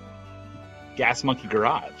 Gas Monkey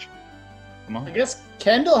Garage. Come on. I guess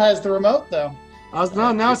Kendall has the remote, though.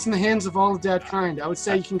 Now it's in the hands of all of Dad kind. I would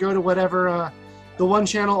say you can go to whatever the one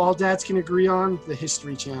channel all dads can agree on, the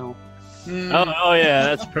History Channel. Oh yeah,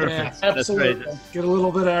 that's perfect. Yeah, that's absolutely. great. Get a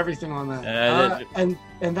little bit of everything on that.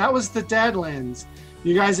 And that was the Dadlands.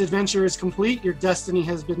 You guys' adventure is complete. Your destiny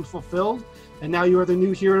has been fulfilled. And now you are the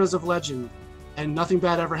new heroes of legend. And nothing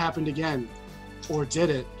bad ever happened again. Or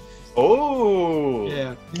did it? Oh!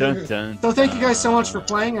 Yeah. Dun, dun, So thank you guys so much for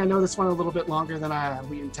playing. I know this went a little bit longer than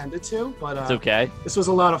we intended to. But it's okay. This was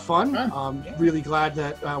a lot of fun. Really glad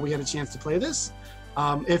that we had a chance to play this.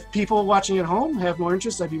 If people watching at home have more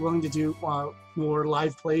interest, I'd be willing to do more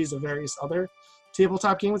live plays of various other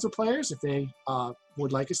tabletop games with players if they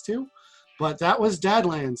would like us to. But that was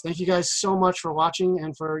Dadlands. Thank you guys so much for watching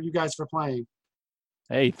and for you guys for playing.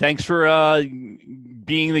 Hey, thanks for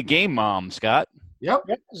being the game mom, Scott. Yep.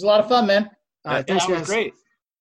 It was a lot of fun, man. Thanks, that was guys. great.